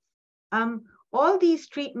memory. All these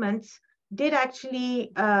treatments did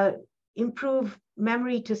actually improve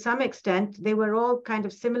memory to some extent. They were all kind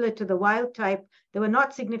of similar to the wild type. They were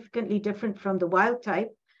not significantly different from the wild type,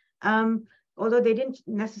 although they didn't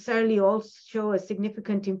necessarily all show a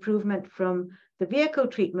significant improvement from the vehicle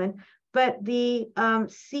treatment. But the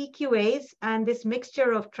CQAs and this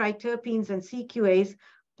mixture of triterpenes and CQAs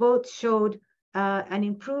both showed an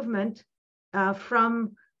improvement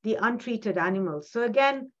from the untreated animals. So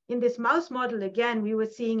again, in this mouse model, again, we were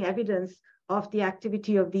seeing evidence of the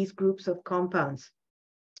activity of these groups of compounds.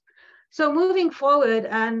 So moving forward,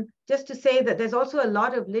 and just to say that there's also a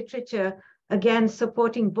lot of literature, again,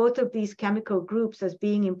 supporting both of these chemical groups as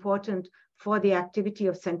being important for the activity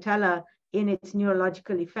of centella in its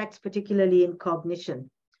neurological effects, particularly in cognition.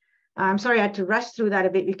 I'm sorry I had to rush through that a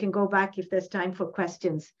bit. We can go back if there's time for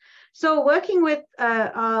questions. So working with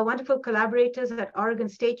our wonderful collaborators at Oregon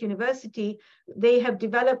State University, they have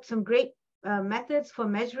developed some great methods for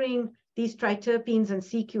measuring these triterpenes and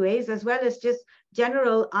CQAs, as well as just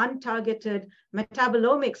general untargeted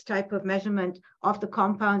metabolomics type of measurement of the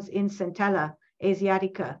compounds in Centella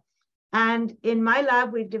asiatica. And in my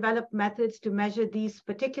lab, we've developed methods to measure these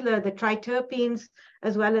particular, the triterpenes,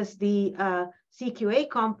 as well as the CQA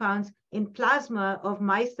compounds in plasma of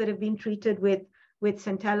mice that have been treated with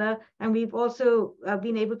Centella. And we've also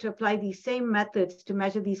been able to apply these same methods to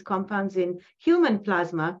measure these compounds in human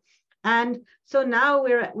plasma. And so now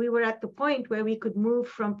we were at the point where we could move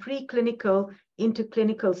from preclinical into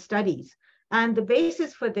clinical studies. And the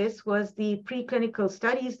basis for this was the preclinical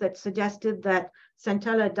studies that suggested that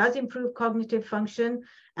Centella does improve cognitive function.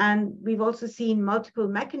 And we've also seen multiple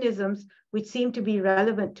mechanisms which seem to be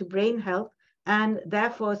relevant to brain health. And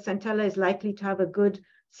therefore, Centella is likely to have a good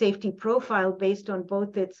safety profile based on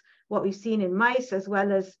both its what we've seen in mice, as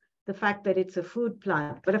well as the fact that it's a food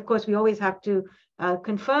plant. But of course, we always have to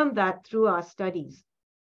confirm that through our studies.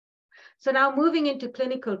 So now moving into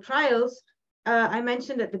clinical trials, I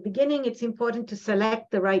mentioned at the beginning, it's important to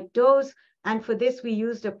select the right dose. And for this, we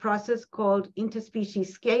used a process called interspecies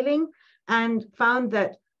scaling and found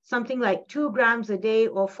that something like 2 grams a day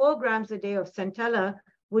or 4 grams a day of Centella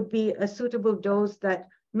would be a suitable dose that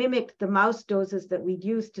mimicked the mouse doses that we'd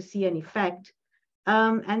used to see an effect.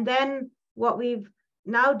 And then what we've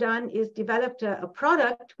now done is developed a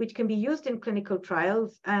product which can be used in clinical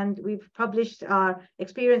trials. And we've published our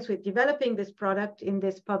experience with developing this product in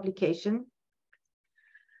this publication.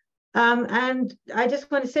 And I just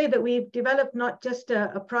want to say that we've developed not just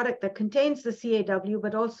a product that contains the CAW,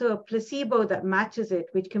 but also a placebo that matches it,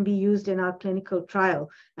 which can be used in our clinical trial.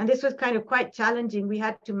 And this was kind of quite challenging. We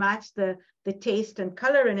had to match the taste and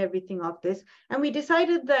color and everything of this. And we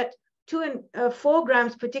decided that 2 and 4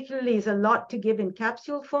 grams particularly is a lot to give in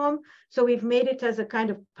capsule form. So we've made it as a kind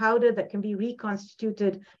of powder that can be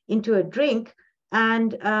reconstituted into a drink.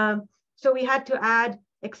 And so we had to add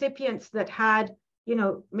excipients that had,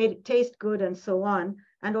 made it taste good and so on,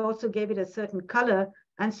 and also gave it a certain color.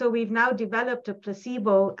 And so we've now developed a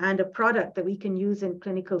placebo and a product that we can use in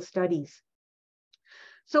clinical studies.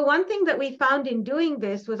 So one thing that we found in doing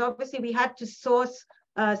this was obviously we had to source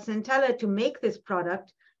Centella to make this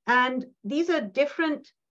product. And these are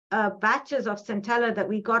different batches of centella that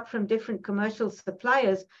we got from different commercial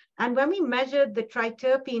suppliers. And when we measured the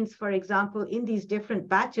triterpenes, for example, in these different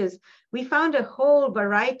batches, we found a whole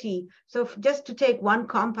variety. So just to take one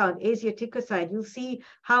compound, Asiaticoside, you'll see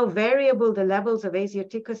how variable the levels of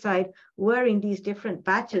Asiaticoside were in these different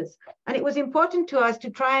batches. And it was important to us to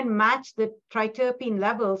try and match the triterpene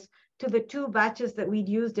levels to the 2 batches that we'd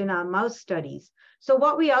used in our mouse studies. So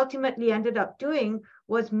what we ultimately ended up doing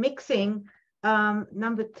was mixing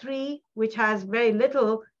number 3, which has very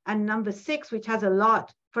little, and number 6, which has a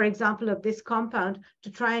lot, for example, of this compound,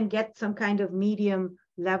 to try and get some kind of medium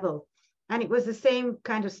level. And it was the same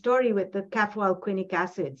kind of story with the caffeoylquinic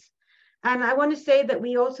acids. And I want to say that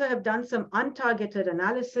we also have done some untargeted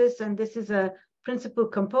analysis, and this is a principal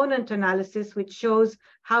component analysis, which shows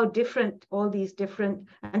how different all these different,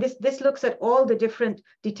 and this looks at all the different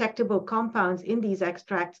detectable compounds in these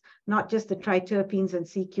extracts, not just the triterpenes and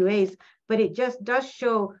CQAs, but it just does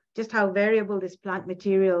show just how variable this plant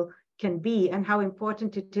material can be and how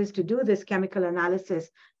important it is to do this chemical analysis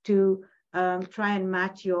to try and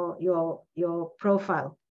match your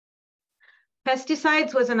profile.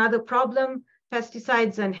 Pesticides was another problem.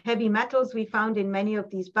 Pesticides and heavy metals we found in many of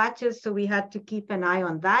these batches, so we had to keep an eye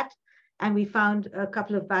on that. And we found a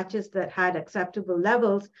couple of batches that had acceptable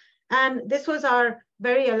levels. And this was our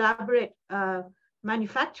very elaborate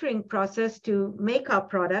manufacturing process to make our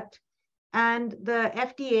product. And the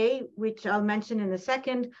FDA, which I'll mention in a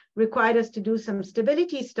second, required us to do some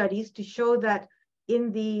stability studies to show that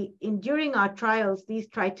during our trials, these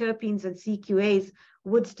triterpenes and CQAs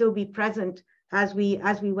would still be present as we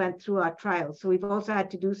went through our trials. So we've also had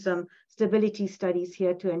to do some stability studies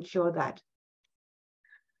here to ensure that.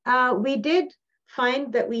 We did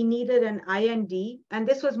find that we needed an IND, and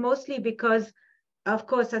this was mostly because, of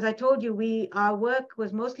course, as I told you, our work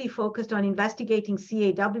was mostly focused on investigating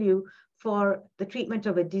CAW for the treatment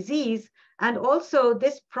of a disease. And also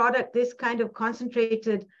this product, this kind of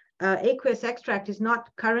concentrated aqueous extract, is not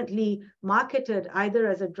currently marketed either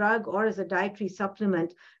as a drug or as a dietary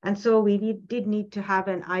supplement. And so we did need to have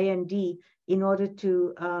an IND in order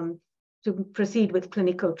to proceed with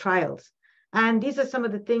clinical trials. And these are some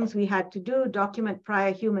of the things we had to do: document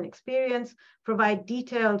prior human experience, provide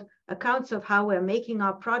detailed accounts of how we're making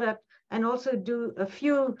our product, and also do a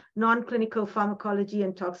few non-clinical pharmacology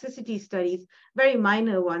and toxicity studies, very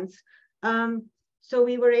minor ones. So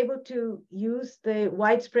we were able to use the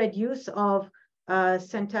widespread use of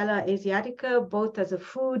Centella asiatica, both as a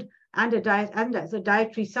food and as a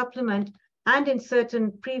dietary supplement, and in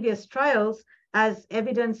certain previous trials as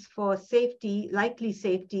evidence for safety, likely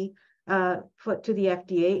safety to the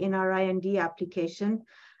FDA in our IND application.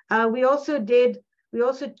 We also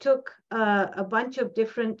took a bunch of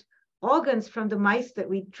different organs from the mice that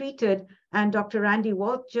we treated, and Dr. Randy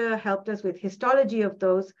Waltjer helped us with histology of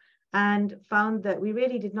those and found that we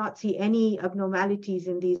really did not see any abnormalities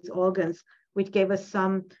in these organs, which gave us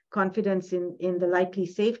some confidence in the likely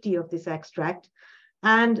safety of this extract.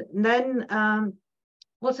 And then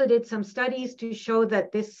also did some studies to show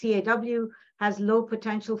that this CAW has low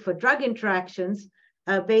potential for drug interactions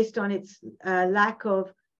based on its lack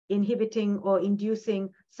of inhibiting or inducing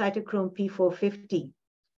cytochrome P450.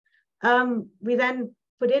 We then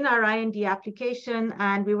put in our IND application,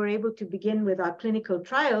 and we were able to begin with our clinical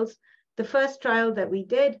trials. The first trial that we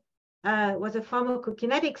did was a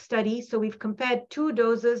pharmacokinetic study. So we've compared 2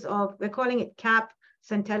 doses of, we're calling it CAP,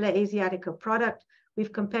 Centella asiatica product.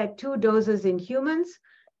 We've compared 2 doses in humans.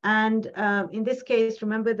 And in this case,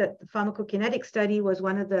 remember that the pharmacokinetic study was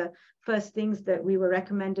one of the first things that we were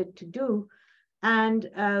recommended to do. And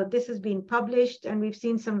this has been published, and we've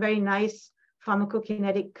seen some very nice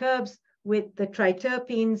pharmacokinetic curves with the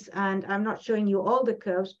triterpenes. And I'm not showing you all the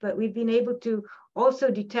curves, but we've been able to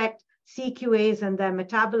also detect CQAs and their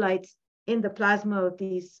metabolites in the plasma of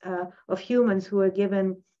these of humans who are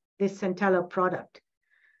given this Centella product.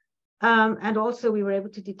 And also we were able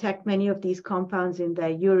to detect many of these compounds in their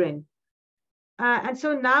urine. And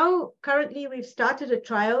so now currently we've started a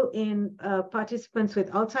trial in participants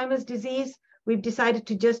with Alzheimer's disease. We've decided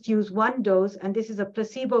to just use 1 dose, and this is a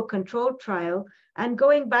placebo-controlled trial. And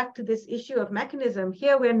going back to this issue of mechanism,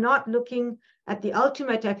 here we're not looking at the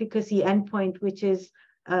ultimate efficacy endpoint, which is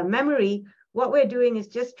memory. What we're doing is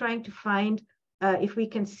just trying to find if we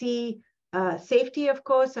can see safety, of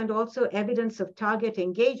course, and also evidence of target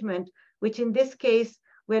engagement, which in this case,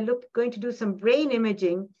 we're going to do some brain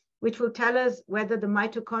imaging, which will tell us whether the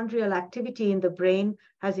mitochondrial activity in the brain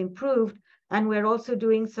has improved. And we're also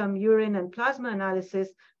doing some urine and plasma analysis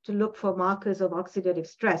to look for markers of oxidative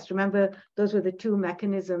stress. Remember, those were the 2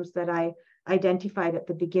 mechanisms that I identified at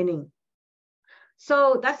the beginning.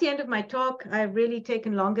 So that's the end of my talk. I've really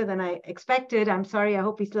taken longer than I expected. I'm sorry. I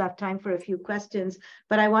hope we still have time for a few questions,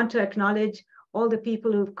 but I want to acknowledge all the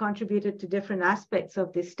people who've contributed to different aspects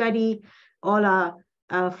of this study, all our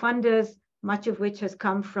funders, much of which has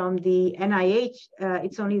come from the NIH.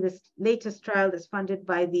 It's only the latest trial that's funded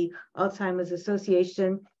by the Alzheimer's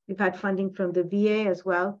Association. We've had funding from the VA as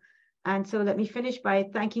well. And so let me finish by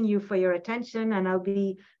thanking you for your attention, and I'll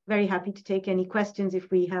be very happy to take any questions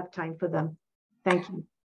if we have time for them. Thank you.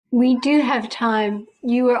 We do have time.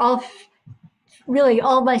 You were all, really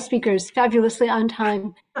all my speakers, fabulously on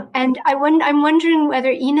time. And I'm wondering whether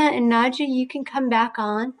Ina and Nadja, you can come back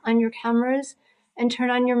on your cameras and turn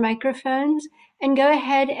on your microphones and go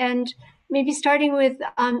ahead and maybe starting with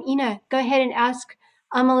Ina, go ahead and ask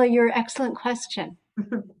Amala your excellent question.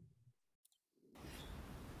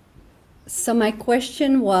 So my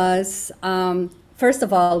question was, first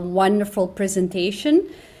of all, wonderful presentation.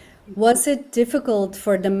 Was it difficult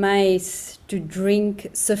for the mice to drink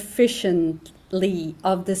sufficiently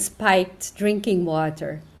of the spiked drinking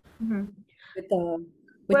water? Mm-hmm.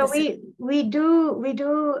 Well, we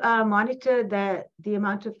do monitor the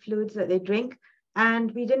amount of fluids that they drink, and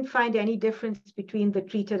we didn't find any difference between the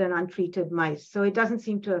treated and untreated mice. So it doesn't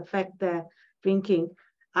seem to affect their drinking.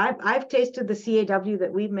 I've tasted the CAW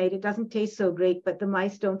that we've made. It doesn't taste so great, but the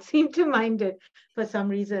mice don't seem to mind it for some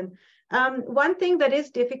reason. One thing that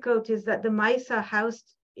is difficult is that the mice are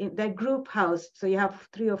housed, they're group housed. So you have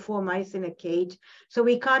 3 or 4 mice in a cage. So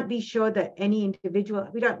we can't be sure that any individual,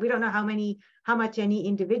 we don't know how much any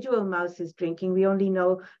individual mouse is drinking. We only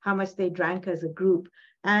know how much they drank as a group.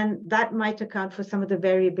 And that might account for some of the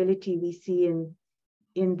variability we see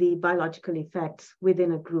in the biological effects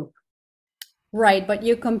within a group. Right, but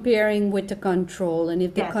you're comparing with the control, and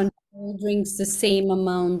if the control drinks the same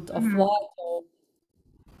amount of water,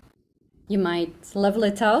 you might level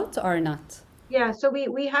it out or not. Yeah, so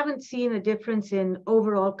we haven't seen a difference in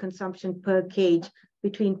overall consumption per cage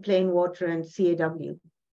between plain water and CAW.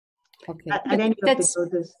 Okay. At any of the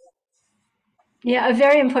doses. Yeah, a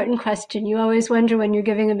very important question. You always wonder when you're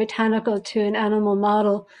giving a botanical to an animal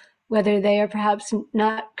model whether they are perhaps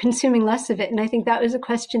not consuming less of it. And I think that was a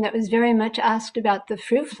question that was very much asked about the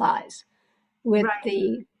fruit flies with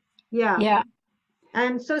the, yeah.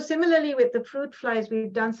 And so similarly with the fruit flies,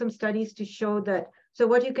 we've done some studies to show that, so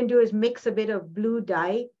what you can do is mix a bit of blue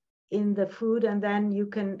dye in the food, and then you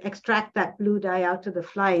can extract that blue dye out of the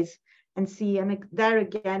flies and see. And there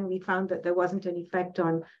again, we found that there wasn't an effect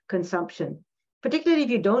on consumption. Particularly if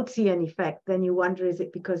you don't see an effect, then you wonder, is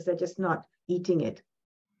it because they're just not eating it?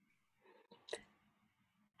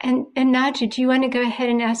 And Nadja, do you want to go ahead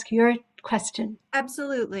and ask your question?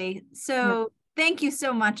 Absolutely. So thank you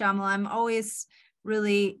so much, Amala. I'm always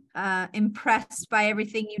really impressed by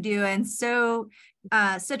everything you do, and so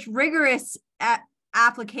such rigorous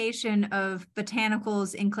application of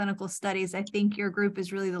botanicals in clinical studies. I think your group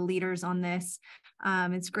is really the leaders on this.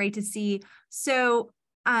 It's great to see. So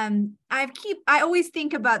I always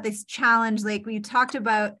think about this challenge, like we talked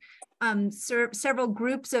about several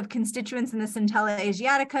groups of constituents in the Centella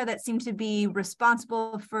asiatica that seem to be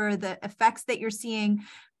responsible for the effects that you're seeing.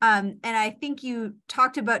 And I think you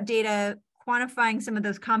talked about data quantifying some of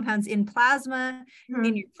those compounds in plasma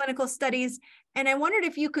in your clinical studies. And I wondered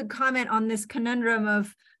if you could comment on this conundrum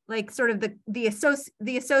of like sort of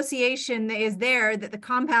the association that is there, that the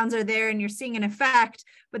compounds are there and you're seeing an effect,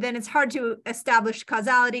 but then it's hard to establish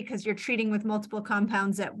causality because you're treating with multiple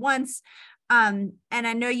compounds at once. And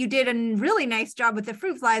I know you did a really nice job with the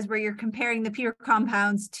fruit flies where you're comparing the pure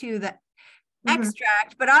compounds to the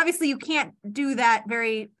extract, but obviously you can't do that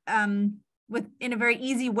very in a very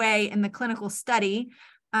easy way in the clinical study.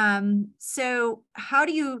 So how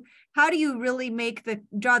do you really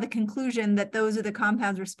draw the conclusion that those are the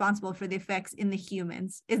compounds responsible for the effects in the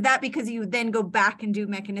humans? Is that because you then go back and do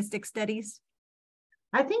mechanistic studies?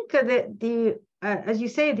 I think that as you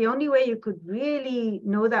say, the only way you could really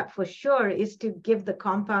know that for sure is to give the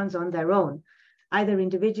compounds on their own, either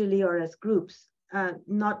individually or as groups,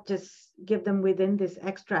 not just give them within this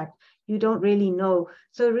extract. You don't really know.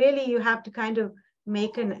 So really you have to kind of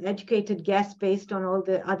make an educated guess based on all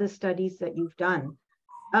the other studies that you've done.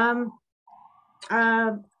 And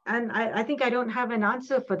I think I don't have an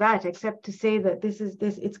answer for that, except to say that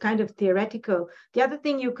it's kind of theoretical. The other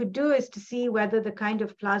thing you could do is to see whether the kind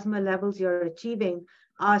of plasma levels you're achieving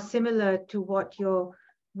are similar to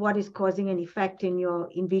what is causing an effect in your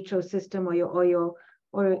in vitro system or your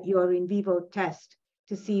in vivo test,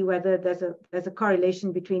 to see whether there's a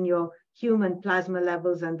correlation between your human plasma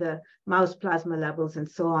levels and the mouse plasma levels and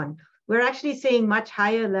so on. We're actually seeing much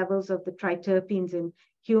higher levels of the triterpenes in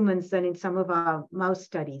humans than in some of our mouse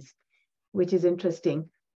studies. which is interesting.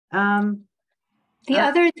 The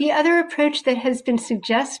other approach that has been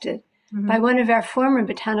suggested by one of our former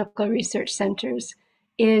botanical research centers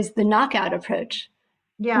is the knockout approach.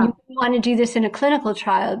 Yeah. You want to do this in a clinical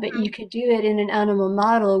trial, but you could do it in an animal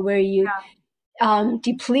model where you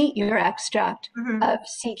deplete your extract of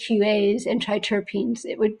CQAs and triterpenes.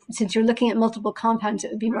 It would, since you're looking at multiple compounds,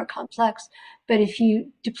 it would be more complex. But if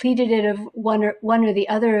you depleted it of one or the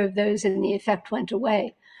other of those and the effect went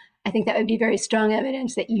away, I think that would be very strong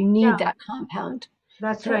evidence that you need that compound.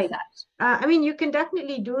 That's right. I mean, you can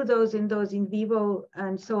definitely do those in vivo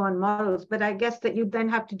and so on models, but I guess that you then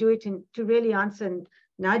have to do it to really answer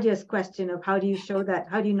Nadja's question of how do you show that?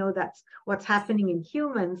 How do you know that's what's happening in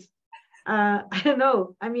humans? I don't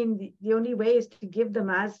know. I mean, the only way is to give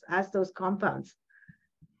them as those compounds.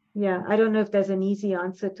 Yeah, I don't know if there's an easy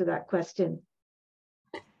answer to that question.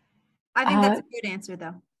 I think that's a good answer,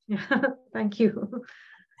 though. Thank you.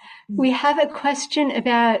 We have a question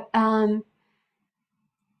about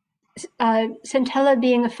centella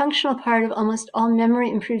being a functional part of almost all memory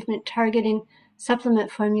improvement targeting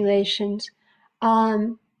supplement formulations.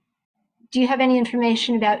 Do you have any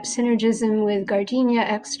information about synergism with gardenia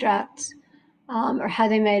extracts, or how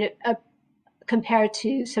they might compare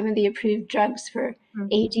to some of the approved drugs for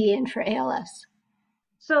AD and for ALS?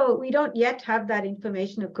 So we don't yet have that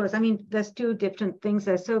information, of course. I mean, there's two different things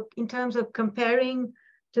there. So in terms of comparing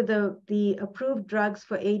to the approved drugs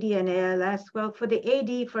for AD and ALS, well, for the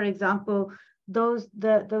AD, for example,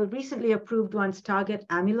 the recently approved ones target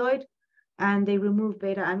amyloid, and they remove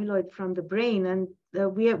beta amyloid from the brain. And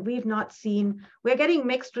we've not seen, we're getting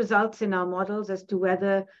mixed results in our models as to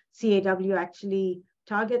whether CAW actually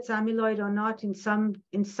targets amyloid or not. In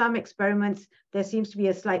some experiments, there seems to be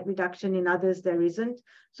a slight reduction. In others, there isn't.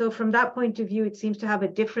 So from that point of view, it seems to have a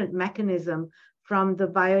different mechanism from the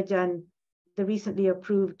Biogen, the recently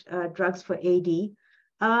approved drugs for AD.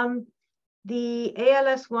 The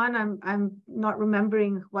ALS one, I'm not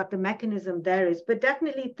remembering what the mechanism there is, but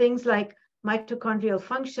definitely things like mitochondrial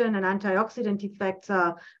function and antioxidant effects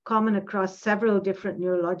are common across several different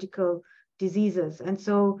neurological diseases. And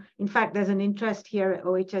so, in fact, there's an interest here at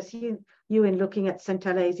OHSU in looking at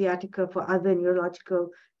Centella asiatica for other neurological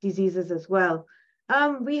diseases as well.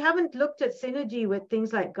 We haven't looked at synergy with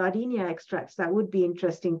things like gardenia extracts. That would be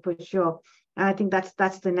interesting for sure. And I think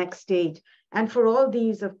that's the next stage. And for all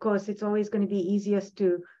these, of course, it's always going to be easiest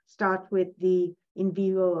to start with the in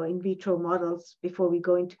vivo or in vitro models before we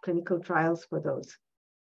go into clinical trials for those.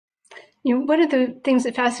 You know, one of the things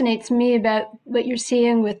that fascinates me about what you're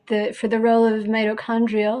seeing for the role of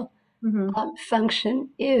mitochondrial function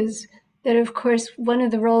is that, of course, one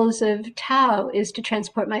of the roles of tau is to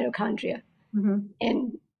transport mitochondria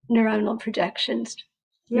in neuronal projections.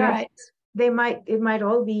 Yes, right. It might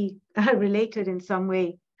all be related in some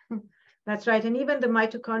way. That's right. And even the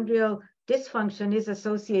mitochondrial dysfunction is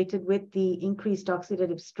associated with the increased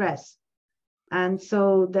oxidative stress. And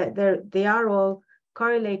so they are all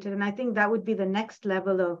correlated. And I think that would be the next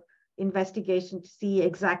level of investigation to see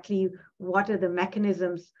exactly what are the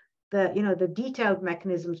mechanisms, the detailed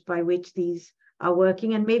mechanisms by which these are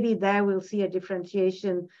working. And maybe there we'll see a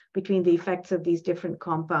differentiation between the effects of these different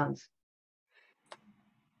compounds.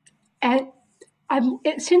 And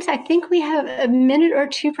since I think we have a minute or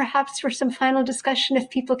two perhaps for some final discussion, if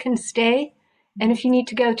people can stay, and if you need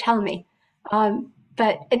to go, tell me.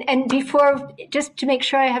 But before, just to make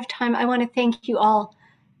sure I have time, I want to thank you all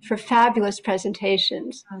for fabulous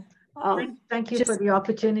presentations. Thank you for the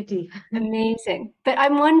opportunity. Amazing. But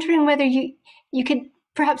I'm wondering whether you could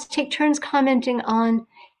perhaps take turns commenting on,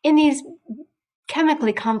 in these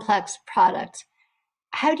chemically complex products,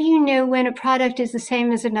 how do you know when a product is the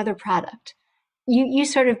same as another product? You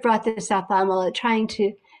sort of brought this up, Amala, trying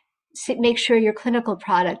to make sure your clinical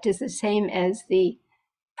product is the same as the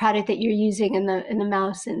product that you're using in the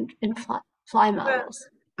mouse and fly models.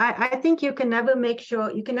 I think you can never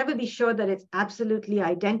be sure that it's absolutely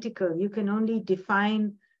identical. You can only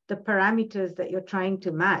define the parameters that you're trying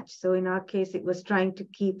to match. So in our case, it was trying to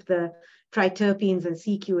keep the triterpenes and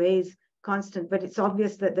CQAs constant, but it's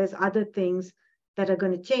obvious that there's other things that are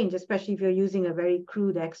going to change, especially if you're using a very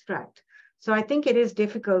crude extract. So I think it is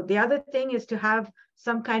difficult. The other thing is to have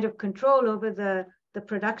some kind of control over the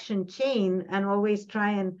production chain and always try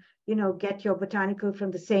and, get your botanical from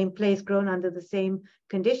the same place, grown under the same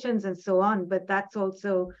conditions and so on. But that's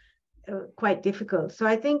also quite difficult. So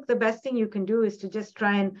I think the best thing you can do is to just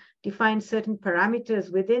try and define certain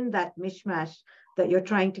parameters within that mishmash that you're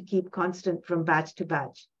trying to keep constant from batch to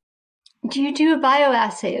batch. Do you do a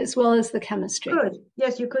bioassay as well as the chemistry? Good.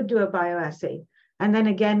 Yes, you could do a bioassay. And then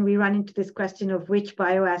again, we run into this question of which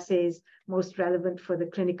bioassays most relevant for the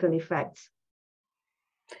clinical effects.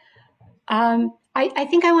 I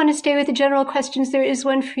think I want to stay with the general questions. There is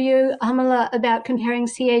one for you, Amala, about comparing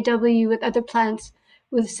CAW with other plants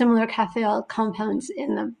with similar caffeol compounds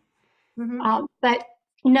in them. But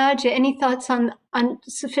Nadja, any thoughts on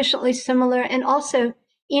sufficiently similar? And also,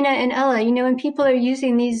 Ina and Ella, you know, when people are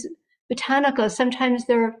using these botanicals, sometimes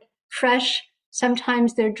they're fresh,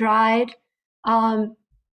 sometimes they're dried. Do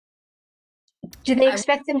they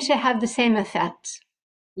expect them to have the same effects?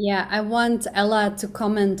 Yeah, I want Ella to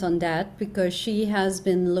comment on that because she has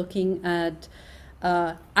been looking at,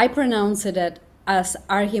 I pronounce it as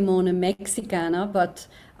Argemona mexicana, but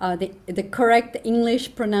the correct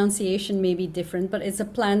English pronunciation may be different, but it's a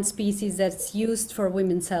plant species that's used for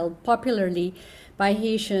women's health, popularly by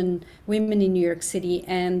Haitian women in New York City,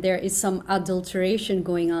 and there is some adulteration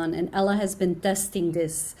going on, and Ella has been testing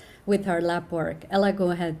this with her lab work. Ella,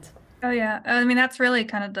 go ahead. Oh yeah, I mean, that's really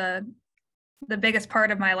kind of the biggest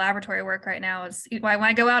part of my laboratory work right now is when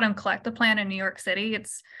I go out and collect the plant in New York City,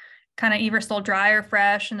 it's kind of either sold dry or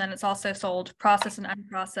fresh, and then it's also sold processed and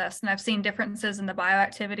unprocessed. And I've seen differences in the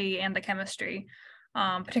bioactivity and the chemistry,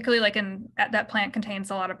 particularly like that plant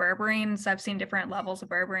contains a lot of berberine. So I've seen different levels of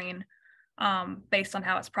berberine based on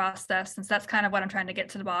how it's processed. And so that's kind of what I'm trying to get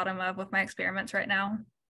to the bottom of with my experiments right now.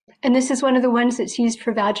 And this is one of the ones that's used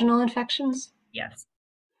for vaginal infections? Yes.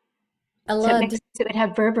 So it makes sense it would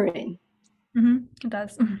have berberine. It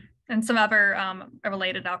does. And some other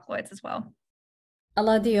related alkaloids as well.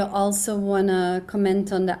 Ella, do you also want to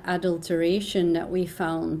comment on the adulteration that we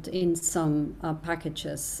found in some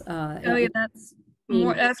packages? Oh yeah,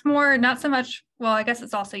 that's more, not so much, well, I guess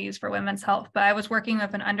it's also used for women's health, but I was working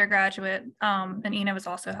with an undergraduate, and Ina was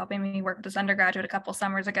also helping me work with this undergraduate a couple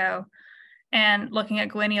summers ago, and looking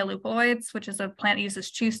at Guinea lupuloids, which is a plant that uses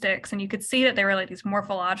chew sticks, and you could see that there were like these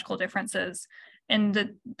morphological differences in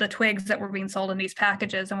the twigs that were being sold in these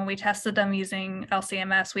packages. And when we tested them using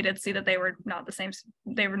LCMS, we did see that they were not the same,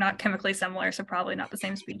 they were not chemically similar, so probably not the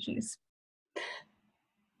same species.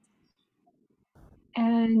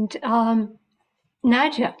 And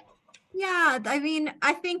Nadja. Yeah, I mean,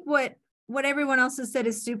 I think what everyone else has said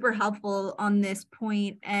is super helpful on this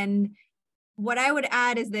point. And what I would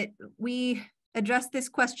add is that we address this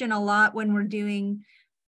question a lot when we're doing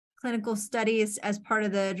clinical studies as part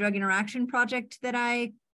of the drug interaction project that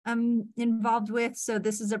I am involved with. So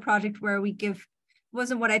this is a project where we give,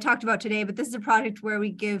 wasn't what I talked about today, but this is a project where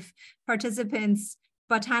we give participants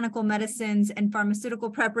botanical medicines and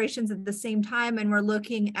pharmaceutical preparations at the same time. And we're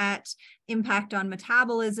looking at impact on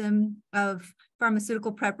metabolism of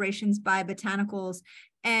pharmaceutical preparations by botanicals.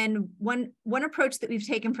 And one approach that we've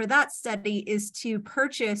taken for that study is to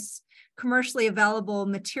purchase commercially available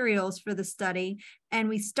materials for the study. And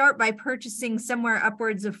we start by purchasing somewhere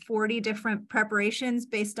upwards of 40 different preparations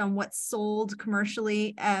based on what's sold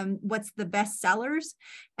commercially, what's the best sellers.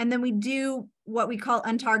 And then we do what we call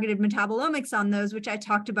untargeted metabolomics on those, which I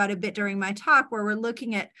talked about a bit during my talk, where we're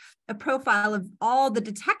looking at a profile of all the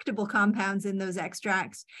detectable compounds in those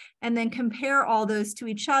extracts, and then compare all those to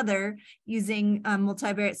each other using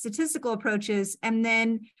multivariate statistical approaches. And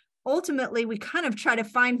then ultimately, we kind of try to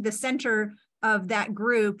find the center of that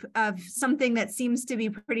group of something that seems to be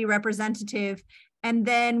pretty representative. And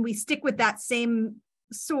then we stick with that same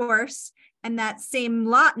source and that same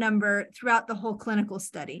lot number throughout the whole clinical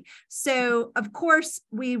study. So of course,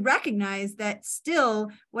 we recognize that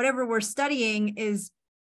still whatever we're studying is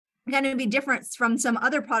going to be different from some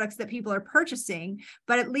other products that people are purchasing,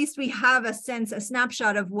 but at least we have a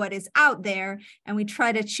snapshot of what is out there, and we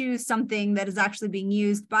try to choose something that is actually being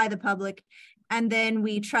used by the public, and then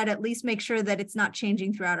we try to at least make sure that it's not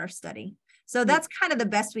changing throughout our study. So that's kind of the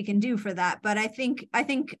best we can do for that. But I think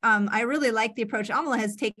I really like the approach Amala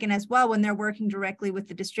has taken as well when they're working directly with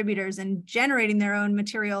the distributors and generating their own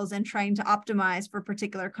materials and trying to optimize for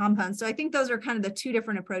particular compounds. So I think those are kind of the two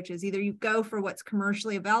different approaches. Either you go for what's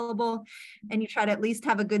commercially available and you try to at least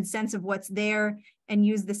have a good sense of what's there and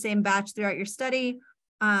use the same batch throughout your study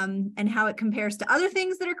and how it compares to other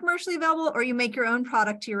things that are commercially available, or you make your own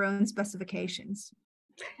product to your own specifications.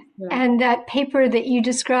 Yeah. And that paper that you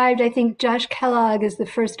described, I think Josh Kellogg is the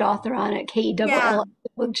first author on it,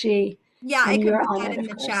 KELLG. Yeah, I can put that in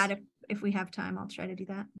the chat if we have time. I'll try to do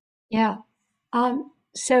that. Yeah.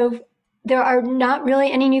 So there are not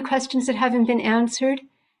really any new questions that haven't been answered,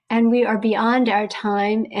 and we are beyond our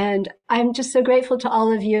time. And I'm just so grateful to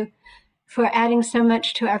all of you for adding so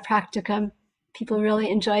much to our practicum. People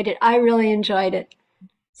really enjoyed it. I really enjoyed it.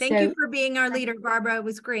 Thank you for being our leader, Barbara. It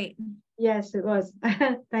was great. Yes, it was.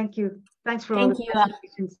 Thank you. Thanks for all the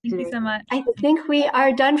presentations today. Thank you so much. I think we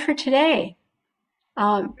are done for today.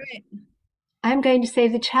 Right. I'm going to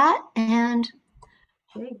save the chat and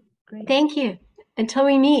Great. thank you. Until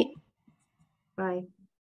we meet. Bye.